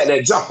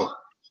that jumper.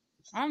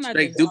 I'm not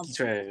straight dookie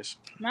trash.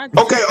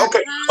 Okay.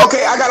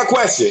 I got a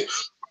question.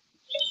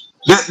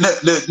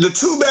 The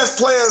two best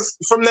players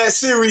from that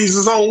series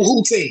is on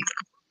who team?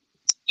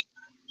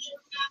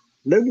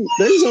 They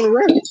was on the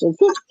Raptors, of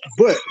course.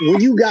 But when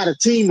you got a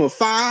team of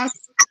five,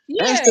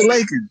 ask the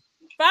Lakers.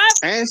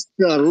 Ask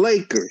the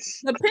Lakers.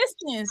 The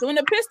Pistons. When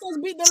the Pistons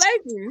beat the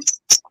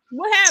Lakers,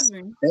 what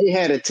happened? They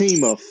had a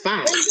team of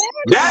five.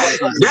 That's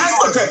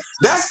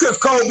because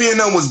Kobe and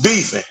them was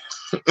beefing.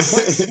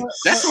 That's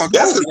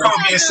because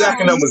Kobe and Shaq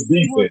and them was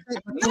beefing.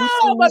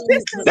 No, but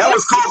that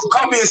was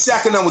Kobe and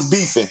Shaq and them was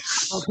beefing.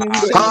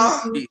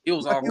 It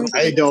was all.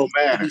 It don't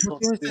matter.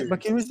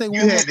 But can we say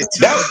one more thing?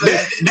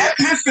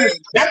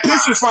 That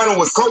Pistons final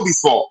was Kobe's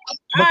fault.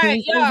 All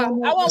right,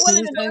 y'all. I want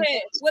Willie to go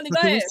ahead. Willie, go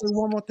ahead. Can we say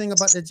one more thing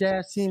about the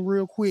Jazz team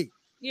real quick?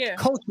 Yeah.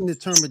 Coaching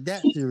determined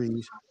that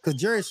series because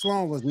Jerry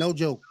Sloan was no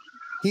joke.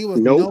 He was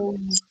no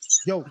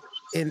joke.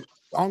 And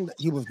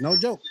he was no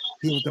joke.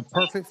 He was the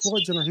perfect floor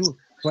general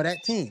for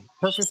that team.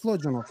 Perfect floor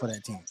general for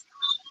that team.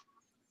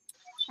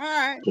 All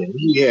right.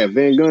 Yeah,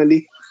 Van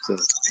Gundy. So,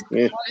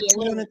 yeah.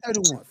 51 and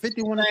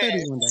 31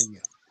 that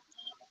year.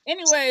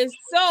 Anyways,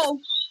 so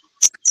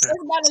it's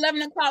about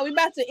 11 o'clock. We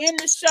about to end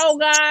the show,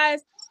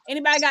 guys.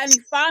 Anybody got any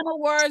final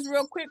words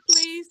real quick,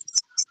 please?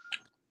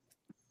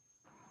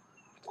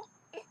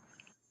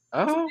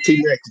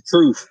 T-Mac the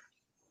truth.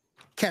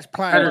 Catch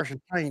player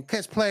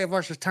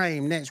versus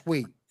team next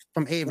week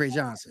from Avery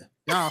Johnson.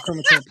 Y'all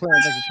coming to the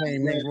player versus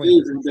team next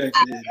week.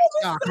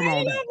 Y'all come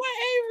on back.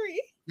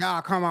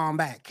 Y'all come on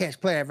back. Catch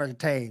player versus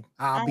team.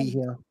 I'll be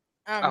here.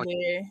 I'm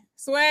there.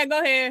 Swag, go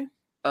ahead.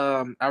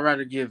 I'd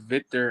rather give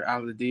Victor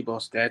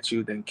Oladipo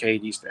statue than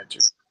KD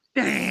statue.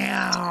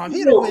 Damn.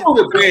 Go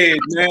to bed,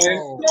 man.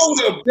 Go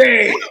to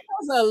bed. That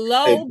was a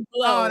low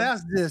blow. Oh,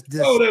 that's this.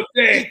 Go to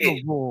bed. I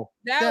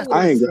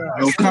ain't got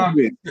no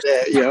comment to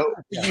that, yo.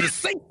 You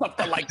say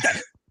something like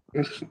that.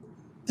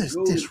 This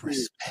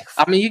disrespectful.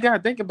 I mean, you gotta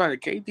think about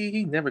it. KD,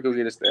 he never go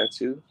get a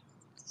statue.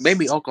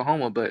 Maybe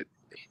Oklahoma, but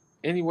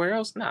anywhere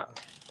else, nah.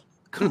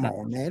 Come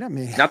on, man. That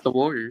man. Not the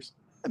Warriors.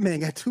 That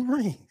man got 2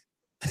 rings.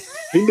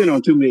 He's been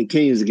on too many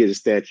teams to get a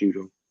statue,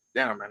 though.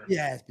 That don't matter.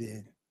 Yeah, it's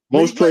been.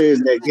 Most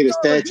players that get a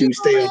statue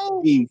stay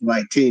on the team for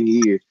like 10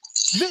 years.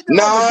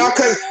 No,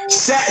 because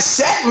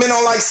Shaq been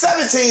on like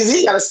 7 teams.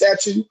 He got a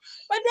statue.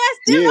 But that's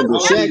still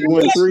but Shaq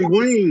won 3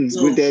 rings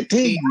with that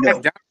team,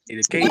 though.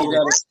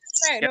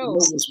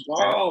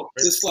 Wow,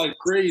 it's like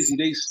crazy.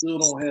 They still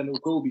don't have no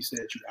Kobe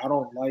statue. I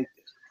don't like it.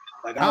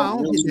 Like I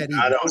don't get that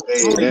either.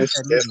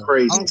 That's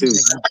crazy too.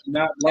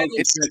 Not like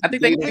it. I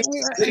think they.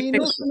 You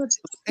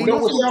know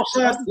what's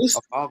outside? What's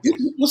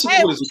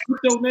it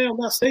crypto now?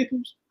 Not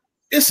Staples.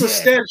 It's a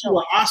statue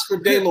of Oscar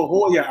De La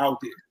Hoya out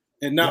there,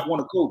 and not one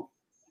of Kobe.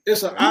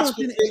 It's an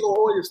Oscar De La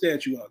Hoya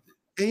statue out there.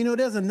 And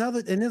there's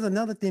another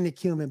thing that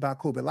killed me about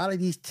Kobe. A lot of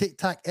these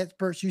TikTok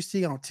experts you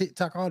see on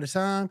TikTok all the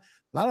time,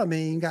 a lot of them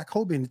ain't got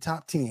Kobe in the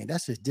top 10.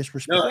 That's just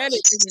disrespectful. Hey,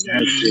 look.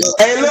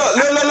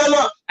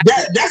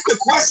 That's the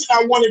question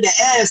I wanted to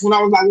ask when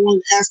I was like,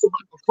 wanted to ask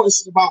about the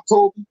question about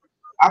Kobe.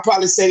 I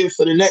probably say it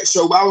for the next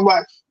show, but I was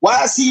like,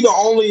 why is he the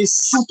only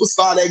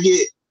superstar that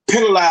get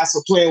penalized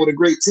for playing with a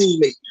great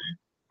teammate?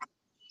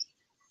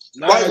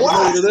 Like, why? You know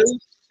what it is?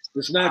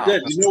 It's not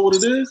that. You know what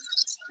it is?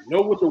 You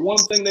know what the one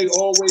thing they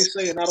always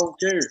say, and I don't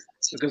care,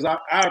 because I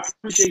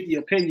appreciate the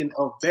opinion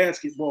of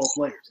basketball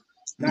players,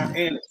 not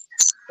analysts.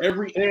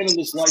 Every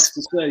analyst likes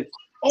to say,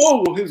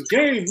 oh, well, his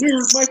game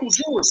mirrored Michael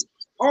Jordan.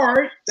 All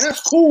right,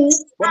 that's cool,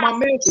 but my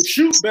man can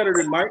shoot better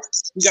than Mike.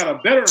 He got a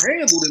better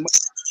handle than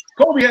Mike.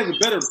 Kobe has a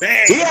better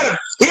bag. I'm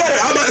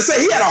about to say,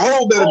 he had a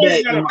whole better bag.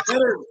 He got a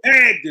better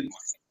bag than Mike.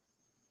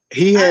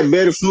 He had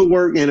better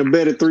footwork and a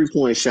better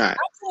 3-point shot.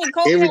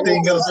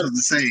 Everything else was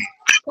the same.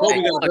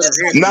 Kobe got a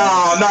better handle.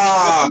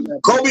 Nah.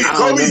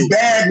 Kobe's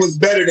bag was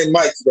better than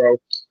Mike's, bro.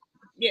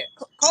 Yeah,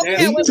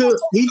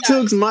 he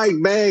took Mike's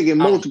bag and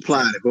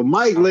multiplied it, but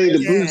Mike laid the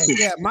blueprint.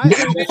 Yeah, Mike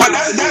did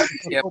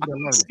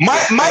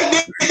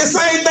the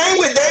same thing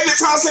with David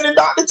Thompson and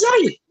Dr.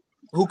 J.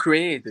 Who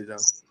created it, though?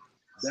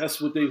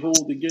 That's what they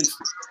hold against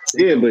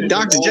him. Yeah, but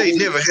Dr. J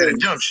never had a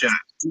jump shot.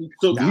 You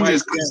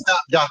just couldn't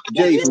stop Dr.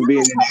 J from being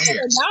in the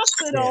air.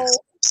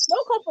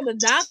 Don't come for the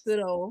doctor,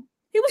 though.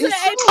 He was in the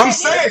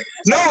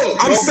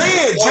I'm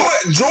saying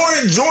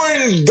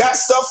Jordan got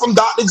stuff from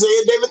Dr. J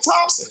and David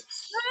Thompson.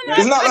 No.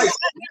 It's not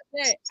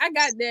I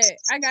got that.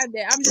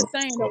 I'm just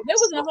saying though, there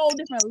was a whole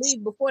different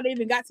league before they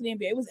even got to the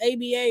NBA. It was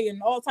ABA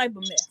and all type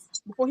of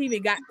mess before he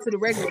even got to the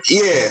regular.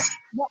 Yeah.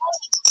 But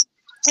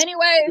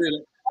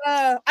anyways,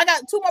 I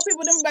got 2 more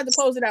people. Then we about to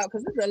close it out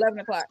because it's 11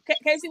 o'clock.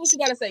 Casey, what you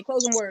got to say?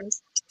 Closing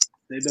words.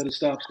 They better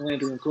stop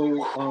slandering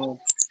Kobe.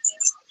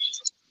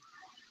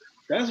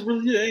 That's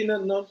really ain't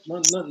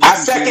nothing. I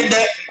second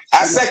that.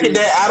 I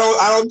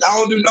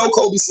don't do no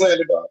Kobe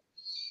slander, dog.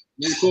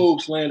 No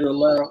Kobe slander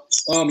allowed.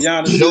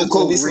 Giannis. No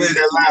Kobe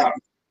slander allowed.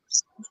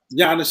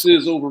 Giannis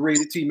is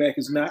overrated. T-Mac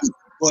is not.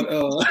 But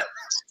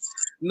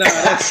nah,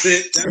 that's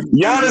it.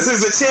 Giannis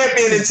is a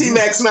champion and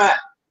T-Mac's not.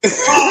 All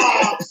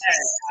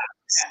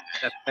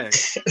right,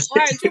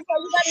 Chupa, you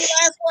got any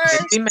last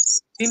words?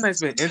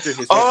 T-Mac's been injured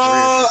his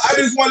I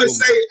just want to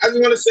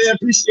say I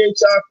appreciate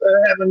y'all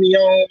for having me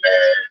on,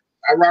 man.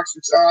 I rocks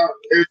with y'all.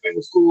 Everything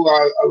was cool.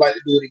 I like to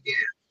do it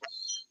again.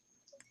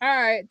 All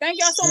right. Thank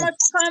y'all so much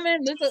for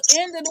coming. This is the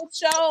end of the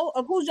show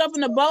of Who's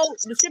Jumping the Boat.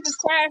 The ship is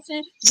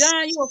crashing.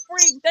 John, you a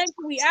freak. Thank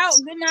you. We out.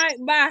 Good night.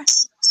 Bye.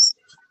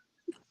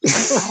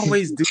 I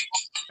always do.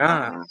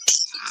 Oh.